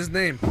hand. What's his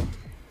name?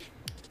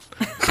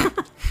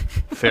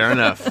 Fair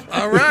enough.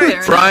 All right.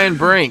 Fair Brian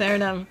Brink. Fair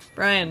enough,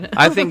 Brian.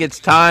 I think it's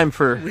time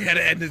for We had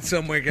to end it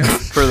somewhere,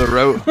 guys. for the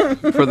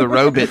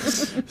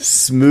Robits.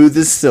 Smooth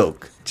as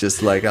silk,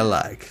 just like I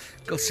like.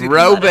 Go see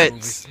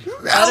Robits.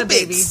 Atta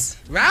baby.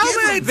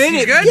 Robits. Vinny,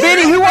 You good?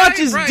 Vinny, who Right,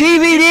 watches right.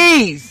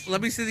 DVDs?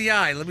 Let me see the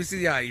eye. Let me see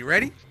the eye. You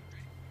ready?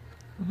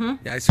 Mm-hmm.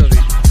 Yeah, I saw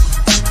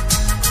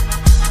the.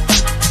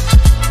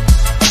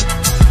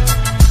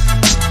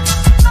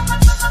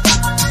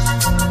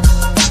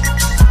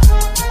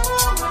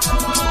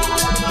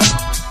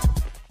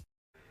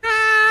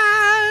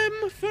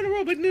 Time for the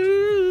Robot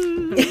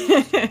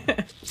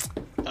News.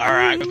 All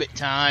right, Rabbit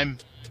time.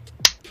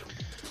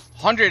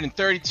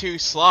 132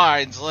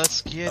 slides.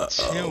 Let's get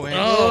to it.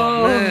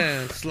 Oh,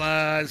 man.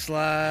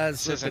 Slide.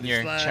 This is in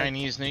your slide.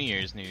 Chinese New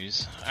Year's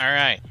news. All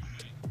right.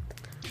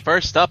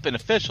 First up in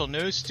official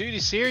news, Studio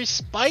Series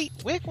Spite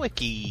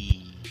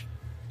Wiki.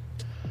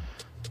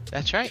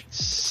 That's right,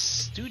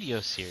 Studio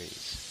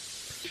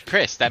Series.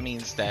 Chris, that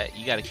means that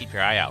you got to keep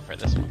your eye out for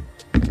this one.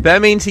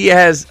 That means he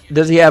has.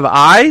 Does he have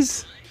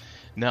eyes?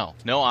 No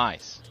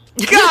eyes.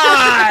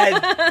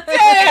 God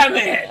damn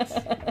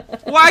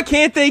it! Why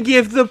can't they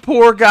give the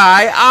poor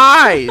guy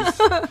eyes?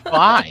 No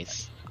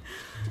eyes.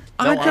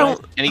 I No don't.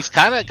 eyes. And he's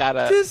kind of got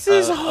a. This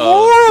is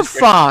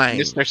horrifying.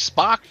 Mr.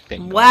 Spock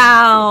thing.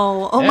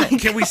 Wow. Oh my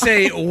Can we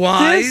say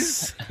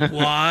wise?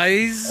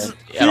 Wise?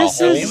 And a This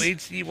hole, is-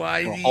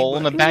 W-H-E-Y-Z. a hole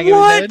in the back of his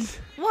What? head.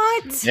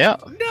 What? Yeah.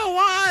 No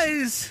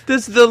eyes.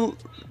 Does the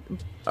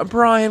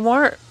Brian?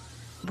 Why?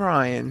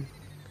 Brian,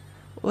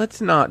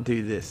 let's not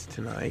do this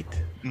tonight.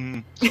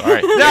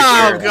 Sorry.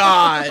 No,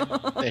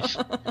 God.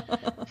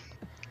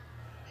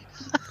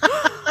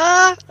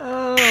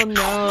 Oh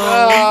no.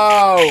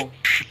 Oh.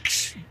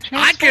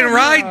 I can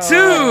ride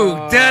too.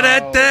 Da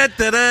da da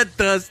da da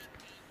da.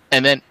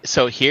 And then,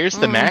 so here's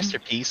the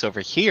masterpiece over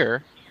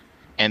here,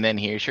 and then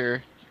here's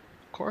your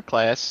core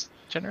class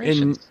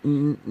generations.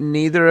 And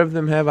neither of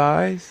them have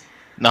eyes.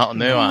 No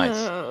eyes.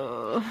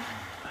 Oh.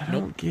 I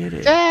don't get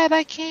it. Dad,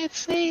 I can't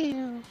see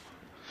you.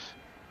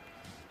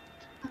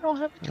 I don't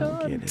have a I don't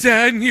gun. get it.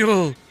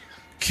 Daniel,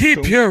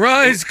 keep your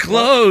eyes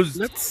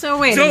closed. So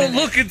wait a Don't minute.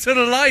 look into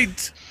the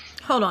light.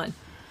 Hold on.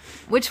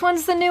 Which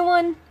one's the new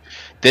one?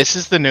 This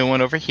is the new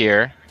one over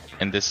here,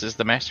 and this is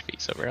the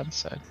masterpiece over on the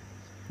side.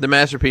 The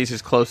masterpiece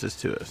is closest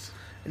to us.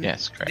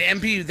 Yes, correct. The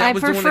MP, that I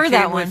was the one prefer that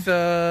that came one. with.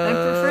 I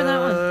prefer that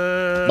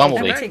one.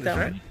 Bumblebee. I would take that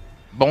right? one.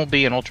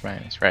 Bumblebee and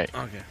Ultraman, right?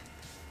 Okay.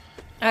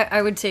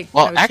 I would take. I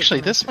Well, would take actually,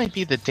 that this might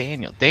be the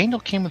Daniel. Daniel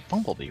came with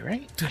Bumblebee,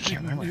 right? I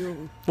can't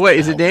remember. Wait,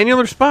 is it Daniel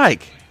or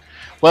Spike?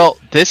 Well,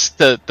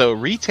 the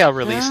retail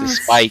release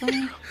is Spike,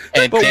 and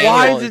But Daniel,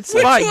 why is it Which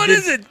Spike? one Did,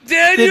 is it?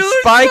 Daniel did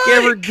or Spike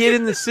ever get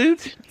in the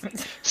suit?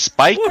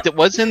 Spike that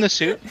was in the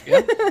suit?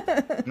 Yeah.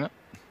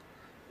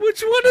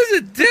 Which one is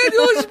it?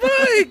 Daniel or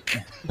Spike?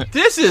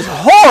 This is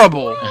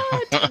horrible.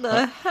 What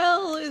the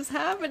hell is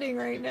happening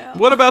right now?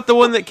 What about the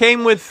one that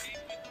came with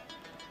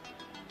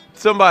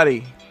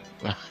somebody?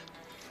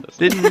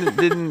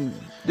 Didn't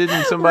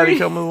somebody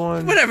come with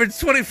one? Whatever.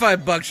 It's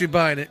 $25. You're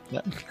buying it.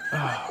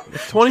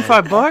 It's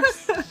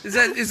 $25.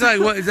 Is that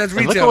what? Is that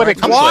look retail? at what right?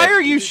 it comes Why with.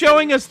 are you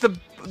showing us why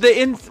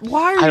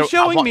I are you don't- I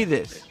showing want- me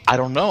this? I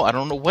don't know.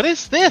 What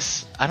is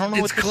this? I don't know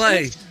It's what this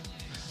clay. is.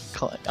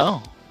 Clay.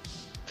 Oh.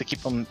 To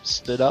keep them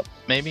stood up,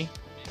 maybe?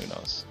 Who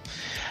knows?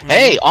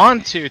 Hey,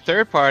 on to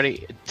third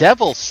party.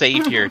 Devil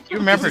Savior. Do you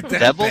remember Is it that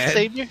Devil bad?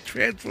 Savior?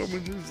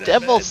 Transformers is that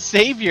Devil bad?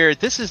 Savior.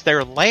 This is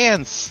their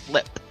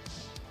landslip.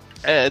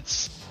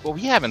 Well,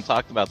 we haven't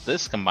talked about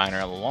this combiner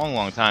in a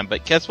long time,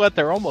 but guess what?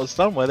 They're almost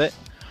done with it.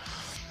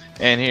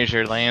 And here's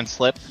your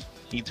landslip.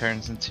 He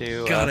turns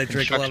into God, a I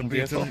drink a lot of construction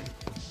beer vehicle. tonight.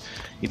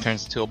 He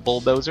turns into a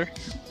bulldozer.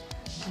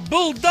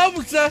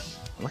 Bulldozer.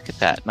 Look at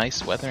that.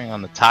 Nice weathering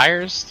on the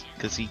tires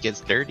because he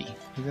gets dirty.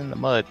 He's in the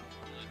mud.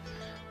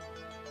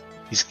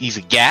 He's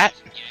a gat.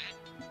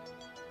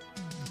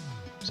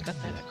 Who's got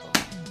that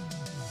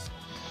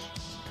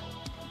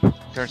echo?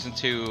 Turns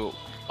into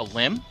a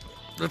limb.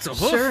 That's a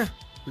hoof. Sure.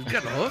 We've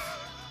got a hoof.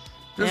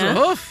 There's Yeah. a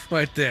hoof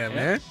right there,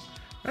 man.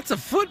 That's a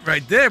foot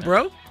right there,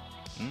 bro.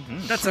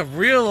 Mm-hmm. That's a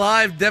real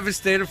live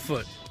Devastator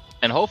foot.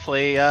 And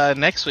hopefully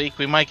next week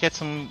we might get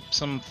some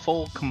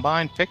full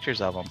combined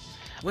pictures of them.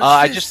 What's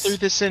I this? just threw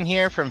this in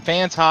here from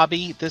Fans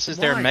Hobby. This is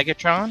their Why?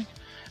 Megatron.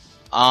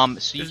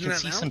 So you Isn't can that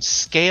see now? some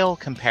scale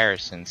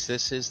comparisons.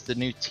 This is the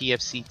new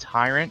TFC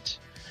Tyrant,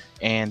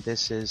 and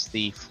this is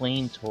the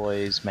Fleeing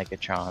Toys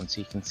Megatron.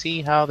 So you can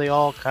see how they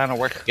all kind of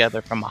work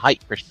together from a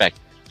height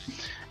perspective.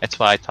 That's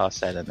why I tossed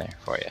that in there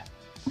for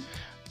you.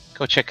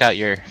 Go check out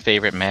your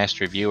favorite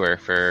master reviewer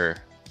for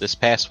this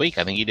past week.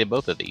 I think he did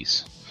both of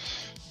these.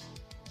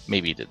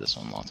 Maybe he did this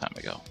one a long time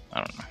ago. I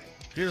don't know.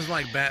 He doesn't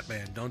like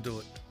Batman. Don't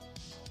do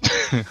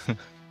it.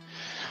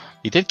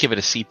 He did give it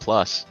a C+.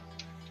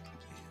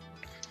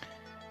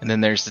 And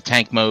then there's the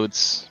tank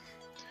modes.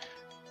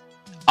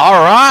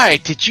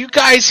 Alright, did you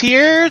guys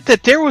hear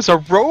that there was a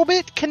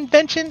robot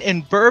convention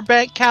in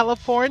Burbank,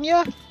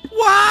 California?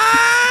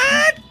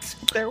 What?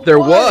 There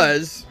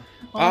was.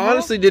 I Uh-huh.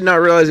 honestly did not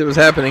realize it was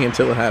happening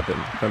until it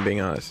happened, if I'm being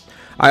honest.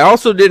 I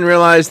also didn't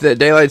realize that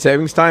daylight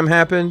savings time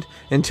happened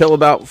until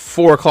about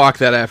 4 o'clock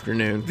that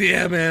afternoon.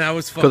 Yeah, man, I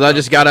was fucked Because I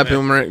just got up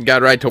man. and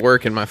got right to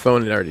work, and my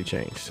phone had already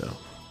changed. So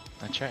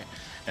That's right.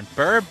 And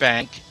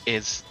Burbank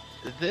is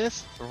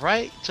this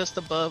right just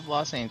above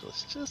Los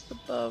Angeles. Just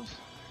above,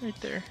 right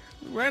there.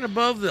 Right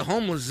above the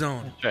homeless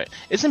zone. That's right.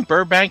 Isn't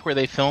Burbank where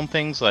they film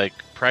things like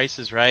Price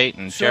is Right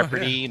and Sure,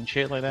 Jeopardy and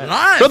shit like that?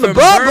 Live from the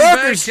Bob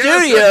Barker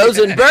Studios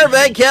in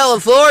Burbank,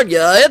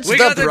 California, it's we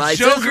the got the Price is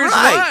Joker's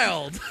Right.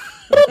 Wild.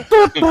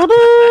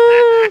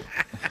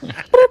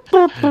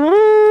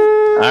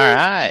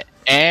 Alright.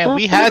 And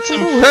we had some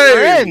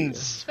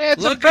friends. We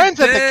had some Look friends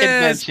at at the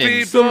this,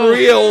 convention.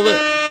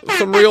 people.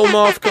 Some real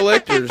moth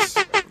collectors.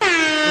 Look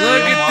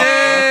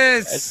at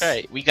this. That's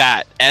right. We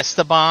got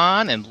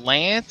Esteban and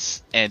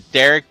Lance and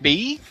Derek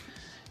B.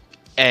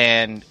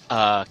 And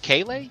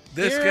Kayleigh.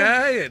 This here.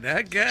 guy and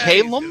that guy.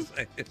 Calum?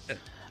 Look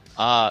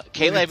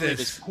Kayleigh, I at believe,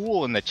 this. is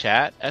cool in the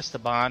chat.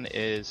 Esteban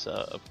is,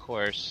 of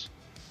course,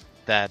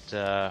 that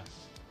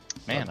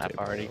man. Dante I've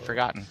already Bio.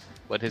 forgotten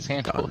what his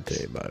handle Dante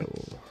is.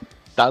 Bio.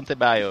 Dante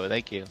Bio.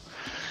 Thank you.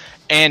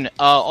 And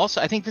also,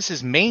 I think this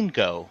is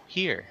Mango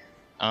here.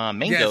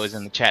 Mango Yes. is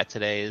in the chat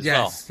today as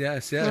well.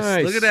 Yes.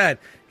 Nice. Look at that.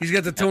 He's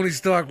got the Tony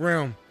Stark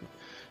realm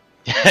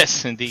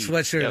Yes, indeed.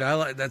 sweatshirt. Yep. I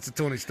like that's a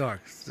Tony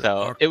Stark.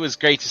 So it was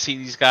great to see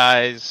these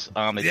guys.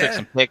 They took Yeah.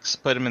 some pics,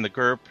 put them in the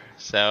group.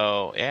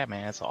 So yeah,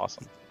 man, that's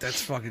awesome.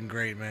 That's fucking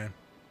great, man.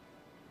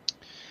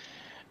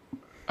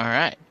 All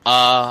right.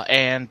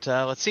 And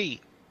let's see.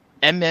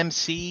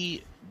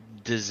 MMC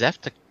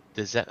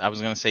I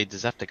was going to say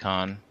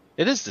Decepticon.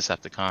 It is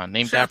Decepticon,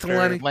 named Shout out to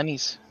after Lenny.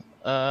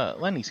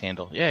 Lenny's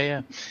handle.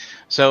 Yeah.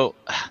 So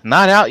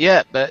not out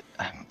yet, but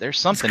there's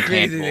something It's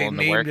crazy tangible they in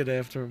the named work. it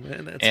after him,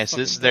 man. That's Yeah, so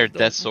this is fucking their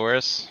dope.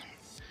 Deathsaurus,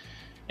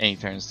 and he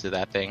turns to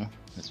that thing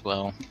as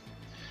well.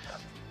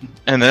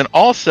 And then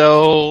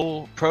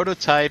also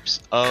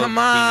prototypes of Come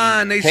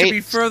on, the they should be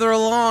tapes. further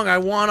along. I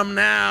want them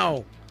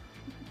now.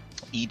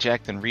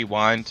 Eject and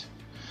Rewind.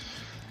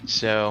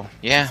 So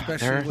yeah,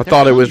 Especially they're- with I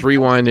thought it was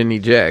rewind and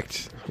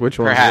eject. Which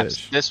one perhaps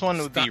is? this one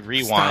would be Stop,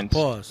 Rewind.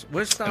 Stop, pause.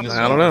 Where's stop? And this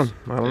I don't know.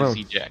 I don't This know.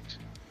 is Eject.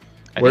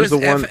 Where's the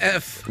Where's one?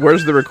 FF?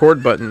 Where's the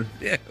record button?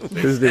 Yeah,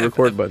 Where's the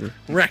record button?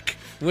 Rec.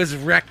 Where's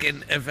Rec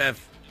and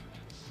FF?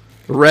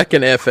 Rec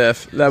and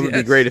FF. That would be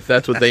Yes. great if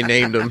that's what they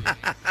named them.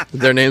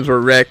 Their names were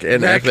Rec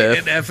and Rec FF.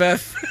 and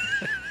FF.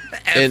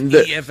 And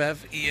the-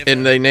 EFF.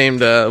 And they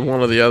named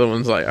one of the other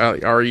ones like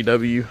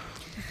REW.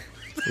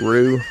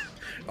 Rue.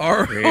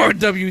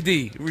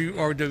 RWD.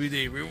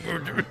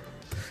 RWD.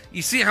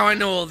 You see how I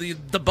know all the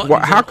buttons? Well,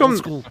 how are come- old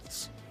school.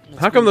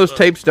 How come those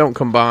tapes don't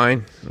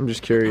combine? I'm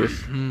just curious.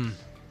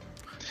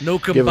 No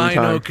Give them combino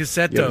time. Give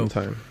them cassetto.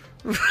 time.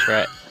 That's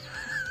right.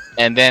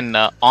 And then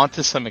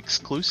onto some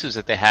exclusives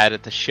that they had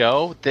at the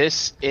show.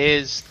 This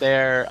is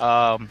their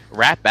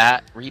Rat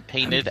Bat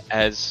repainted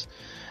as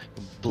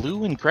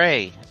blue and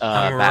gray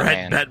I'm a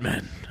Batman. red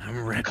Batman. I'm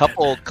a red A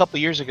couple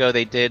years ago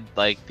they did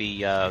like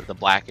the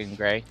black and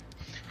gray,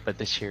 but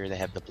this year they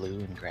have the blue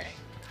and gray.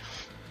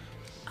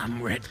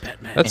 I'm red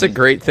Batman. That's a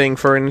great thing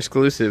for an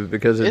exclusive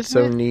because it's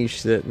Isn't so it?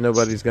 niche that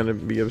nobody's going to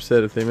be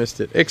upset if they missed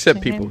it,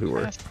 except people who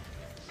were.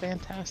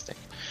 Fantastic.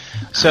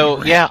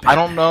 So yeah, I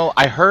don't know.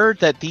 I heard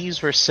that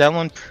these were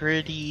selling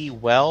pretty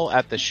well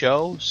at the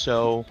show.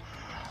 So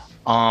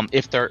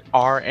if there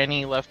are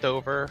any left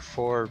over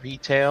for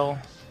retail,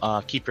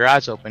 keep your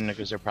eyes open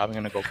because they're probably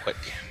going to go quick.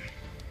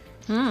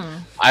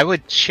 I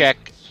would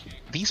check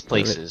these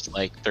places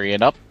like 3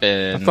 and Up I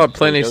and thought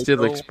Plenty Steel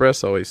Toyota,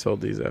 Express always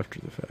sold these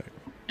after the fact.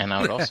 and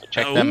I would also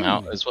check them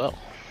out as well.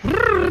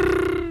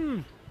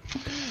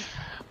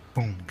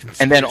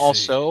 And then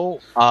also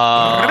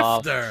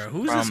Rifter.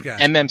 Who's this from guy?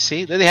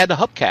 MMC, they had the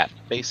hubcap.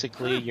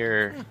 Basically,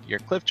 your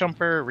cliff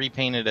jumper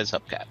repainted as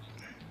hubcap.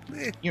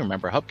 You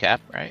remember hubcap,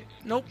 right?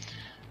 Nope.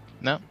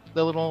 No,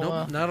 the little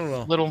Nope. Not at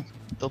all.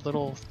 the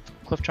little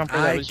cliff jumper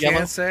that I was can't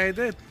yellow. say I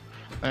did.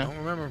 Yeah. Don't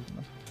remember.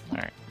 All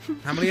right,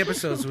 How many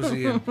episodes was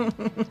he in?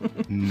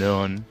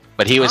 none.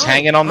 But he was Oh,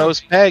 hanging on oh. those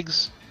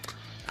pegs.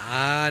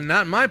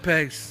 Not my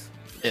pegs.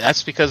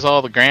 That's because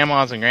all the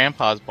grandmas and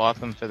grandpas bought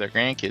them for their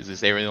grandkids, as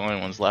they were the only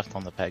ones left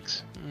on the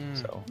pegs.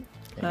 So,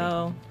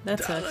 Oh,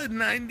 that's it.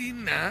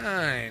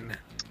 $1.99.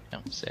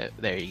 so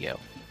there you go.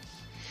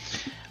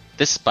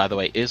 This, by the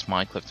way, is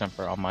my cliff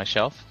jumper on my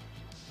shelf.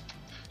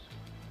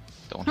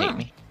 Don't hate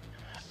me.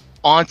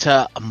 On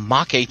to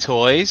Make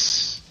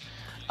Toys.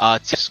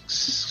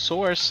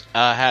 Source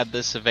had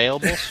this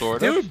available,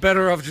 sort They of. were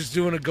better off just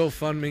doing a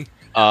GoFundMe.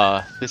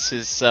 This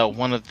is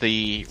one of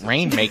the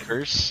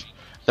Rainmakers,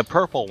 the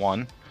purple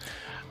one.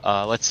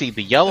 Let's see,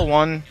 the yellow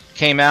one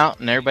came out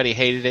and everybody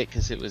hated it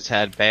because it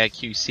had bad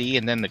QC,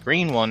 and then the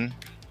green one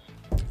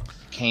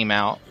came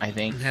out, I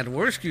think. It had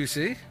worse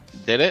QC.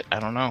 Did it? I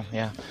don't know,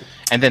 yeah.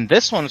 And then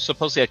this one was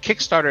supposedly a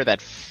Kickstarter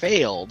that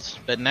failed,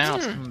 but now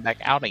it's coming back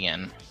out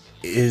again.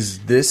 Is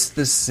this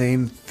the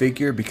same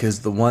figure? Because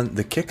the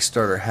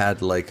Kickstarter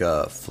had like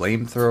a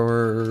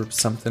flamethrower or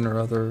something or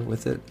other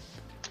with it.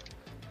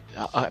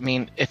 I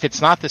mean, if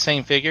it's not the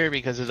same figure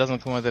because it doesn't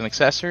come with an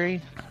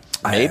accessory,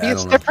 maybe I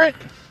it's don't know. different.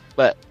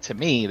 But to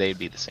me, they'd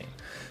be the same.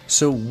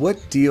 So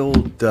what deal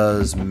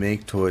does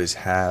Make Toys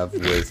have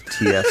with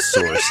TF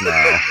Source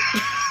now?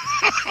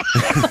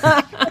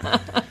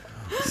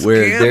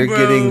 Where they're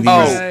getting these...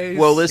 Oh,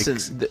 well, listen,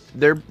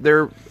 their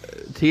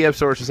TF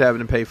Source is having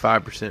to pay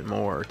 5%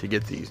 more to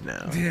get these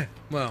now. Yeah,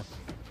 well.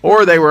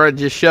 Or they were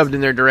just shoved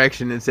in their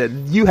direction and said,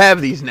 "You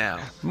have these now."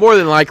 More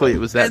than likely, it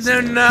was that. And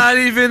they're not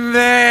even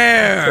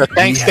there. So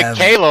thanks to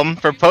Caleb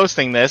for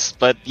posting this,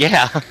 but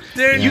yeah.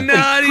 They're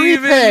not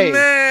even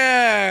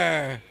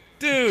there.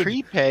 Dude.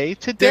 Prepay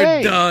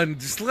today. They're done.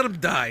 Just let them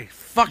die.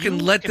 Fucking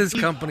let this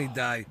company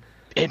die.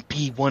 And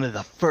be one of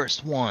the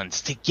first ones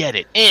to get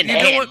it in You know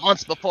hand what?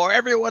 months before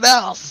everyone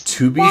else.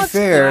 To be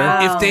fair,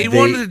 If they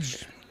wanted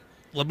to,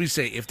 let me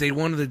say, if they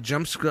wanted to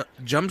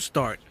jump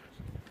start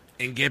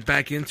and get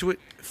back into it,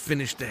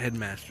 finish the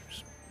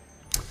Headmasters.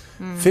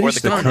 finish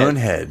the the Conehead. cone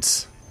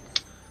heads.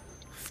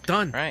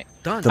 Done. Right.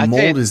 Done. The I'd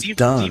say mold is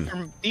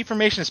done.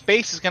 Deformation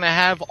Space is going to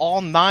have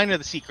all 9 of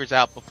the Seekers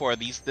out before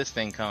this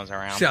thing comes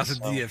around. Shouts to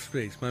so. DF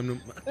Space.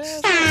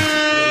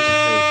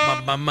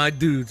 My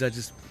dudes, I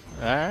just...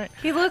 All right.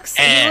 He looks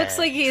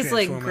like he's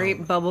like Transform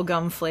grape out.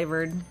 bubblegum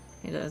flavored.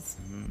 He does.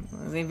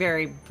 He's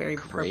very, very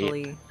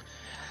purpley.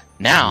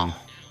 Now,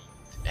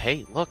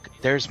 hey, look,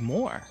 there's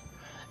more.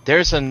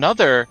 There's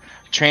another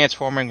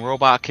Transforming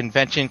Robot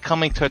convention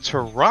coming to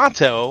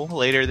Toronto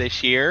later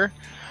this year,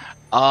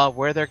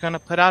 where they're going to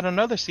put out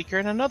another Seeker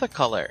in another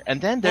color.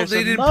 And then Well, there's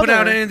they didn't another... put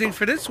out anything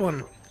for this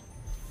one.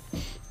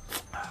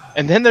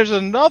 And then there's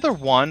another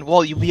one.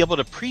 Well, you'll be able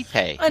to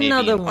prepay. maybe.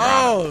 Another one.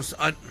 Oh,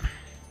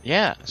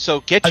 Yeah,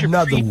 so get your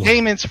Another one.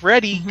 prepayments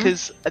ready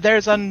because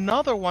there's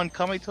another one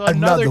coming to Another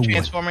another one.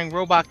 Transforming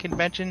Robot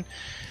convention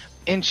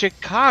in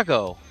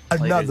Chicago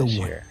later Another this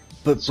one. year.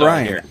 But So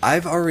Brian, here.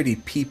 I've already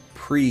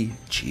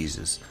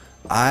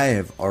I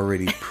have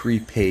already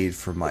prepaid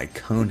for my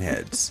cone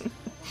heads.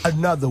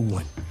 Another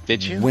one.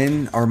 Did you?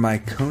 When are my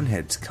cone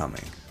heads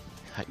coming?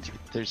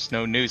 There's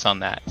no news on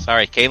that.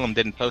 Sorry, Caleb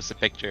didn't post a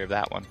picture of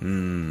that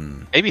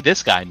one. Maybe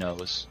this guy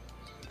knows.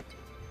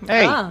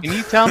 Hey, Ah. can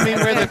you tell me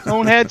where the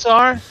cone heads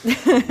are?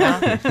 No?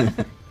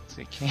 So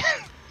you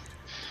can't.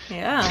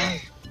 Yeah.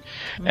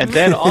 And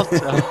then also,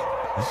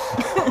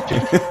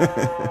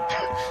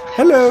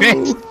 Hello.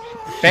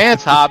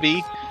 Fans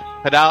Hobby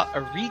put out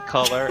a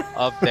recolor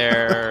of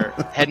their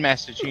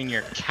Headmaster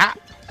Junior cap.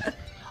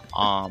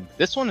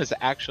 This one is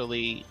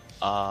actually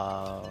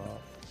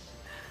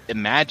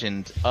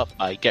imagined up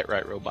by Get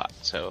Right Robot,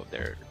 so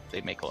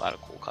they make a lot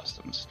of cool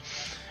customs.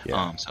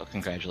 Yeah. So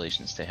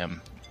congratulations to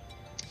him.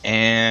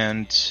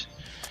 And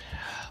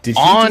Did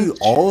he do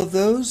all of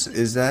those?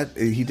 Is that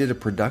he did a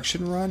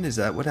production run? Is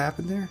that what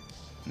happened there?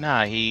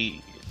 nah,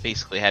 he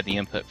basically had the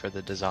input for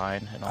the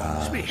design and all.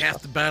 Must be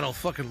half the battle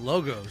fucking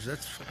logos.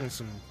 That's fucking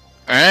some...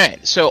 All right,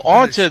 so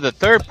on to the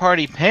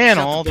third-party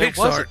panel. Shout There to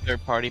was a Pixar.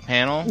 third-party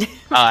panel.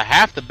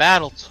 Half the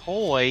battle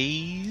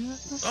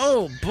toys.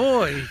 Oh,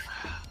 boy.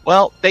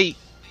 Well, they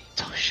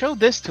showed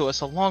this to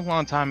us a long,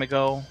 long time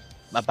ago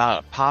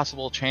about a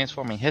possible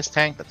transforming his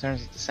tank that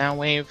turns into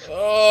Soundwave.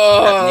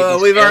 Oh,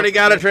 we've already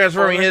got a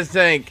Transforming His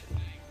Tank.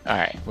 All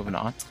right, moving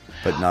on.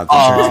 But not the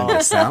turns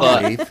into sound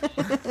wave.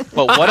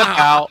 But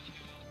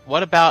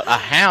what about a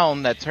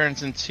Hound that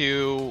turns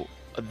into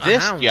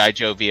this Hound. G.I.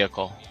 Joe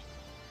vehicle?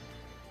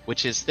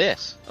 Which is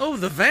this? Oh,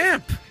 the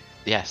Vamp.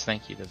 Yes,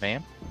 thank you, the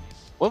Vamp.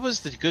 What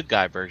was the good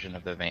guy version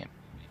of the Vamp?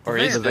 Or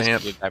The is Vamp. this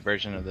Vamp. the good guy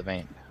version of the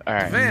Vamp? All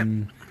right,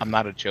 Vamp. I'm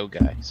not a Joe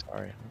guy.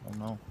 Sorry, I don't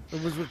know.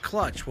 It was with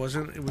Clutch,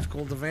 wasn't it? It was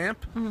called the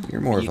Vamp.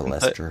 You're more of You a can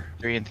put Lester.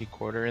 3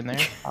 3/4 in there,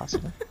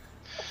 possible.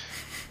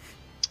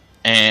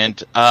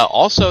 And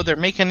also, they're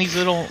making these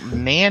little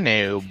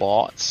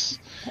nanobots.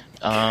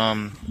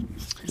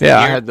 Yeah,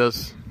 I had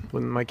those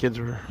when my kids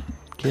were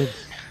kids.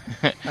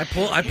 I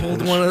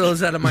pulled one of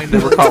those out of my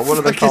What nose.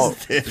 are they called?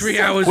 3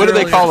 hours What do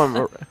they earlier. call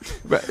them?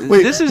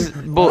 Wait, this is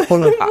bull.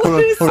 Hold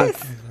on.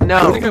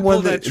 No. think I The one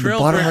pulled that the trail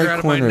bottom breaker right out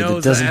of my corner that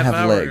nose doesn't a half have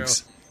hour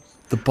legs.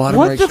 The bottom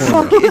What right the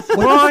corner. fuck is What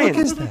Brian? the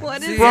fuck is that?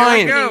 What is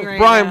Brian, happening right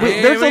Brian, now?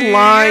 there's Here a we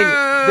line.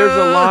 go. There's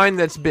a line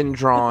that's been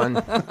drawn.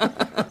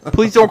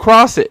 Please don't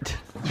cross it.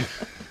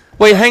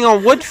 Wait, hang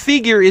on. What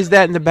figure is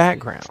that in the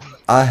background?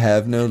 I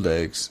have no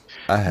legs.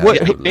 I have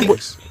What- no what-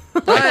 legs.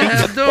 I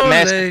have no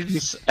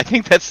legs. I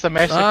think that's the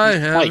Masterpiece. I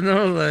have Mike.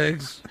 no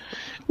legs.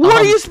 What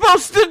are you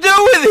supposed to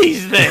do with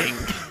these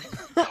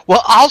things?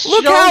 Well, I'll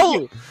Look show how-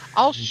 you.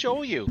 I'll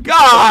show you.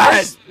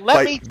 God!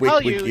 Let me Wait, tell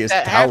Wiki you is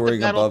that Half the towering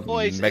Metal above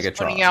Toys is Megatron.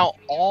 putting out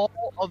all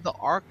of the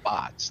Arc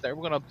bots. They're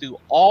going to do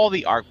all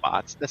the Arc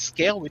bots to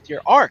scale with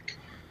your Arc.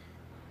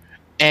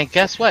 And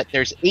guess what?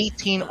 There's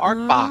 18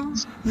 Arc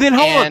bots. Then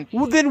hold And on.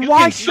 Well, then you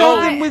why can show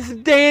go- them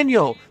with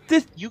Daniel?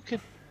 This You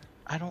could,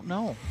 I don't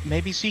know.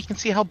 Maybe so you can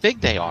see how big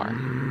they are.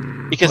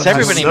 Because Well,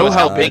 everybody I knows know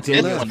how how big big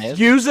this it is. one is.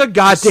 use a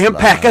goddamn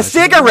pack of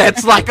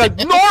cigarettes like a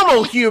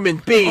normal human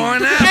being. Or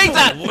an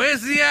apple.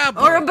 Where's the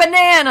apple? Or a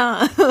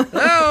banana.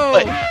 Oh,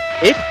 But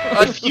if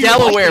A you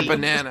Delaware like these-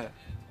 banana.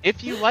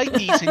 If you like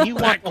these and you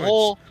want the Backwards.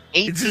 whole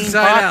it's 18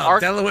 inside bot out.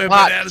 Arc Delaware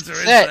bot bananas are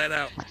set, inside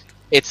out.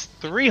 it's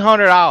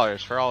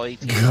 $300 for all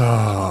 18.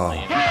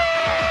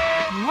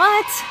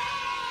 What?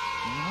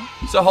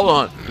 So hold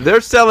on.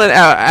 They're selling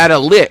out at a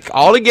lick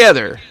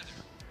altogether.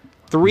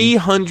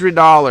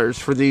 $300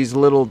 for these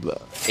little.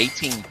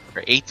 18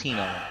 for 18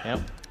 of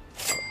them.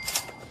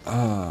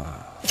 Yep.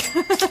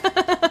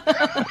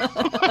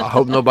 I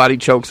hope nobody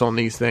chokes on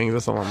these things.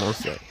 That's all I'm gonna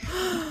say.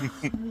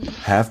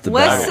 Half the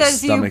Wes battle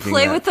says you stomaching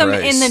play that with them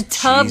price. in the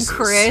tub, Jesus.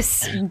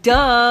 Chris.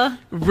 Duh.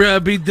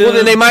 Rubby Well,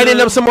 then they might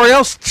end up somewhere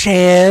else,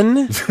 Chan.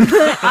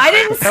 I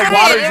didn't say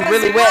water's it. It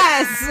really was wet.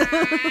 Wes.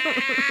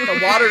 The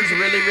water's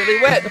really,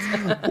 really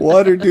wet.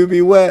 Water do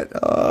be wet.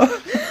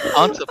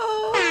 Onto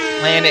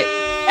Planet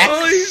X.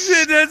 Holy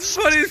shit, that's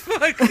funny as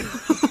fuck.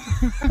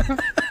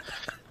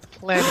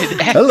 Planet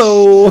X.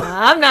 Hello.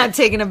 I'm not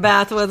taking a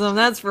bath with them.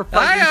 That's for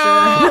fucking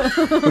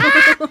sure.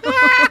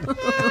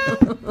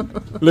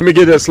 Let me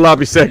get that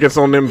sloppy seconds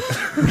on them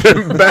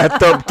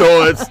bathtub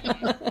toys.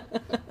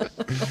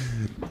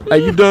 Are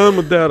you done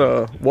with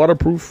that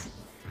waterproof?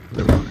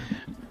 All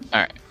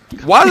right.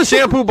 Why does the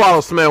shampoo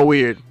bottle smell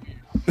weird?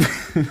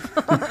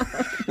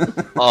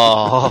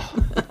 Oh.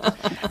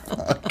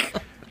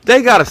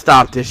 They gotta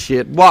stop this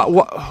shit. What?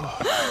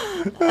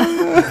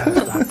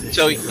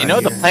 So you know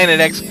the Planet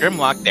X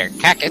Grimlock, they're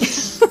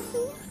Cactus.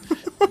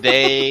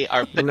 They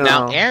are putting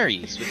out No.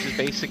 Ares, which is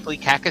basically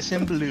Cactus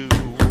in blue.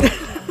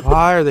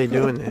 Why are they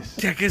doing this?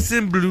 Cactus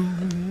in blue.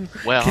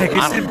 Well, Cactus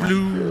I in don't know.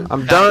 blue.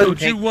 I'm done.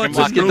 Don't you want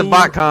Let's to get the know?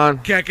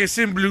 BotCon. Cactus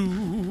in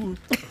blue.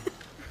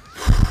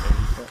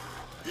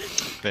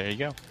 There you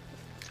go.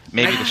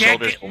 Maybe My the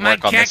shoulders will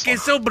work on this one.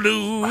 cactus so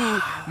blue.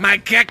 My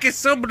cactus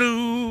so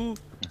blue.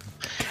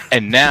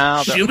 And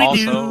now they're also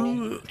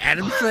Shooby-doo.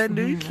 Adam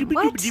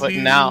Sandler.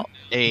 putting out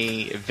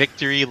a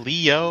Victory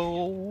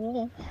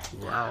Leo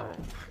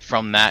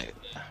from that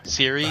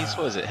series.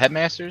 What was it?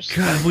 Headmasters?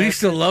 God, we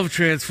used to love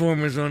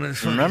Transformers on this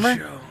fucking Remember?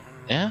 show.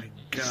 Yeah.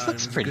 God, This looks it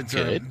was a pretty good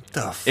time.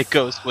 good. It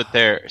goes with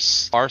their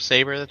Star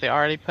Saber that they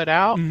already put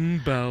out. Bow,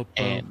 bow.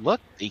 And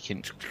look, they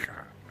can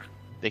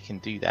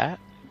do that.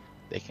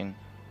 They can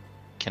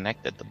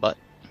connect at the butt.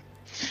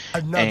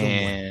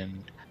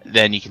 And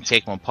then you can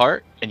take them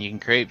apart and you can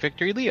create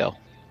Victory Leo.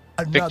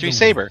 Victory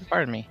Saber,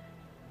 pardon me.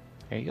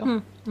 There you go.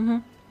 Mm-hmm.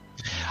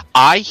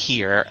 I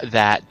hear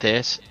that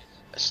this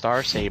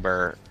Star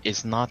Saber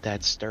is not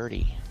that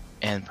sturdy.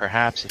 And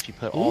perhaps if you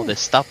put all this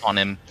stuff on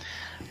him,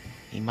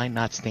 he might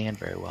not stand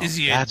very well. Is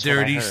he That's a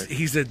dirty? what I heard.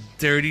 He's a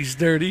dirty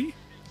sturdy.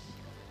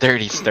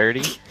 Dirty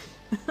sturdy?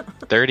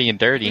 Dirty and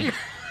dirty.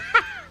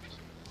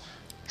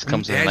 This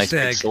comes with a nice big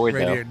Hashtag sword,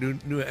 right though. here.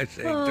 New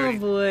hashtag. Oh, dirty,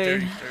 boy.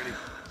 dirty,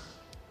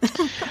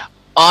 dirty.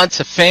 On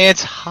to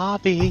Fans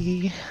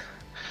Hobby.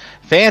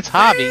 Fans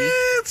Hobby.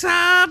 It's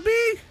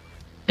hobby.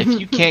 If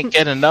you can't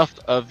get enough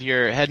of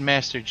your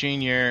Headmaster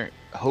Jr.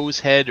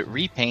 Hosehead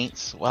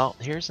repaints, well,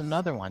 here's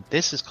another one.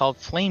 This is called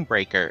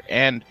Flamebreaker.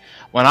 And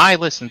when I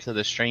listened to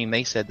the stream,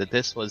 they said that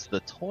this was the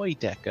toy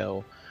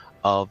deco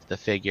of the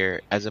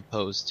figure as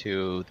opposed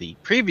to the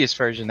previous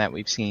version that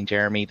we've seen,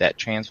 Jeremy, that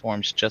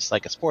transforms just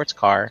like a sports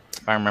car,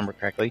 if I remember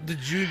correctly. The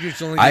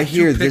juniors only. I get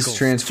hear two this pickles.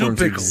 transforms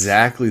Two pickles.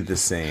 exactly the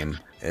same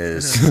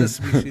as.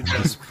 Sesame seed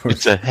does.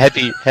 It's a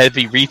heavy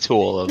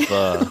retool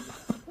of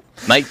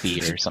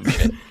Nightbeat or some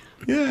shit.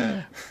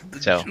 Yeah.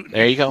 So,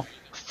 there you go.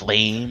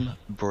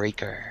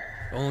 Flamebreaker.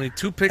 Only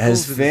two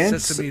pickles and a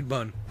Vance- sesame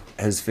bun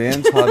Has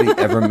Fans Hobby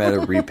ever met a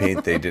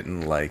repaint they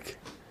didn't like?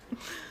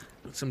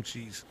 with some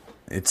cheese.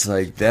 It's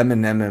like them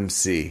and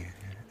MMC.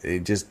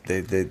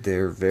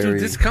 They're very. Dude,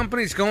 this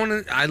company's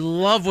going. I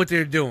love what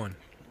they're doing.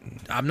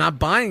 I'm not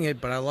buying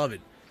it, but I love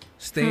it.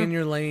 Stay in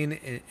your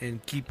lane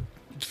and keep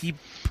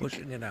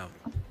pushing it out.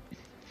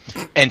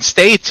 And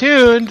stay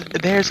tuned.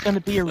 There's going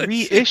to be a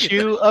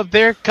reissue of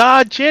their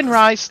God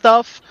Jinrai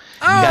stuff.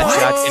 You got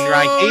God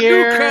Jinrai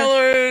here. New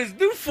colors,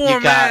 new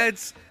You got-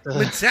 formats,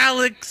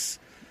 metallics.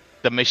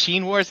 The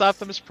Machine Wars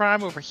Optimus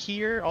Prime over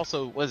here.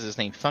 Also, what is his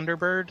name?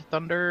 Thunderbird?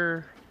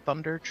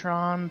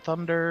 Thundertron?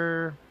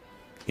 Thunder...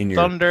 in your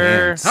Thunder.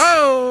 pants.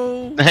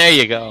 Oh, There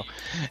you go.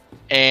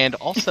 And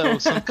also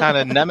some kind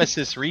of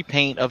Nemesis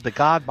repaint of the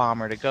God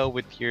Bomber to go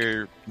with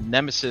your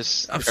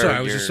Nemesis. I'm sorry, or I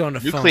was your just on the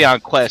phone.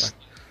 Nucleon Quest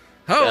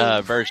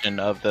oh. version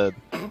of the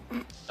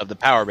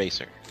Power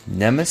Baser.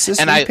 Nemesis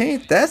And I-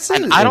 repaint? That's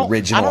an and I don't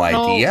original know-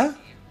 idea.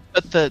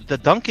 But the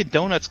Dunkin'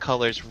 Donuts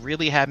colors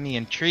really have me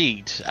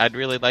intrigued. I'd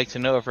really like to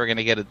know if we're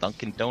gonna get a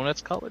Dunkin'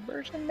 Donuts colored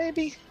version,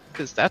 maybe,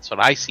 because that's what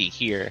I see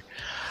here.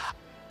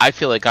 I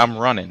feel like I'm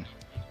running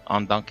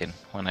on Dunkin'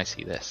 when I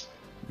see this.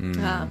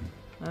 Ah,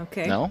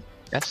 okay. No,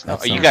 That you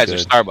sounds guys good.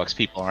 are Starbucks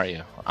people, aren't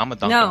you? I'm a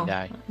Dunkin' No.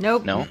 guy.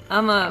 Nope. No?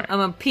 I'm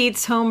a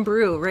Pete's home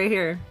brew right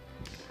here.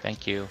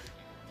 Thank you,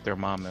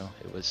 Dormammu.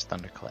 It was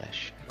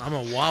Thunderclash. I'm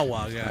a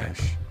Wawa guy.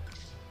 Gosh.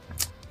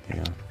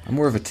 Yeah, I'm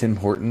more of a Tim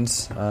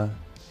Hortons.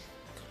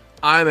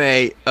 I'm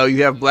a,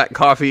 you have black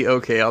coffee?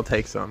 Okay, I'll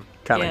take some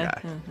kind of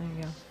guy. There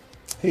you go.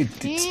 Hey,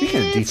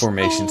 speaking of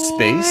deformation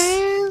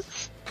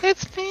space,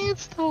 It's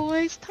Fans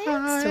Toys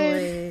time.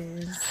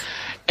 Toys.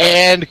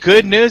 And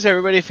good news,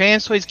 everybody.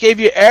 Fans Toys gave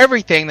you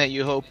everything that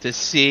you hoped to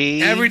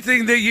see.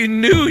 Everything that you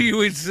knew you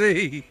would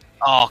see.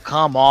 Oh,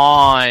 come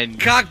on.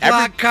 Cock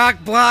block,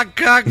 cock block,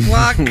 cock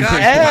block, cock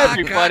block.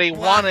 Everybody cock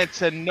block. wanted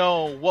to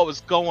know what was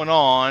going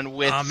on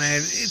with Oh, man,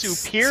 it's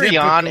Superion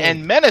typical.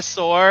 and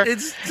Menasor.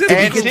 It's And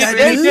typical did Fans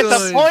they Toys.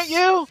 disappoint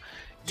you?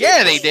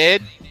 Yeah, they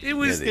did. It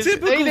was Yeah, they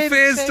typical They didn't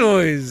Fans say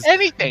Toys.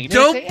 Anything. They didn't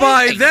Don't say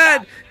buy anything that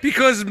about it.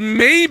 because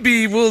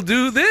maybe we'll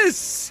do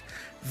this.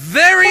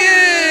 There he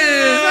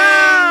is.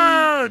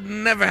 Oh,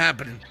 never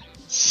happening.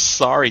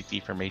 Sorry,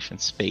 Deformation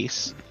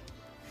Space.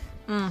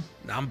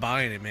 I'm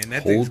buying it, man.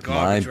 That thing's hold my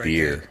garbage right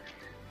beer. there.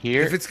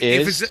 Here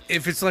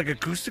If it's like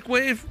acoustic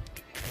wave,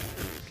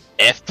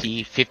 Get outta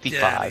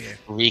FT55 here.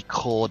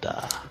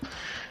 Recorder.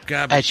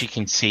 garbage. As you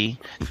can see,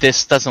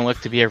 this doesn't look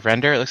to be a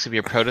render. It looks to be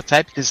a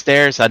prototype because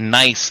there's a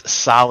nice,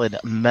 solid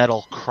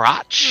metal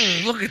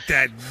crotch Look at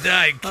that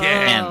diecast.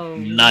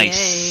 and nice,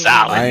 yay.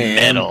 solid I am-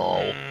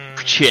 metal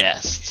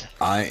chest.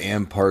 I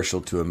am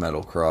partial to a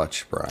metal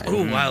crotch, Brian.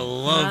 Ooh, I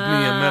love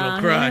me a metal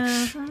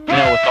crotch. You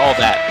know, with all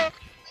that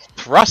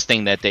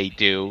thrusting that they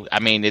do, I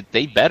mean,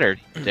 they better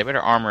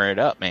armor it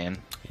up, man.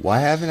 Why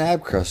have an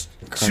ab crunch?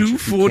 if you can't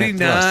thrust?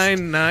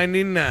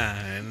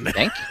 $249.99.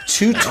 Thank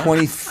you.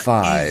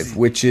 $225,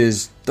 which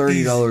is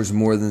 $30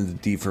 more than the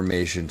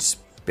deformation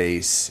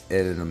space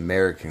at an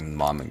American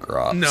mom and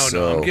grop. No,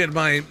 so, I'm getting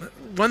my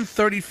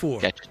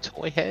 134. Got your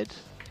toy head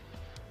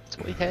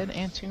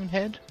and tune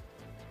head.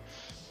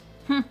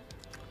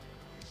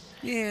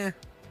 Yeah.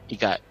 You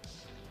got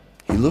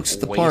he looks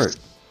the waist part.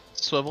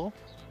 swivel.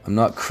 I'm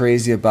not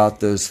crazy about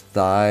those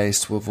thigh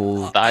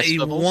swivel. Thigh A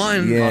swivels.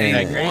 one,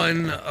 Yeah.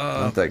 not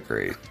Not that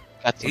great.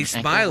 Got a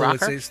some ankle Smilo would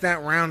rocker. say it's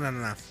not round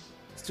enough.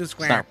 It's just It's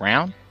square. not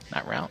round.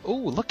 Not round. Ooh,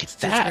 look at It's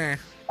just that square.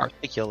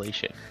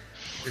 articulation.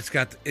 It's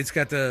got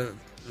the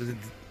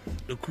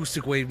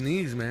acoustic wave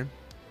knees, man.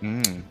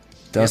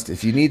 Dust,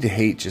 if you need to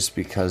hate just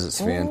because it's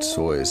fan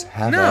toys,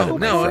 have at No, it,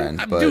 my no,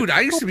 friend. But dude,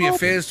 I used to be a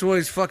Fans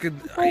Toys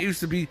fucking. I used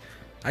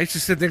to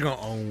sit there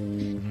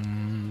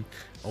going,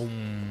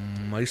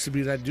 I used to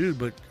be that dude,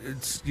 but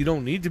you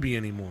don't need to be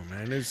anymore,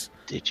 man. There's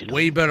Digital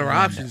way better wonder.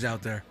 options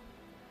out there.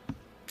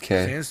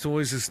 okay. Fans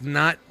Toys is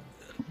not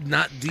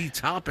the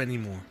top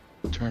anymore.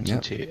 Turns Yep.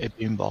 into a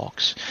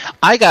boombox.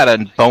 I got a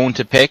bone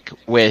to pick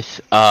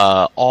with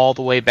all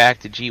the way back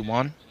to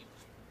G1.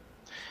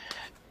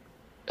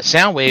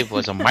 Soundwave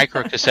was a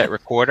micro cassette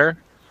recorder.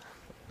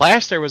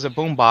 Blaster was a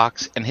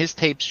boombox, and his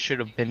tapes should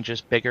have been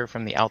just bigger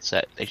from the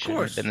outset. They should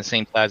course. have been the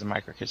same size as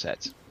micro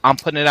cassettes. I'm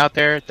putting it out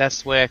there.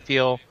 That's the way I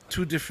feel.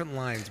 Two different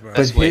lines, bro. But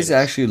That's what it his is.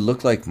 actually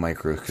look like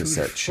micro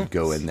cassette should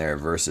go in there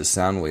versus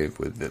Soundwave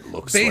with it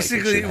looks Basically,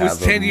 like it, it should was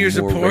have 10 a years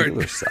more apart.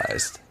 regular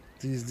sized.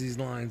 These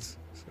lines.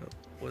 So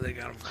where they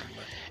got them from?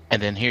 But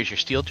And then here's your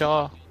steel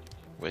jaw,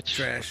 which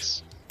Trash.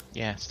 looks-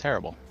 yeah, it's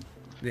terrible.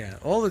 yeah,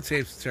 all the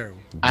tapes are terrible.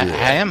 I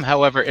am,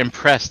 however,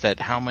 impressed at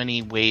how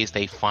many ways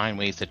they find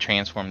ways to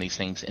transform these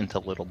things into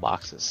little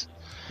boxes.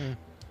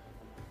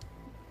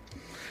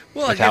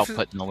 Well, Without if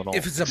putting a little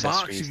if it's a box, you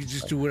accessories can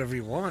just and do whatever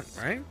you want,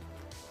 right?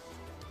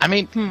 I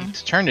mean, you can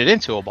turn it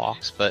into a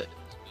box, but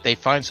they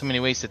find so many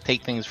ways to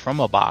take things from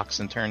a box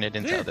and turn it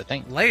into Yeah, other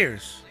things.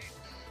 layers.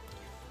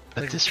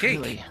 But like a this cake.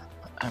 really,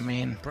 I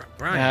mean,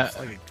 Brian, Yeah. it's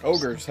like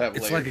Ogres have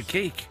it's layers. like a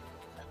cake.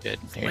 good.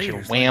 Here's your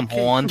layers, wham like a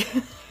horn.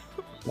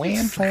 It's Wham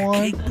like a horn.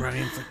 cake,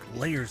 Brian. It's like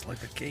layers,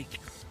 like a cake.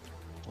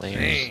 Layers.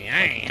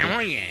 Hey, oh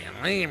yeah,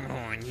 lamb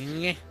horn,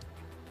 yeah.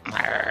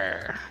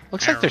 Arr.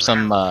 Looks like there's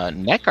some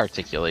neck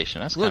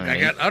articulation. That's Look, kind I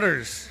of got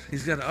udders.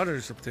 He's got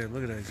udders up there.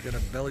 Look at that. He's got a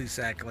belly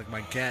sack like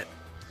my cat.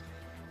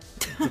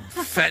 It's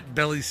a fat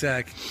belly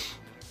sack.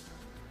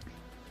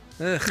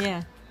 Ugh.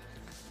 Yeah.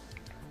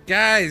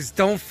 Guys,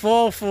 don't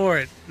fall for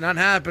it. Not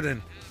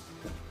happening.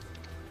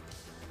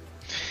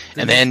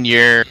 And then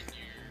you're,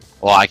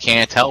 well, I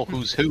can't tell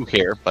who's who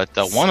here, but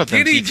one of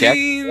them Skinny check,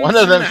 jeans one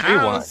of in them the free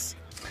one. house.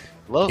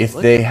 If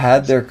they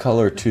had their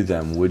color to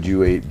them, would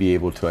you be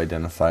able to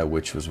identify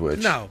which was which?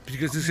 No,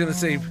 because it's gonna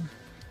say,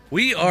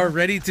 "We are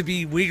ready to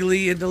be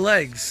wiggly in the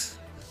legs."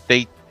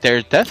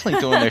 They're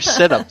definitely doing their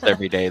sit-ups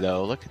every day,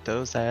 though. Look at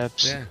those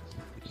abs. Yeah.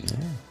 Look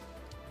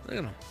at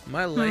them.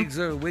 My legs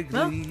are wiggly.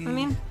 Well, I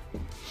mean,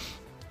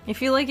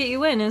 if you like it, you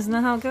win. Isn't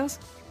that how it goes?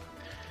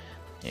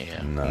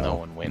 Yeah, no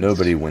one wins.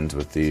 Nobody wins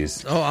with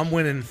these. Oh, I'm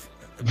winning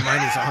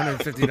minus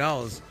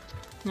 $150.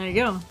 There you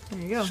go.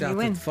 Shout You out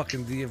win. to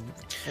fucking D of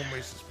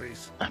Formation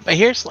Space. But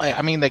here's like,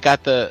 I mean, they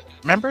got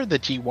remember the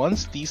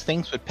G1s? These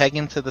things would peg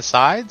into the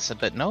sides,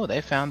 but no,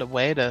 they found a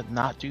way to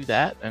not do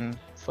that and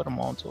put them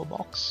all into a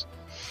box.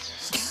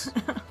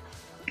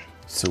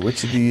 So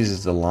which of these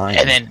is the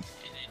lion?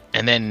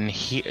 And then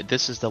here,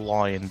 this is the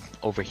lion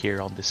over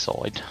here on this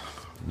side.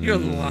 You're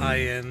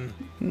lying.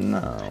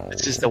 No.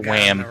 This is the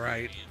Guy on wham. the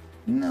right.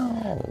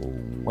 No.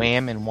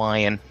 Wham and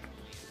whyin'.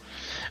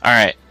 All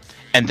right.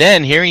 And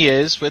then here he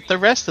is with the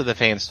rest of the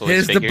Fans Toys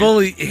Here's the figures.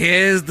 bully.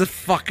 Here's the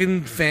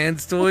fucking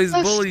Fans Toys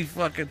bully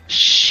fucking.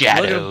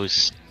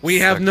 Shadows. We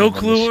have no Fucking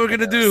clue what we're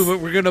gonna shadows. do, but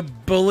we're gonna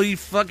bully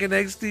fucking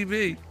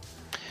XTB.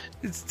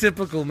 It's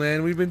typical,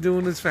 man. We've been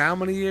doing this for how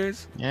many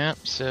years? Yeah,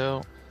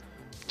 so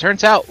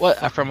turns out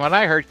from what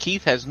I heard,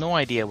 Keith has no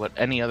idea what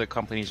any other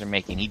companies are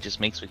making. He just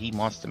makes what he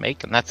wants to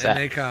make, and that's And that.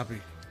 they copy.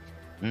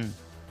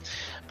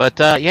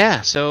 But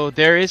yeah, so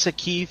there is a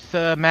Keith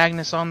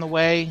Magnus on the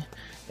way,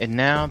 and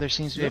now there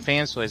seems to be a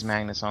Fans Toys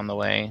Magnus on the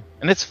way.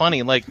 And it's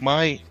funny, like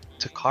my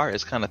Takara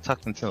is kind of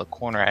tucked into the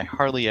corner. I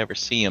hardly ever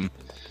see him.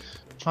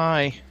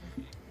 Hi.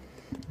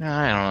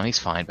 I don't know. He's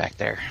fine back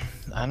there.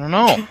 I don't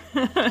know.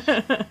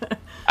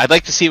 I'd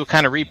like to see what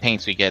kind of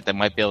repaints we get that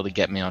might be able to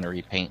get me on a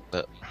repaint,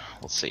 but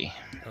we'll see.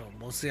 Oh,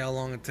 we'll see how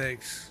long it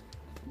takes.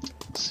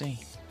 Let's see.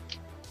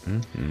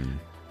 Mm-hmm.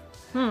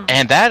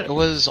 And that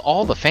was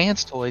all the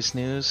Fans Toys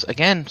news.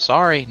 Again,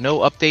 sorry, no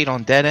update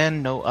on Dead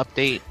End, no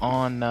update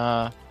on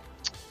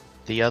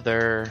the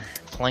other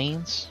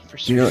planes for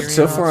You know,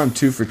 so far I'm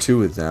 2 for 2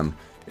 with them.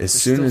 As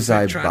soon still as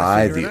I trying to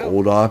buy figure it the out.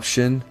 old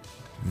option,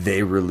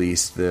 they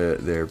release their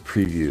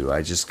preview.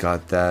 I just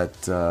got that.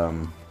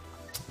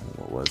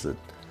 What was it?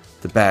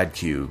 The Bad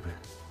Cube,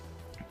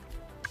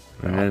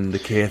 and then the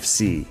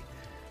KFC.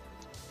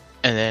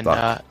 And then,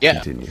 Fuck,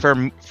 yeah, continue.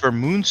 for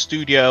Moon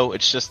Studio,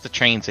 it's just the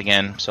trains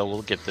again. So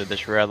we'll get through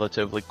this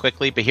relatively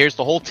quickly. But here's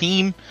the whole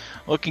team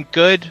looking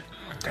good.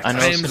 I know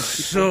I am some people-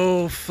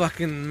 so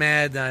fucking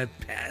mad that I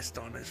passed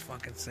on this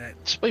fucking set.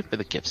 Just wait for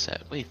the gift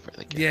set. Wait for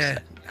the gift Yeah,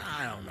 set.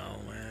 I don't know,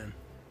 man.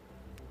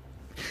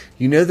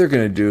 You know they're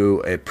gonna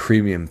do a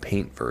premium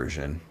paint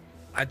version.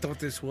 I thought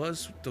this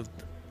was the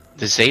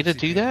Does Zeta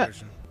do that?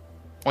 version.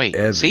 Wait,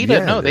 Yeah, Zeta? yeah,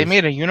 No, they there's-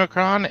 made a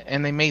Unicron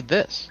and they made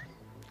this,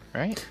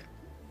 right?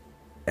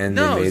 And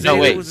No, they made Zeta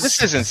No, wait, was a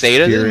this isn't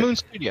Zeta. This is Spirit- Moon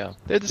Studio.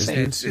 They're the This same.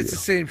 is- It's the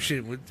same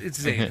shit. It's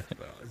Zeta,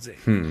 bro. It's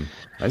Zeta.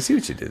 I see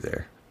what you did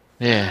there.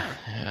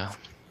 Yeah.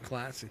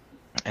 Classy.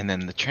 And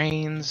then the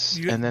trains,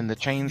 You- and then the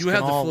trains You can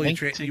have the all fully link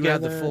tra- You together.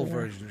 have the full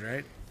versions,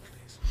 right?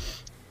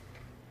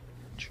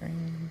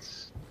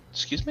 Trains.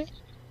 Excuse me?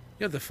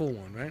 You have the full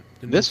one, right?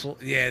 The new This? full-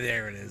 yeah,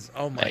 there it is.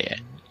 Oh my Yeah.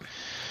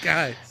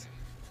 guys.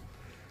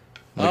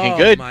 Looking oh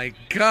good. my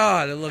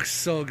god, it looks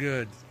so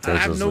good. I Does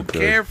have no look good.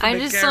 care for I the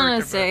just character.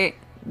 want to say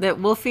that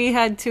Wolfie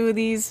had 2 of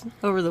these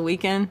over the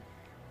weekend.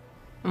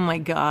 Oh my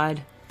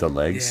god. The bro.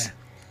 legs. Yeah.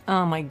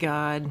 Oh my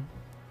god.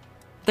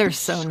 They're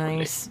so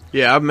nice.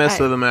 Yeah, I've messed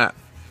I- with them at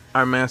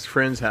our masked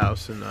friend's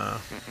house, and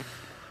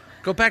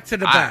Go back to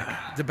the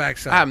back. The back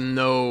side. I have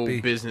no B.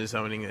 business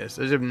owning this.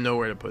 I just have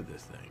nowhere to put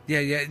this thing.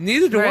 Yeah.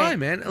 Neither do Right, I,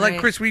 man. Like right.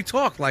 Chris, we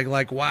talk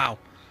like wow.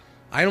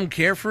 I don't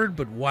care for it,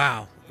 but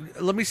wow.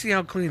 Let me see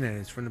how clean it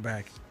is from the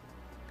back.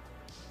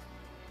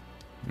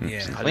 Yeah. I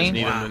just Clean?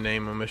 need Wow. them to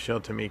name Michelle,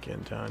 Tamika,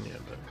 and Tanya.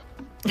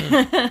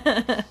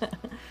 But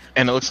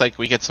And it looks like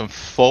we get some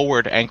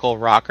forward ankle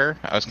rocker.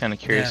 I was kind of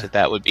curious Yeah. if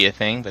that would be a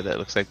thing, but it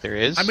looks like there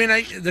is. I mean,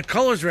 the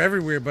colors are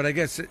everywhere, but I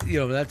guess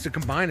that's a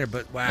combiner.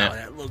 But wow, Yeah.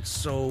 that looks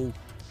so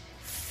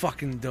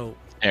fucking dope.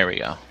 There we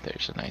go.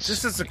 There's a nice.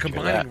 Just as a picture of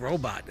combining that.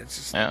 robot, it's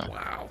just Yeah.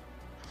 wow.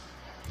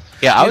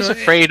 Yeah, I You was know,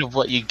 afraid of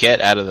what you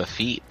get out of the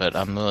feet, but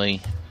I'm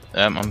really,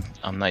 I'm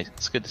nice.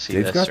 It's good to see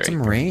They've this. got right some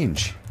here.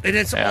 range. And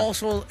it's Yeah.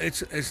 also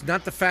it's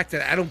not the fact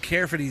that I don't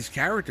care for these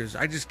characters.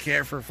 I just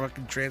care for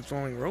fucking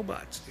transforming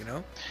robots. You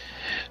know?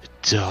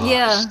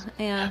 Dust.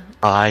 Yeah.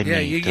 I Yeah,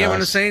 need you get what I'm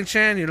dust. saying,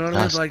 Chan? You know what I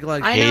mean? Dust. Like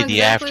I Hey, know the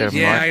exactly what aftermarket.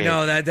 you yeah, I Market.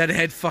 know that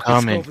head fucking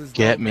Come scope and is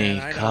get dope, me.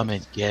 man. I know. Come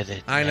and get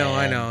it. I know.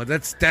 man.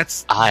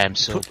 That's I am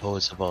so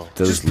posable.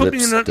 Those just put me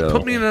lips, in though.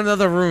 put me in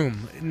another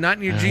room, not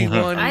in your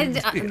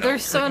G1. you know? They're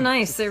so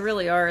nice. They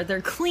really are.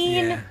 They're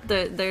clean. Yeah.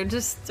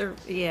 They're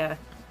yeah.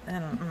 I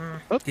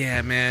don't.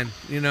 Yeah, man.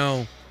 You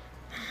know,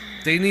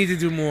 they need to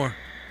do more.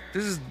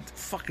 This is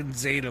fucking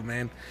Zeta,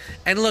 man.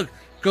 And look,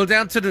 go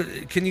down to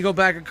the. Can you go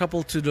back a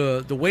couple to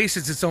the waist?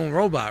 It's its own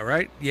robot,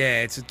 right?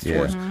 Yeah, it's a Yeah.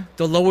 torso.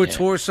 The lower Yeah.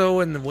 torso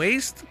and the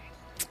waist.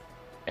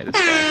 Yeah, this guy.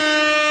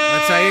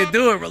 That's how you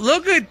do it.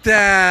 Look at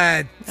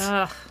that.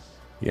 Ugh.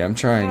 Yeah, I'm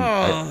trying.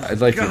 Oh, I'd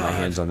like to get my God.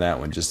 hands on that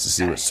one just to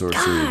see what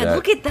sorcery God, that.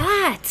 look at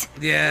that.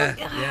 Yeah,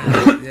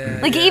 yeah.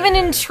 Like yeah, even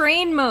yeah. in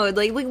train mode,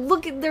 like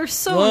look at they're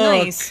so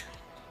Look. nice.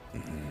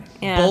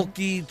 Yeah.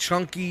 Bulky,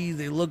 chunky.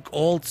 They look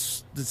all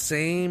the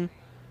same.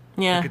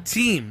 Yeah. Like a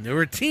team. They're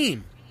a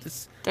team.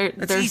 That's They're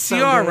so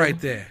ETR good.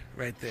 right there.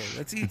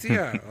 That's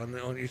ETR on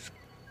your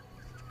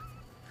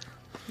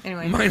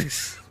Anyway.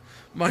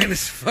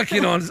 minus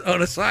fucking on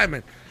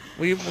assignment.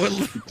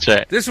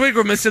 right. This week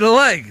we're missing a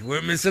leg.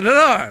 We're missing an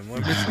arm.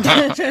 We're missing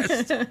my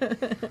chest.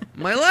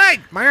 My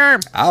leg. My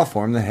arm. I'll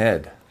form the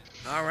head.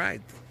 All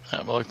right.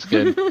 That looks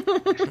good.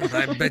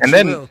 I bet And you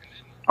then will.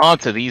 on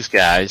to these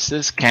guys.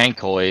 This Kang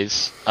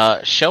Toys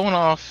showing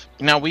off.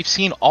 Now, we've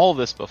seen all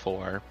this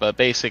before, but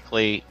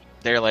basically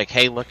they're like,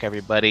 hey, look,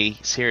 everybody,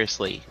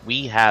 seriously,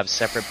 we have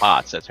separate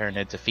bots that turn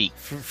into feet.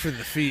 For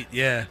the feet,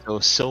 yeah.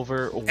 Those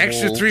silver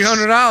Extra wolves.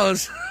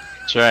 $300.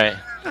 That's right.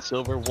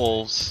 Silver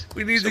wolves.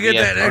 We need So to get we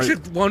have- that extra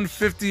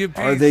 $150 a piece.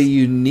 Are they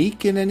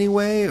unique in any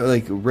way, or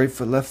like right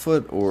foot, left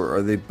foot, or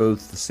are they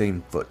both the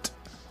same foot?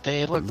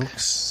 They look.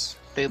 Looks.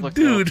 They look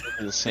Dude,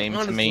 relatively the same to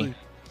honestly. me.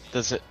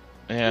 Does it?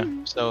 Yeah.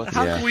 So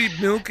How Yeah. can we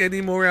milk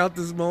any more out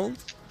this mold?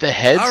 the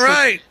heads. All look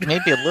right.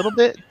 maybe a little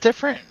bit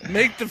different.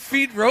 Make the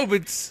feet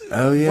robots.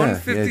 Oh yeah,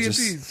 $150 yeah. a Just,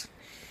 piece.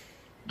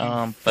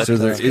 But so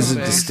there is a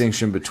Okay.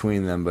 distinction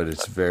between them, but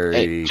it's very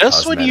hey,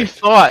 just when you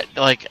cosmetic. thought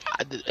like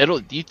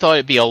you thought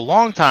it'd be a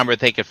long time where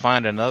they could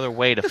find another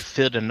way to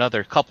fit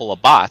another couple of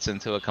bots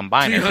into a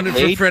combiner. 300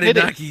 They for Freddy did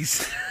it.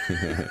 Knockies.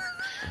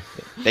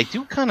 They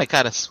do kind of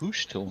got a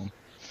swoosh to them.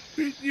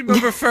 You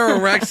remember Pharaoh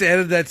Rex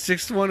added that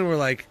sixth one and we're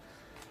like,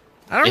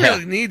 I don't Yeah.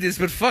 really need this,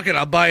 but fuck it,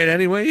 I'll buy it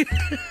anyway.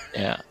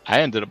 Yeah,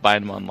 I ended up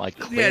buying them on like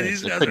clearance.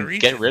 these I guys are couldn't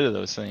reaching. get rid of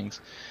those things.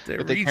 They're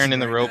But they reaching turn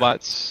into right now.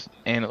 robots,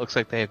 and it looks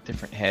like they have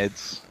different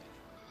heads.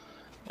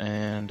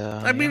 And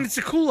I mean, it's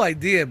a cool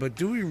idea, but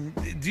do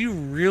you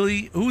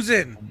really? Who's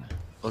in?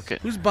 look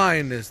at Who's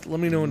buying this? Let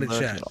me know in the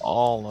look chat. at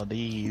all of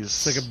these.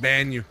 It's like a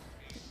ban you.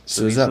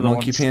 So is these are that the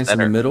Monkey ones Pants that in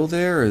the are- middle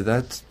there, or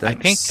that's? I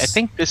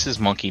think this is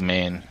Monkey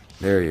Man,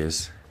 There he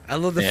is. I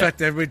love the Yeah. fact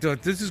that everybody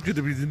thought this is going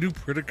to be the new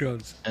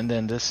Predacons. and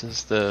then this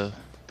is the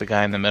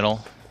guy in the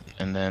middle,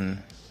 and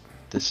then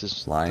this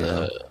is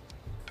Lion.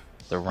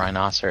 the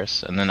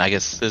rhinoceros, and then I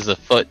guess this is a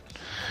foot,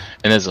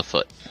 and there's a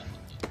foot.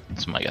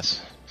 That's my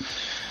guess.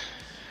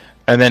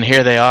 And then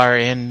here they are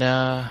in.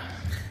 I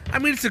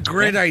mean, it's a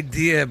great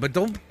idea, but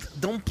don't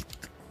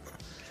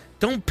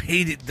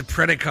paint it the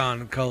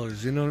Predacon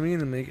colors. You know what I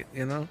mean? And make it,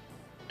 you know.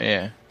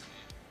 Yeah.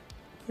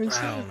 I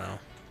don't know.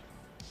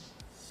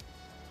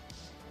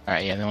 All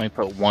right, yeah, they only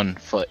put 1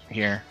 foot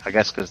here. I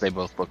guess because they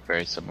both look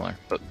very similar.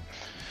 But,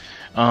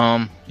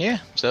 yeah.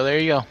 So there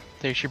you go.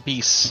 There's your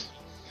beasts,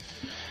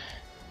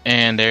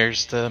 and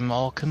there's them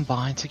all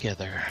combined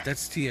together.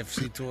 That's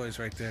TFC toys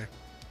right there.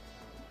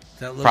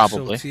 That looks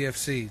Probably. so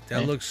TFC.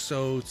 That Yeah. looks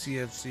so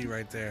TFC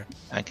right there.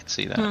 I can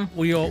see that.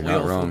 We all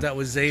not wrong. thought that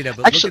was Zeta,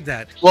 but Actually, look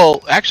at that.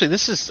 Well, actually,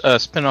 this is a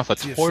spin-off of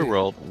TFC. Toy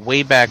World.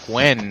 Way back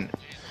when,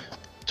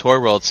 Toy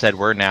World said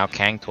we're now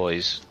Kang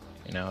Toys.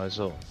 You know,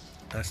 so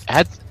That's,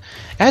 it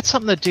had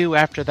something to do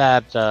after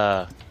that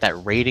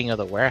that raiding of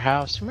the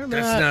warehouse. Remember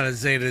that's that? not a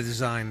Zeta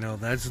design. No,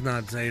 that's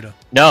not Zeta.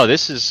 No,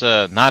 this is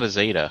not a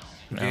Zeta.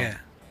 No. Yeah.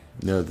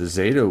 No, the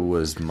Zeta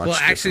was much. Well,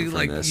 actually,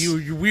 different from like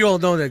this. we all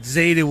know that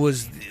Zeta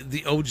was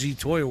the OG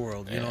Toy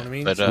World. You know what I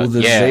mean? But Well,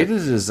 the yeah, Zeta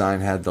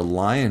design had the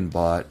lion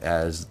bot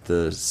as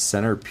the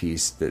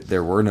centerpiece. That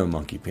there were no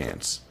monkey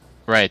pants.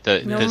 right.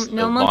 The No, this,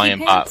 no the monkey lion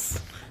pants.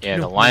 bot. Yeah,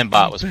 No the lion monkey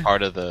bot was pants.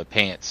 part of the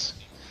pants.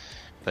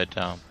 But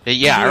yeah, I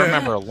Yeah.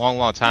 remember a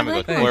long time I ago,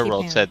 like Toy monkey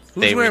World pants. said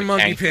Who's they were wearing the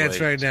monkey Kang pants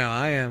Toys. right now?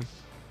 I am.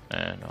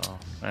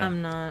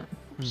 I'm not.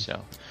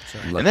 So.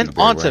 Lucky And then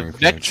bear on to wearing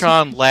pants.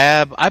 Vectron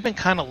Lab. I've been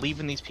kind of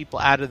leaving these people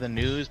out of the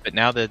news, but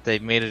now that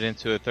they've made it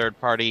into a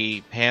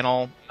third-party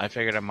panel, I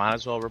figured I might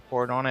as well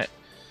report on it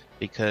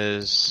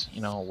because,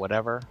 you know,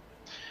 whatever.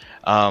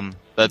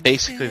 But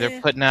basically,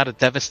 they're putting out a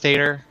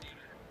Devastator.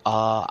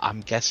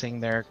 I'm guessing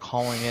they're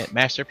calling it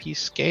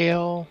Masterpiece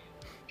Scale,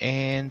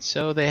 and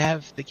so they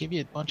give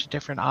you a bunch of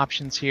different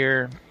options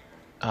here.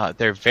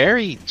 They're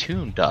very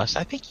tuned, Dust.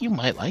 I think you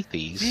might like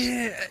these.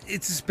 Yeah,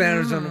 it's just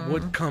matters on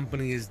what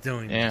company is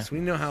doing Yeah. this. We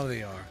know how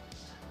they are.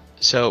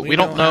 So we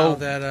don't how know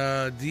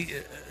that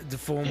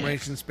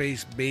deformation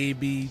space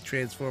baby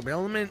transform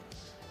element.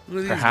 Look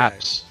at these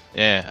perhaps.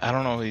 Yeah, I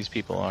don't know who these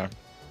people are.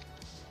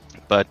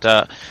 But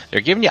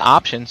they're giving you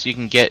options. You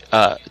can get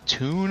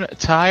tune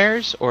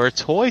tires or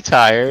toy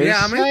tires. guys.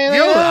 Yeah, I mean,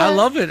 yo, I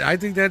love it. I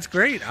think that's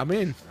great. I'm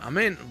in.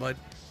 But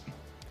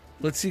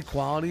let's see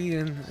quality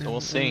and So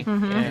we'll see.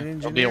 and Yeah,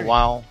 it'll be a engineering.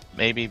 while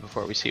maybe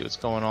before we see what's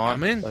going on.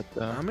 I'm in. But,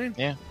 I'm in.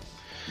 Yeah,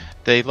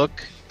 they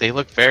look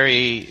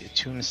very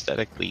tune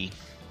aesthetically.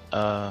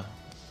 And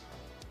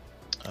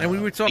we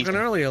were talking pleasing.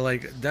 earlier,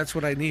 like that's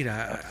what I need.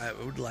 I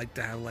would like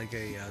to have like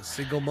a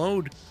single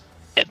mode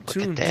And look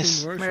tune at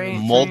this. version. Right.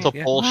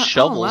 Multiple Yeah.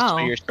 shovels Oh, wow.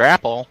 for your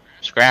scrapple.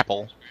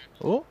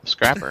 Oh,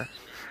 scrapper.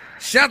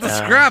 Shout to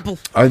Scrapple.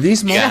 Are these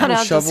Shout multiple out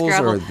to shovels, or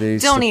Scrabble. are they?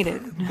 Don't eat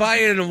it. Buy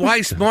it in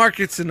Weiss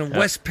Markets in the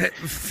West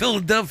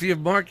Philadelphia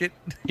market.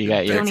 You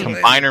got your Don't eat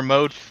it. combiner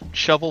mode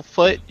shovel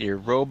foot, your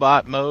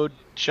robot mode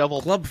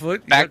shovel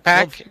Clubfoot. You got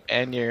backpack,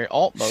 and your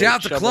alt mode.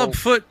 Shout to shovel.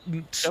 Clubfoot.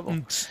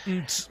 shovel.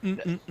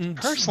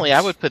 Personally,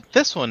 I would put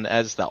this one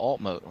as the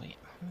alt mode.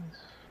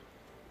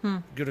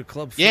 Go to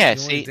Clubfoot. Yeah,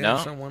 you only see,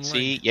 dance on one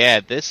see, leg. yeah,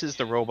 this is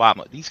the robot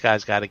mode. These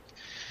guys got to.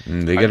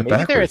 They get it maybe they're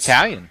backwards.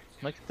 Italian.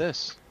 Look at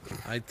this.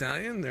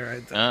 Italian, they're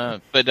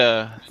Italian. But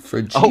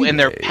For oh, and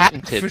they're G-Day.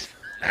 patented.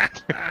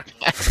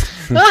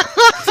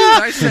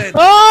 I said,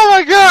 oh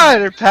my god,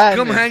 they're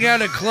patented. come hang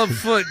out at Club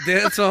Foot,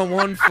 dance on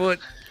 1 foot.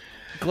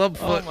 Club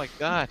Oh Foot. my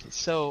god.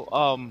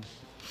 So,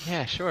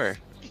 yeah, sure.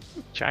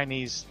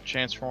 Chinese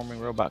transforming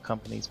robot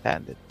companies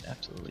patented.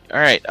 Absolutely. All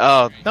right.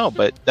 No,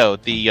 but no,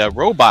 the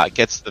robot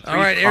gets the All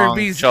right, three-pronged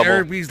Eric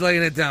shovel, B's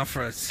laying it down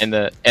for us. and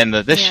the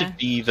this Yeah. should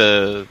be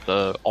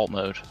the alt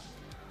mode.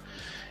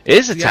 It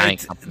is a Italian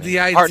company. The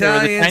Partner with a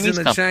Italians Chinese and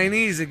the company.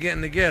 Chinese are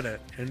getting together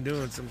and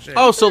doing some shit.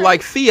 Oh, so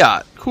like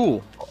Fiat.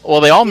 Cool.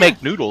 Well, they all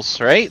make noodles,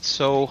 right?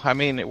 So I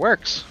mean, it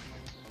works.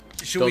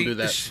 Should Don't we do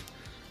that. Should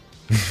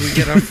we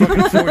get our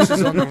fucking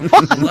forces on the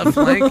left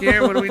flank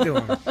here? What are we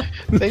doing?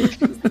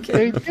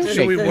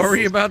 Should we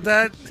worry about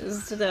that?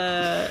 Just,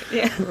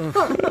 yeah.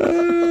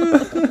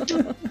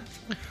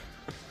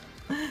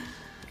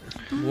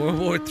 World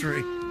War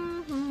III.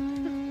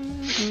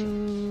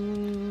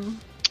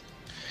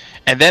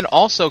 And then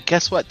also,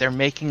 guess what? They're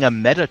making a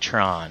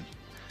Metatron.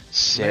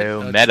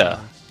 So Metatron. meta.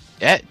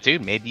 Yeah,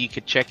 dude, maybe you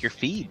could check your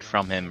feed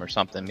from him or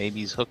something.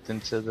 Maybe he's hooked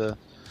into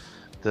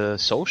the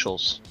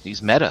socials.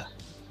 He's meta.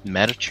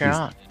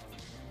 Metatron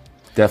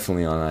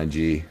Definitely on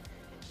IG.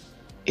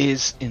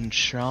 is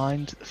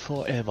enshrined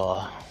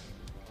forever.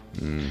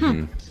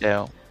 Mm-hmm.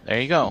 So,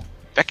 there you go.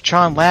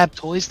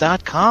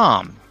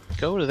 VectronLabToys.com.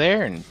 Go to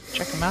there and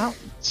check them out.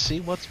 See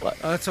what's what.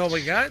 Oh, that's all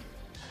we got?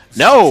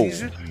 No!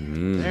 Teaser?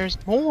 There's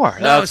more.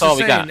 No, That's all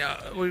we got.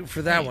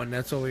 For that one,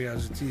 that's all we got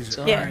is a teaser. That's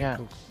all Yeah. I got.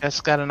 Cool. That's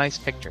got a nice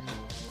picture.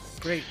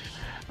 Great.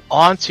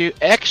 On to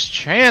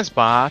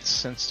X-Transbots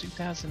since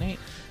 2008.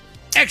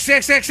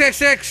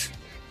 XXXXX!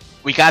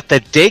 We got the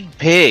Dig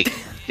Pig.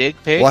 Dig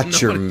Pig?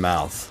 Watch your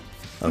mouth.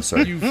 Oh,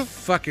 sorry. You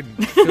fucking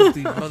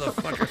filthy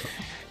motherfucker.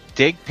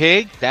 Dig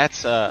Pig, that's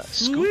Scoop.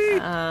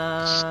 Sweet.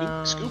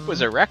 Scoop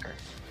was a record.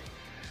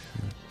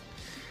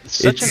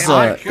 Such It's an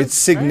odd it's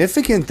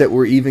significant that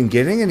we're even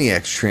getting any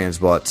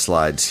X-Transbot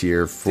slides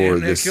here for Damn,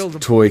 they this killed 'em.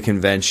 toy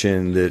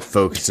convention that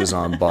focuses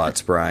on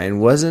bots, Brian.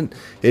 Wasn't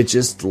it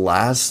just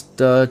last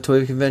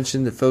toy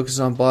convention that focused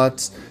on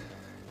bots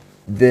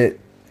that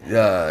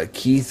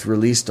Keith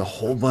released a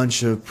whole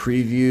bunch of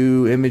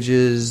preview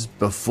images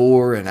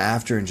before and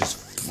after and just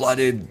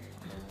flooded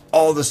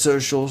all the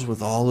socials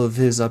with all of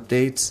his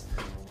updates?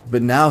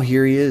 But now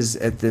here he is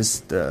at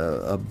this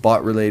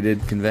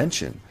bot-related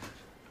convention.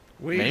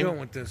 Where you going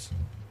with this?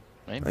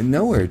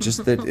 Nowhere,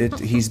 just that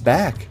he's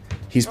back.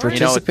 He's You know,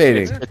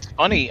 participating. it's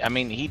funny. I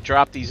mean, he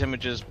dropped these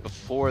images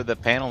before the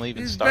panel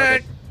even He's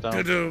started. back. So.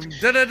 Da-dum,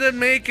 da-da-da,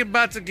 make it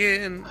bots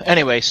again.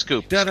 Anyway,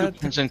 Scoop. Da-da, Scoop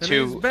turns da-da,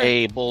 into he's back.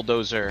 a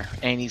bulldozer,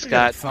 and he's Look at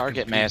got that fucking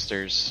target pig.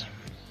 masters,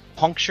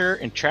 puncture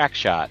and track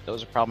shot.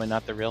 Those are probably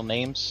not the real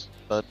names,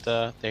 but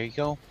there you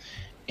go.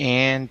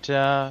 And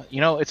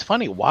it's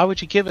funny. Why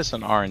would you give us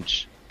an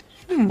orange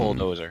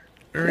bulldozer?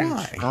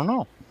 Why? I don't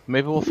know.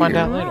 Maybe we'll find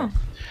out later.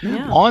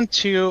 Yeah. On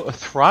to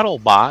Throttle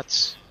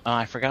Bots.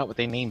 I forgot what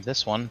they named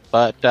this one,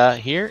 but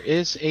here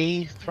is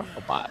a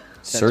Throttle Bot.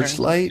 that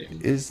Searchlight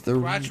turns is the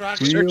Crotch rock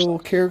real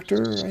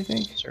character, I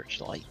think. into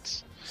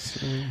Searchlights.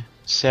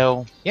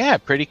 So yeah,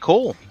 pretty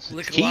cool.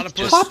 Lick a lot of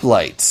pussy. Top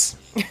lights.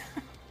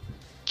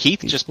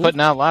 Keith just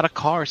putting out a lot of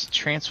cars to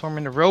transform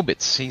into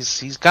robots.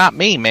 He's got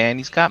me, man.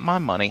 He's got my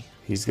money.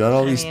 He's got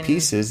all I these mean,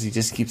 pieces. He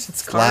just keeps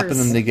it's slapping cars.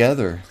 them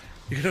together.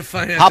 You're gonna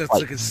find out Top that's light.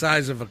 like the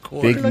size of a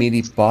quarter. Big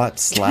meaty bot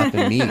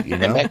slapping meat, you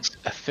know?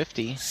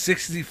 MX-50.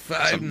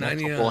 65, Some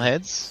 90. multiple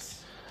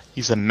heads.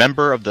 He's a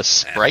member of the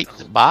Sprite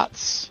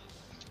Bots.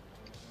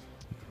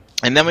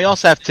 And then we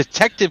also have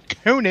Detective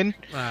Conan.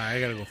 I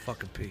gotta go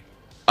fucking pee.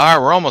 All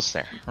right, we're almost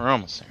there.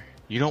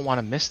 You don't want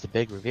to miss the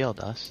big reveal,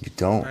 Dust. You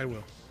don't. I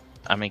will.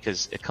 I mean,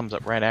 because it comes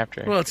up right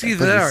after. Well, it's either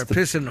But that it's or the-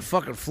 piss in the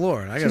fucking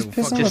floor. I gotta Just go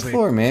piss on fucking the sleep.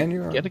 floor, man.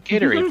 You're Get a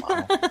Gatorade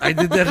bottle. I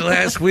did that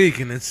last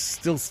week and it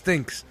still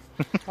stinks.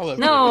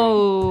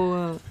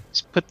 No.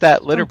 Just put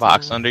that litter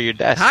box under your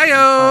desk.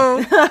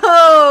 Hi-yo!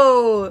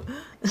 Oh.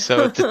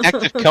 So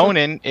Detective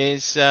Conan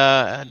is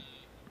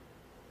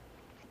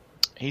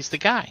he's the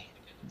guy.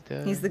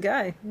 He's the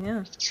guy.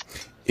 Yeah.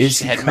 Is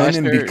he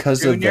Headmaster Conan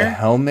because of the Junior?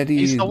 helmety?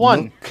 He's the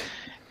one. look?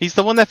 He's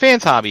the one that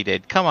Fans Hobby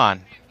did. Come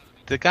on,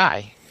 the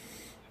guy.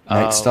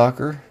 Night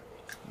Stalker?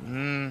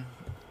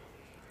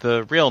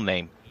 The real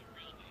name,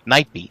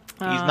 Nightbeat. He's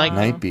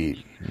Nightbeat.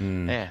 Nightbeat.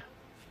 Mm. Yeah.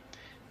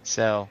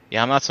 So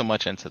yeah, I'm not so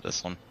much into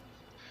this one,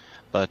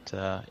 but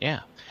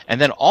yeah. And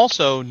then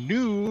also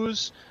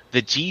news: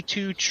 the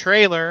G2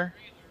 trailer.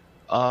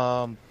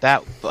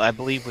 That I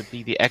believe would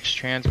be the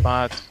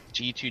X-Transbot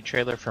G2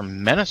 trailer for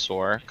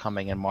Menasor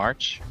coming in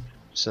March,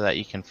 so that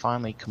you can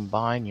finally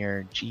combine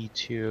your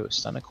G2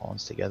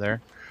 Stunticons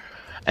together.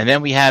 And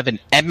then we have an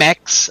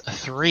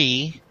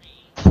MX3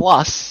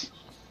 Plus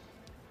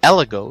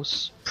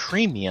Elegos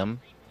Premium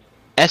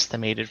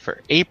estimated for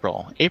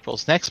April.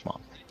 April's next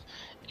month.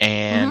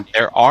 And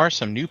there are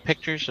some new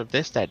pictures of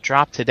this that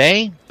dropped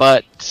today,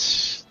 but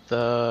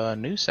the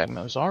news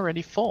segment was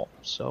already full.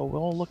 So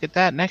we'll look at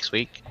that next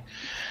week.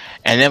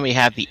 And then we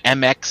have the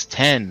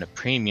MX10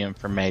 Premium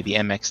for May. The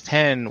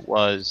MX10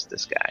 was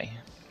this guy.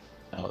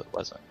 No, it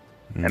wasn't.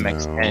 No.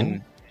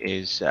 MX10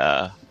 is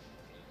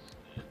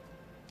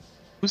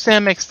who's the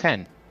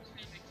MX10?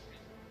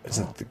 Is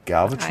it the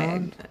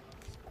Galvatron?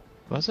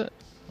 Was it?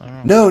 I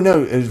don't know.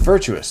 No, it's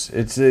Virtuous.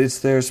 It's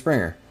their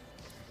Springer.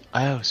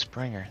 Oh,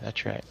 Springer.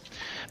 That's right.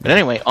 But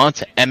anyway, on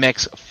to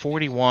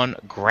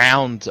MX-41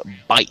 Ground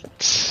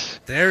Bite.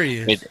 There he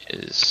is. It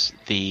is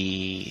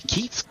the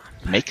Keith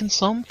making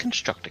some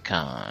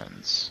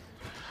Constructicons.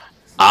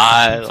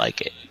 I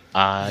like it.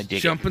 I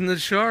dig Jumping the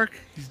shark.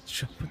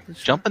 He's it.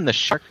 Jumping the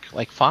shark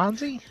like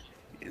Fonzie?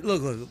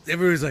 Look.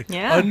 Everybody's like,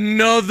 Yeah.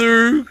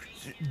 another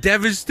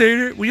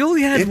Devastator. We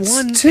only had It's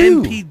one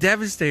 2. MP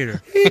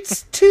Devastator.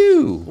 It's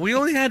 2. We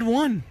only had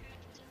one.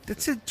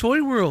 That's it.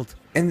 Toy World.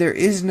 And there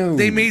is no.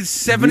 They made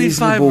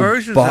 75 reasonable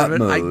versions bot of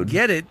it. I mode.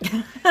 get it.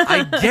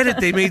 I get it.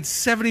 They made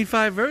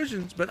 75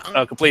 versions, but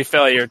A complete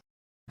failure.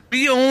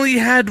 we only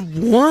had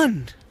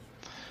one.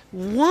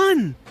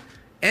 One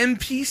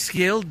MP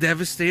scale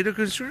Devastator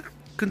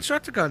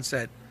Constructicon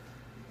set.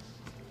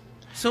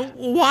 So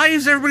why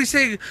is everybody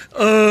saying,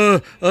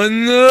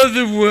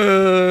 another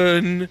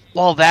one?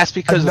 Well, that's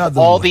because Another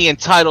all one. the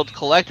entitled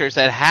collectors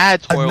that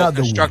had Toy World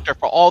Another Constructor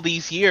for all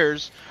these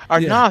years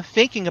are Yeah. not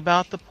thinking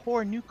about the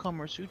poor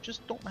newcomers who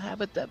just don't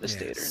have a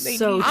Devastator. Yes. They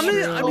So need I mean,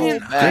 it I so mean,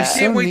 I bad. so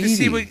can't wait to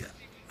see needy. what.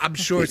 I'm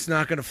sure it's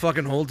not going to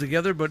fucking hold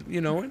together, but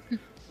you know what?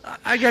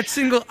 I got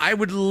single. I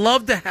would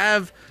love to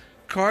have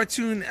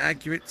cartoon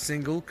accurate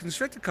single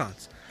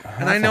Constricticons.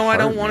 And I Half know a I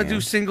don't heart, want to do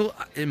man. single.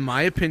 In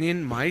my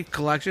opinion, my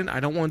collection, I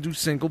don't want to do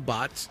single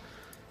bots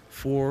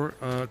for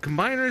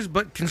combiners,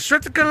 but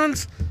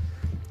Constricticons,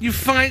 you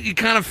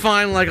kind of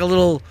find like a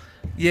little.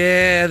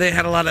 Yeah, they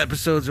had a lot of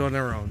episodes on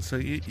their own, so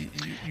you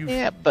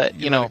Yeah, but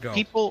you let know, it go.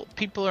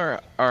 people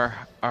are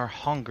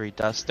hungry.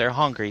 Dust. They're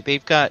hungry.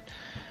 They've got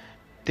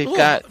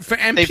for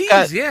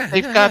MPs,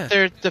 they've got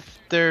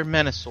their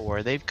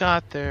Menasor. They've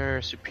got their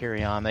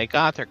Superion. They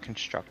got their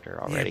Constructor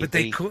Yeah, already. but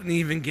they couldn't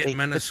even get but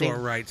Menasor they-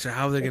 right, so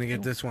how are they going to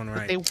get this one But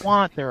right? they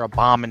want their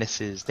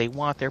Abominuses. They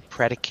want their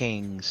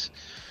Predakings,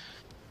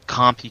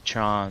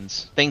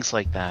 Computrons, things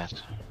like that.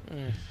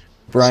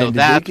 Brian, so did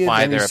that's they give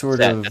why any they're sort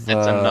upset of that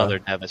that's another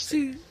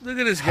Devastator. See, look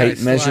at this guy. height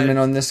measurement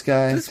slide. on this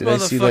guy? This Did I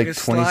see like motherfucker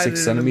sliding 26 into the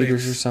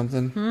centimeters mix. or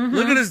something?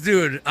 Look at this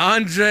dude,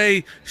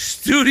 Andre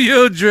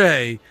Studio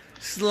Dre,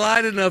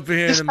 sliding up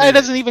here. This in a guy minute.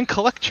 doesn't even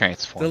collect The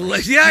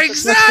Transformers. yeah, He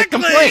just wants to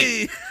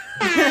complain.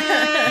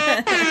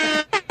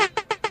 exactly.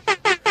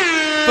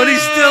 But he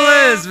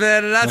still is,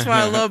 man, and that's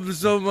why I love him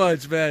so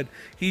much, man.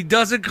 He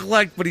doesn't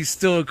collect, but he's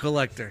still a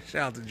collector.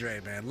 Shout out to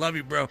Dre, man. Love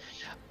you, bro.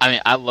 I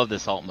mean, I love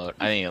this alt mode.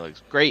 I think it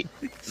looks great.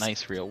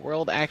 Nice real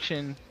world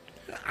action.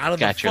 Out of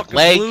Got the your fucking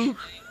leg. blue.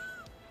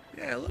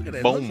 Yeah, look at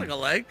it. Boom. Looks like a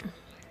leg.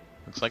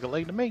 Looks like a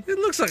leg to me. It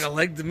looks like a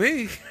leg to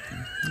me.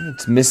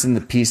 It's missing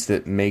the piece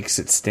that makes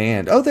it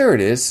stand. Oh, there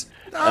it is.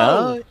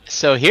 Oh,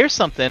 So here's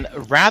something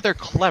rather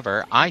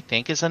clever, I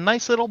think, is a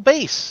nice little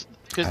base.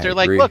 Because I they're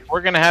like, agree. look, we're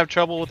going to have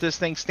trouble with this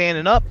thing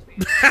standing up.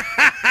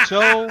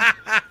 So,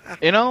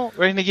 you know,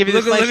 we're going to give you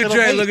look, this nice look at little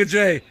Dre. base. Look at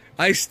Dre.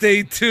 I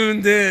stayed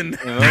tuned in.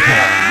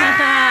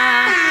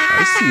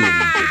 I see what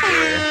you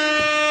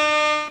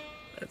did there.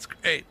 That's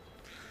great.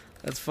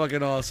 That's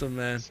fucking awesome,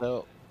 man.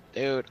 So,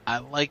 dude, I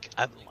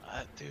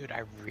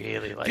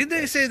really like Did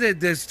they this. say that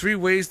there's 3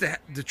 ways to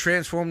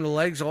transform the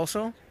legs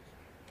also?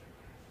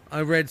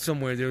 I read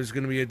somewhere there was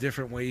going to be a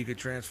different way you could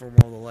transform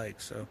all the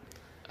legs. So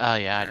Oh,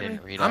 yeah, I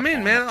didn't read I'm up in,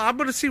 on man. it. I'm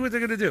going to see what they're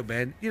going to do,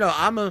 man. You know,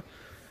 I'm a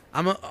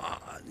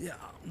the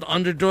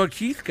underdog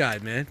Keith guy,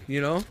 man.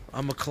 You know,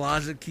 I'm a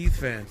closet Keith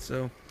fan.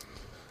 So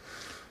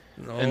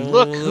And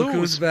Oh, look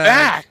who's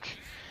back.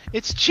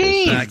 It's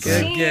Cheem. Back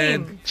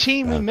again.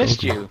 Cheem, we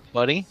missed you,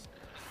 buddy.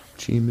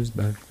 Cheem is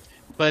back.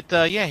 But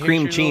yeah, here's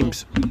Cream your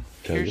Cheems.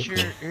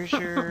 Here's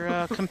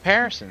your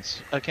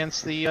comparisons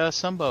against the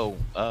Sumbo.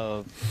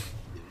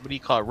 What do you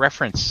call it?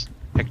 Reference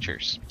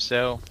pictures.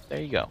 So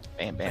there you go.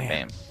 Bam, bam,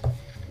 bam.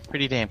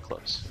 Pretty damn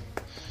close.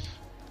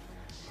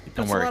 Don't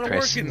That's a worry, lot of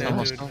Chris. work in It's there,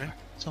 almost dude, over. man.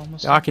 It's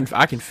almost I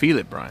over. can feel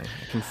it, Brian.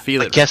 I can feel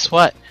But it. guess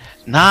what?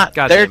 They're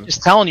Goddamn.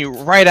 just telling you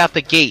right out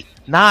the gate.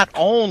 Not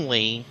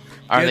only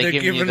are Yeah, they they're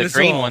giving you giving the us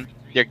green all. one,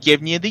 they're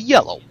giving you the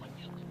yellow one.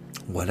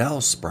 What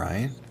else,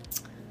 Brian?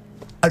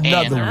 And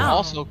Another they're one.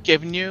 also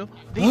giving you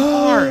the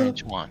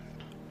orange one.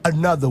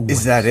 Another one.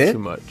 Is that it? Too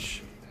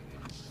much.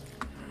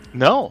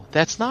 No,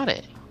 that's not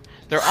it.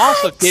 They're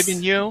also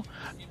giving you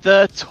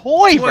the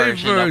toy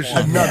version. Of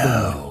one.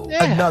 Another one.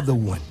 Yeah. Another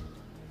one.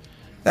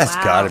 That's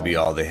Wow. got to be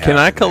all they have. Can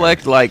I in there.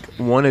 collect like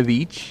one of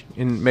each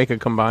and make a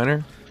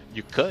combiner?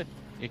 You could.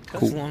 You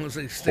could. As long as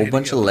they stay Whole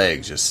bunch of together.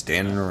 legs just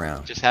standing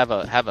around. Just have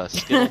a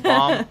skill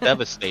bomb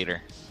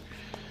Devastator.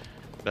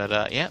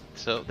 But yeah,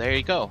 so there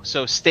you go.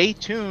 So stay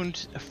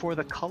tuned for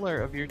the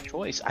color of your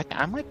choice.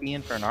 I might be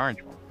in for an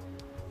orange one.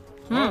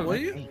 Oh, will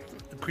you?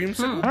 The I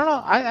creamsicle? don't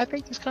know. I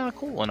think he's kind of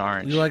cool in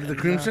orange. You like the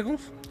creamsicles?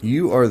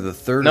 You are the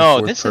third No, or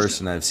fourth this is-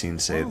 person I've seen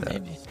say Oh,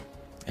 that. maybe.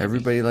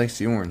 Everybody likes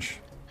the orange.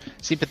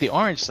 See, but the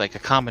orange is like a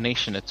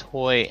combination of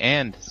toy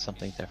and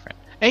something different.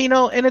 And you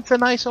know, and it's a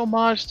nice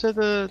homage to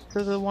the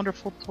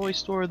wonderful toy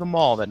store, the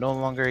mall that no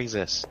longer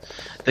exists.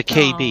 The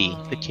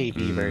KB, the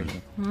KB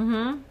version.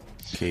 Mm-hmm.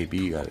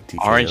 KB got a TKO.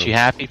 Aren't you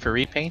happy for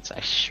repaints? I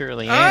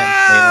surely am.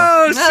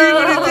 Oh, see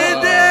what he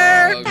did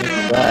there? Oh,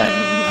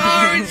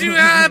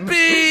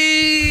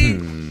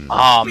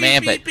 Oh Beep,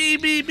 man, beep, but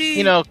beep, beep, beep.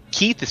 you know,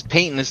 Keith is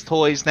painting his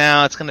toys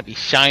now. It's gonna be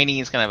shiny.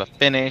 It's gonna have a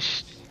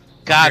finish.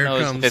 God Here it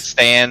knows comes. if it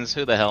stands.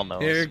 Who the hell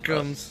knows? Here it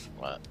comes.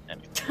 What?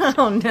 Anyway.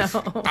 Oh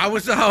no. I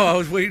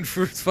was waiting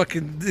for his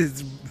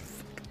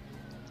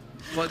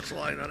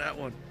punchline on that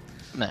one.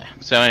 Nah.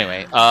 So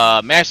anyway,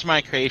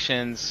 Mastermind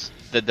Creations,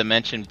 the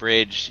Dimension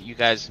Bridge. You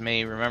guys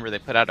may remember they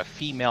put out a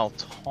female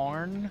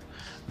Tarn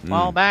a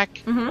while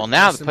back. Mhm. Well,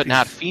 now Rest they're in putting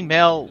out peace.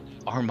 female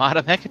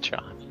Armada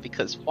Megatron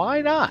because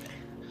why not?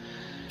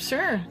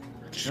 Sure.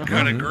 She's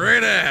got a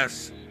great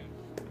ass.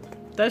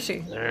 Does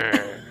she?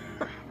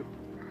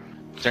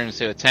 Turns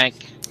into a tank.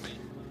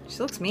 She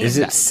looks mean. Is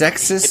it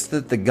sexist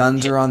that the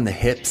guns are on the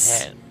hips?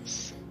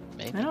 Depends.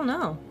 Maybe. I don't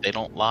know. They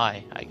don't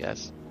lie, I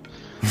guess.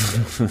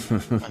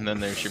 And then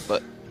there's your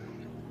butt.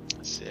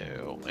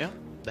 So, yeah,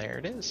 there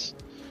it is.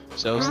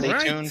 So All stay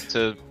right. tuned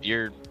to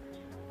your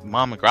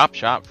mom and grop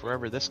shop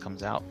wherever this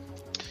comes out.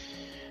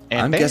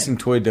 And I'm bam. guessing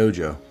Toy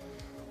Dojo.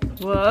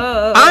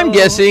 Whoa. I'm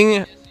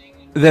guessing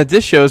that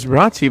this show is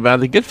brought to you by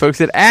the good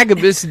folks at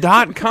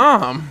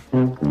Agabus.com.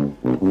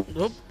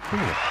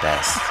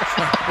 Best.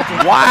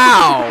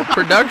 Wow.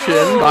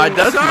 Production by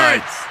Dust Sorry,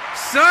 Mites.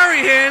 sorry,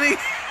 Hanny.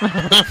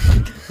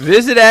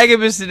 Visit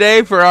Agabus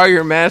today for all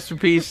your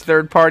masterpiece,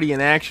 third-party,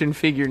 and action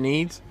figure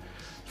needs.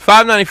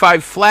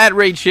 $5.95 flat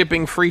rate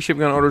shipping, free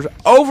shipping on orders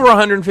over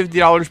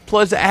 $150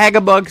 plus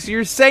Agabucks,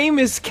 your same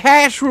as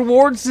cash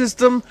reward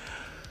system.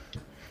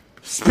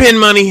 Spend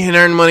money and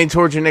earn money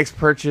towards your next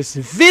purchase.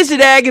 Visit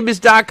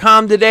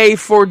Agabus.com today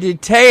for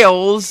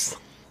details.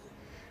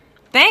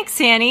 Thanks,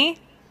 Hanny.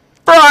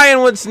 Brian,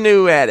 what's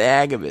new at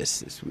Agabus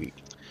this week?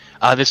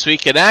 This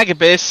week at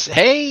Agabus,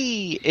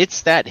 hey,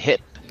 it's that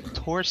hip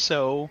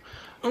torso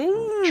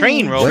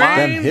train What robot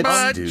them Train hips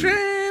bud, do?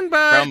 train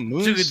bud. from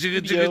Moon Jigga,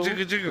 jigga, Studio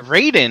jigga, jigga, jigga.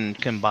 Raiden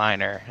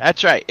Combiner.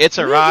 That's right, it's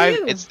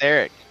arrived. Woohoo. It's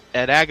there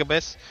at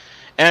Agabus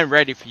and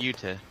ready for you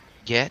to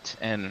get.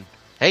 And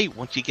hey,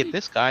 once you get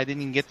this guy, then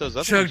you can get those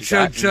other Chug, ones you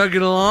chug, got. chug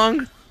it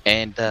along.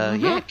 And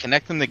yeah,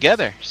 connect them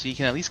together so you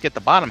can at least get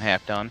the bottom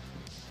half done.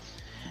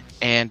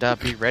 And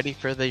be ready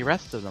for the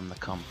rest of them to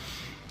come.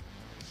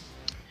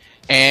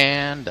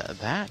 And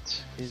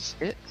that is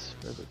it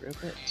for the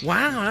ribbit.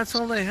 Wow, that's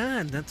all they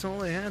had. That's all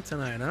they had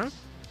tonight, huh?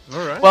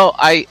 All right. Well,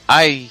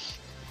 I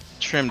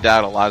trimmed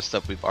out a lot of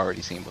stuff we've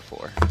already seen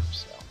before.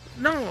 So.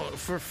 No,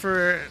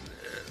 for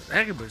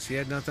Agabus, he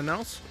had nothing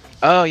else.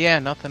 Oh yeah,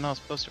 nothing else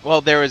posted. Well,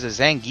 there was a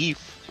Zangief.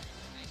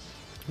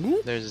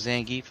 Ooh. There's a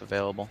Zangief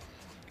available.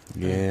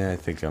 Yeah, I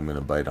think I'm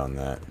gonna bite on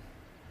that.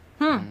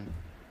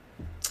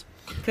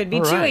 Could be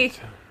All Chewy. right.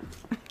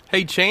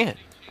 Hey, Chan.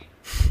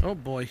 Oh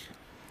boy.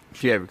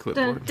 If you have your Dun,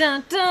 clipboard.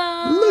 dun,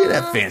 dun. Look at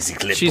that fancy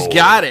clipboard. She's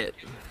got it.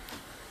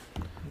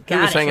 Who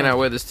Got was it. hanging out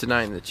with us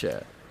tonight in the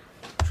chat?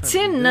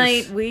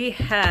 Tonight we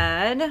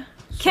had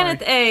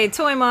Kenneth A,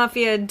 Toy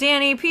Mafia,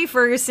 Danny P.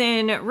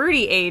 Ferguson,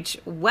 Rudy H,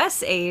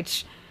 Wes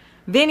H,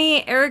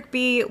 Vinny, Eric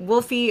B,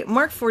 Wolfie,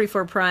 Mark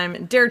 44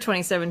 Prime, Dare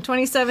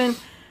 2727,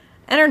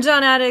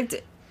 Energon Addict,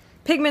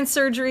 Pigment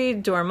Surgery,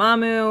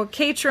 Dormammu,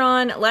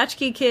 Katron,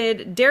 Latchkey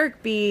Kid,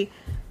 Derek B,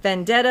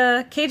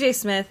 Vendetta, KJ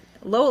Smith,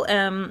 Lowell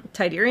M,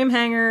 Tidarium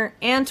Hanger,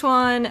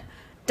 Antoine,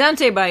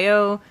 Dante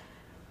Bayo,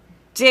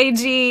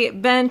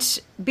 JG, Bench,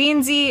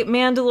 Beansy,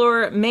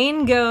 Mandalore,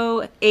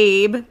 Mango,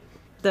 Abe,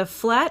 the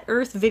Flat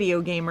Earth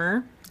Video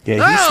Gamer. Yeah,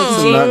 he said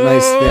some not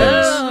nice things.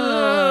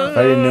 Oh. If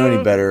I didn't know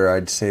any better,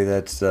 I'd say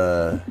that's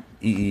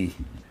EE.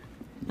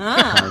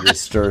 Trying to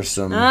stir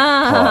some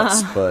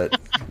pots, but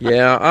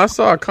Yeah, I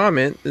saw a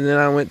comment, and then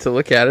I went to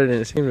look at it, and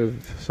it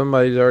seemed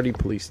somebody's already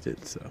policed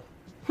it, so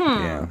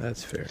yeah,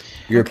 that's fair.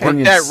 your Work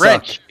opinions that suck,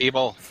 wrench,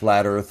 people.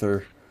 flat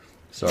earther.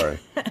 Sorry,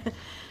 not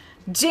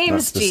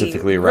James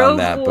specifically G, around Rogue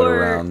that, but War,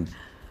 around.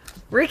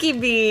 Ricky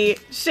B,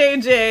 Shay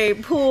J,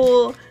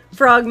 Pool,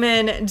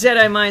 Frogman,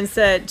 Jedi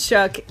Mindset,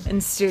 Chuck,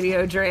 and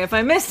Studio Dre. If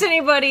I missed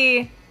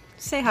anybody,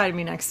 say hi to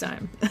me next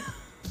time.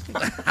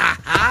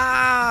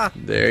 Ah,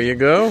 There you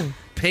go.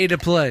 pay to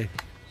play.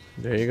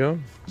 There you go.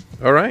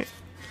 All right.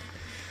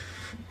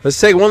 Let's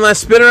take one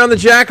last spin around the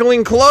Jackal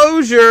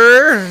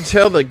enclosure and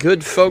tell the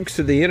good folks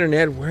of the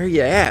internet where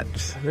you at,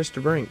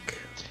 Mr. Brink.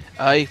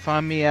 You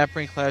find me at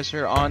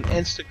Brinkleisure on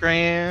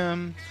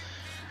Instagram.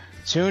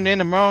 Tune in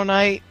tomorrow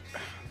night.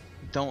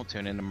 Don't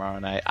tune in tomorrow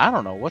night. I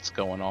don't know what's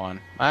going on.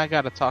 I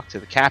got to talk to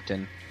the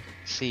captain,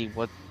 see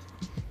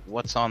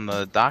what's on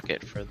the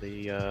docket for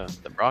the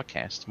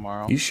broadcast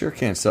tomorrow. You sure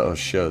can't sell a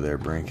show there,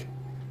 Brink.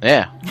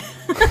 Yeah,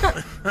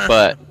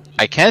 but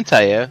I can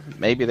tell you,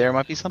 maybe there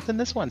might be something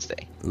this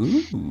Wednesday.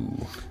 Ooh,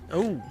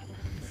 Oh,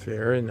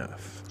 Fair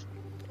enough.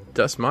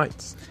 Dust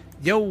Mites.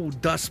 yo,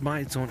 Dust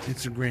Mites on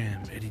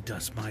Instagram, Eddie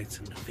Dust Mites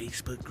in the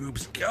Facebook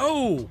groups.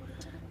 Go!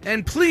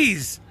 And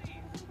please,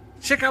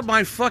 check out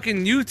my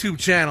fucking YouTube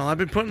channel. I've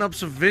been putting up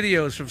some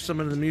videos from some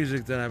of the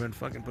music that I've been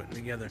fucking putting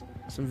together.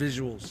 Some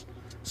visuals.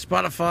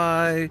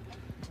 Spotify.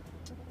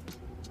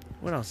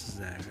 What else is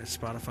that?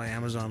 Spotify,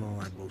 Amazon, all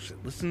that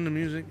bullshit. Listen to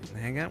music and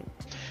hang out.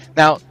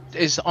 Now,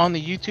 is on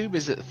the YouTube,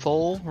 is it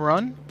full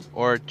run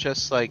or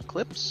just like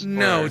clips?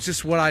 No, or- it's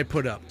just what I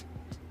put up.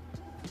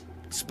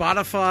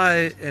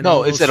 Spotify and No,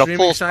 all is those it a streaming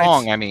full sites-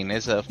 song? I mean,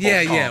 is it a full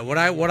Yeah, song? yeah.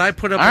 What I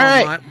put up All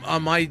right.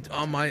 on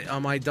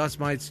my Dust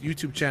Mites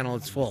YouTube channel,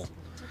 it's full.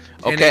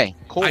 And Okay,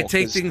 cool. I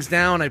take 'cause things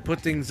down. I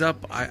put things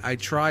up. I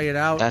try it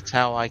out. That's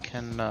how I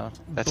can. That's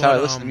But, how I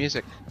listen to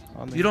music.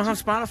 on the You don't YouTube.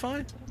 have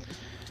Spotify?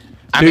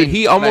 Dude,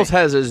 he almost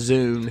has a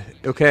Zune.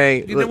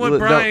 Okay, You know what,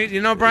 Brian? You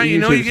know, Brian. You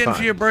know, you're YouTube's getting fine.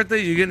 for your birthday.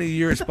 You're getting a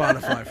year of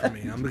Spotify from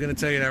me. I'm going to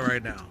tell you that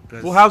right now.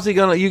 'Cause Well, how's he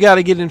gonna? You got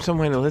to get him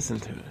somewhere to listen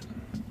to it.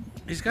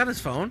 he's got his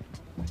phone.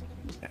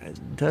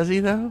 Does he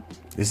though?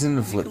 Isn't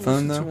it a flip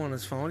phone Listen to though? on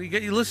his phone.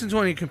 You listen to it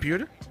on your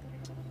computer.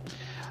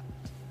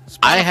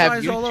 I have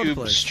Spotify's all over the YouTube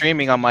place.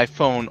 streaming on my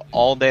phone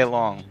all day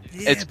long.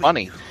 It's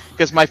funny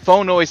because my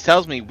phone always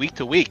tells me week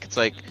to week. It's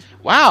like,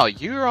 wow,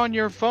 you're on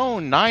your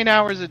phone 9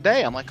 hours a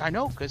day. I'm like, I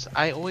know, because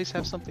I always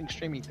have something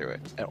streaming through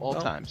it at all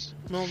times.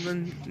 Well,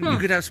 then you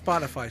could have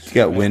Spotify. You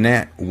got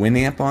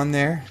Winamp on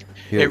there?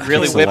 Here, It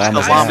really kiss whips the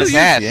llama's llama's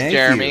ass, Thank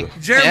Jeremy. you.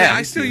 Jeremy, Yeah.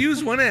 I still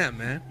use Winamp,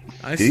 man.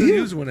 I Do still you?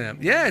 use Winamp.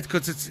 Yeah, it's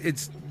because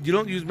it's you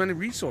don't use many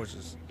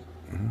resources.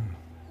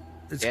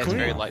 It's Yeah, it's clean.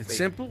 very It's lightweight.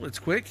 simple. It's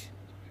quick.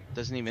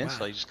 Doesn't even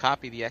install. You just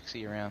copy the exe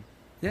around.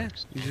 Yeah,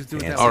 you just do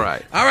it Yeah. that All way.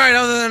 right. All right.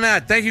 Other than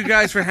that, thank you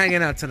guys for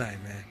hanging out tonight,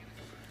 man.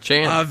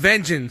 Chan.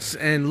 Vengeance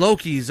and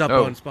Loki's up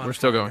Oh, on Spotify. we're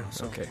still going. now,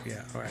 so, Okay.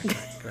 Yeah. All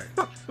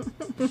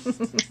right. Great.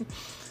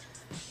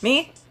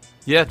 Me?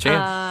 Yeah,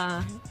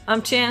 Chan.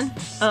 I'm Chan.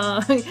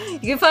 You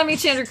can find me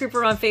Chandra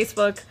Cooper on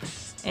Facebook,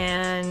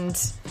 and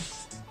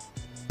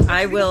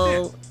I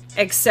will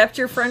accept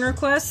your friend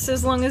requests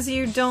as long as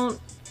you don't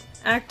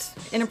act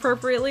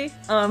inappropriately.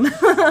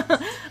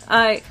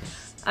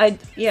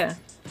 Yeah.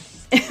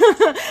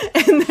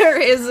 And there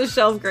is a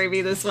shelf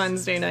gravy this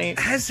Wednesday night.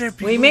 Has there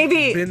We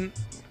maybe been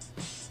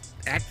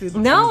acted?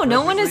 no one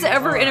is inappropriately?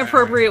 ever All right,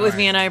 inappropriate all with right.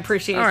 me, and I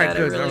appreciate All right, that.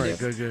 good. I really All right,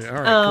 do. good.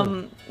 All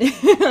right,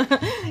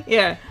 cool.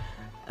 Yeah.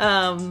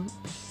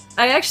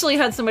 I actually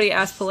had somebody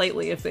ask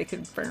politely if they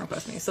could friend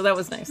request me, so that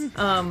was nice. It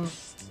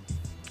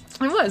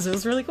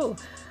was really cool.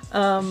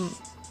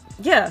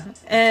 Yeah,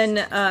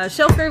 and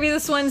Shelf Gravy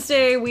this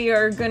Wednesday, we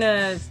are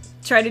gonna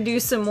try to do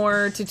some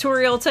more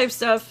tutorial type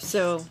stuff,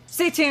 so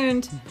stay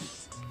tuned.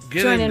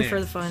 Get Join in there. for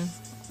the fun.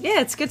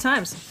 Yeah, it's good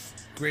times.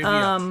 Gravy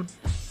up.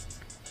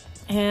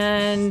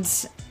 And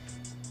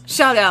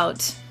shout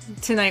out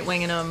to Night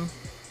Wingin'em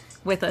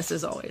with us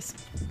as always.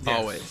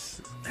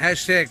 Always.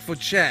 Hashtag for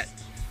chat.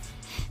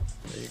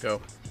 There you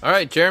go. All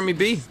right, Jeremy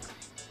B.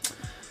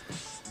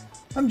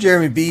 I'm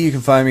Jeremy B. You can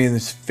find me in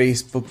this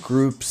Facebook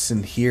groups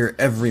and here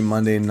every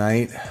Monday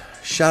night.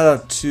 Shout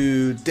out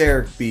to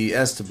Derek B,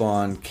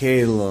 Esteban,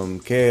 Calum,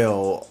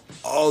 Kale,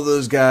 all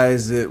those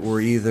guys that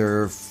were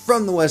either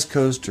from the West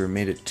Coast or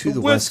made it to the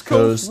West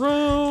Coast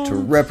to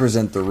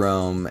represent the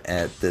Rome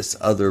at this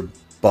other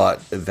bot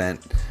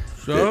event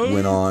that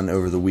went on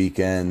over the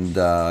weekend.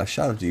 Shout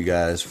out to you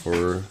guys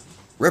for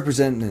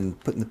representing and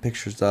putting the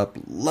pictures up.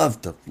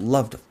 Love to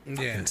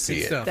fucking see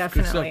good it. stuff.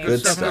 Definitely. Good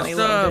stuff. Definitely Good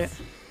loved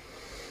stuff.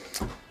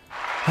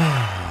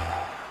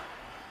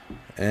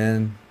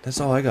 And that's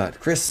all I got.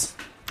 Chris,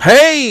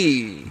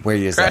 Hey! where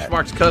is Crash that?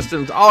 Marks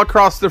Customs all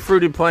across the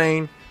fruited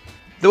plain.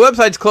 The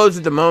website's closed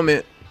at the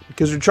moment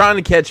because we're trying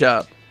to catch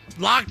up.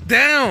 Locked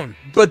down.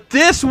 But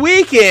this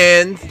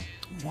weekend,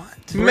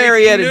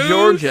 Marietta, news.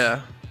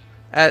 Georgia,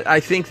 at I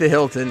think the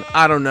Hilton.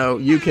 I don't know.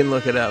 You can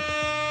look it up.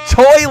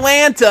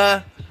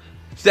 Toylanta,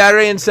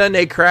 Saturday and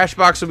Sunday.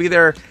 Crashbox will be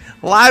there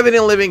live and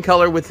in living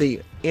color with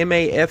the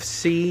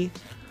MAFC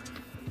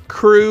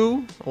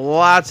crew.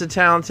 Lots of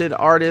talented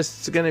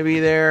artists going to be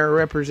there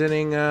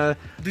representing the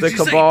Did you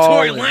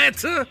Cabal. say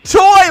Toylanta?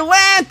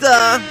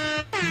 Toylanta!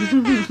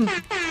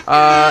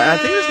 I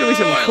think there's going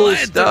to be some cool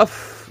Toylanta.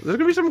 stuff. There's going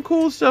to be some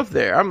cool stuff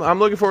there. I'm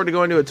looking forward to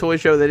going to a toy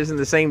show that isn't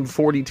the same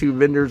 42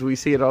 vendors we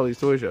see at all these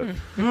toy shows.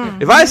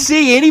 If I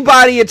see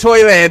anybody at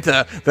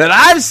Toylanta that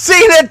I've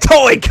seen at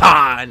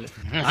ToyCon,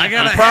 I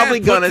got I'm probably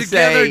going gonna to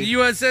say say,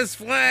 USS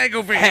flag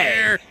over hey.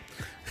 here.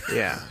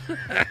 yeah.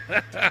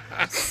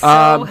 So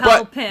but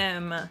help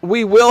him.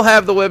 we will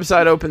have the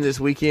website open this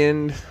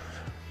weekend.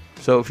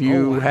 So if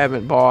you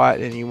haven't bought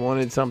and you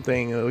wanted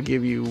something, it'll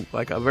give you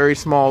like a very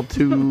small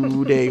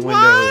 2-day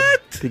window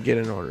to get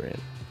an order in.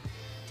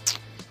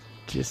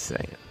 Just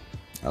saying.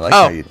 I like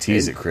how you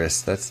tease it,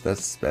 Chris. That's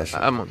special.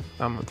 I'm on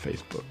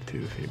Facebook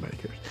too, if anybody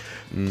cares.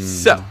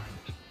 So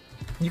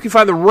you can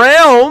find the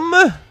Realm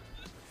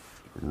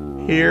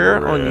here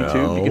on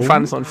YouTube. You can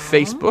find us on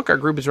Facebook. Our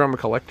group is Realm of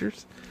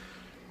Collectors.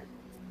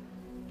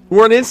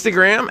 We're on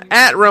Instagram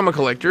at Realm of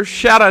Collectors.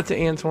 Shout out to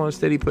Antoine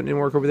Steady putting in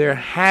work over there.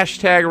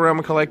 Hashtag Realm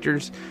of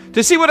Collectors.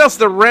 To see what else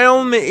the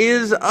Realm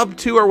is up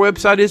to, our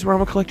website is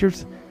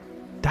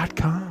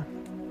realmofcollectors.com.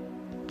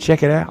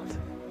 Check it out.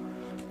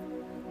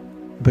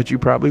 But you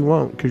probably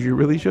won't, because you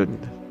really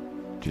shouldn't.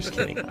 Just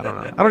kidding. I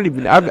don't know. I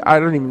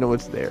don't even know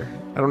what's there.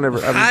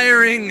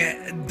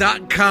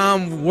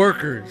 Hiring.com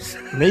workers.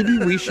 Maybe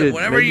we should.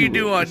 Whatever maybe you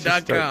do we on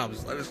should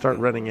 .coms, let us start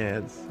running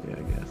ads. Yeah,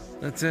 I guess.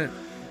 That's it.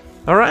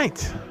 All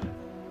right.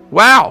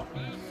 Wow.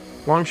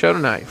 Long show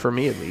tonight, for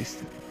me at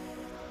least.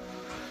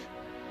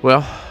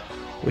 Well,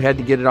 we had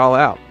to get it all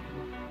out.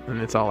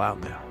 And it's all out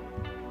now.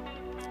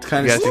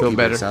 kind You of guys feel sticky,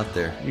 but better. it's out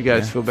there. You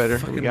guys Yeah. feel better.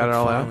 We got it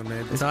all out.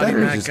 It's Toddy better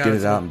to Mac just got get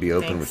us it all- out and be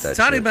open with that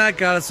Toddy shit. Mac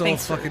got us all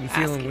Thanks for fucking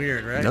feeling asking.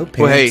 weird, right? No pants,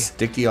 Well, hey.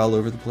 sticky all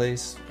over the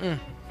place.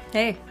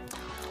 Hey.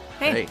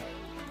 Hey. Hey,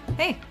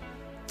 Hey.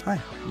 Hi.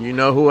 you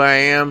know who I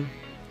am,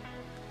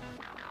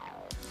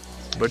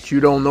 but you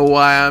don't know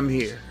why I'm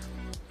here.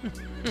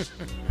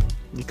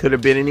 You could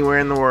have been anywhere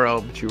in the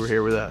world, but you were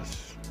here with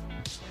us.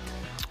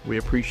 We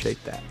appreciate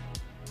that.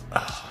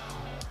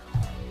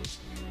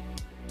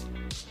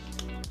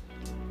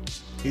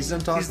 He's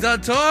done talking. He's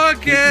done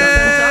talking.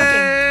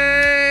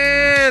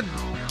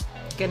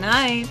 Good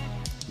night.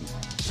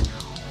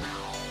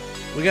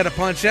 We got to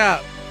punch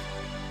out.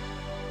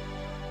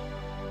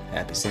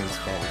 Happy St.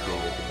 Patrick's Day,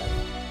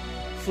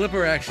 everybody.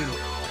 Flipper action.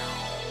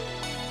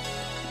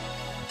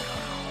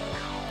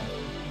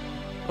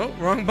 Oh,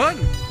 wrong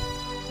button.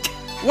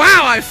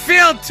 Wow, I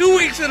failed 2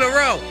 weeks in a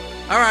row.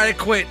 All right, I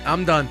quit.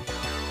 I'm done.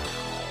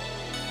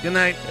 Good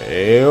night.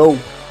 Ew.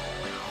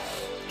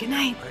 Good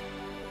night.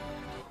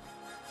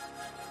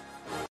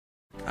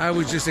 I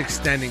was just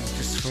extending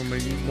just for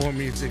more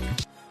music.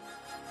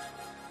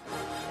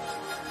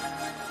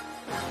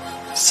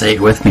 Say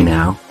it with me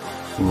now.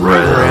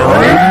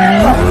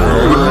 Really?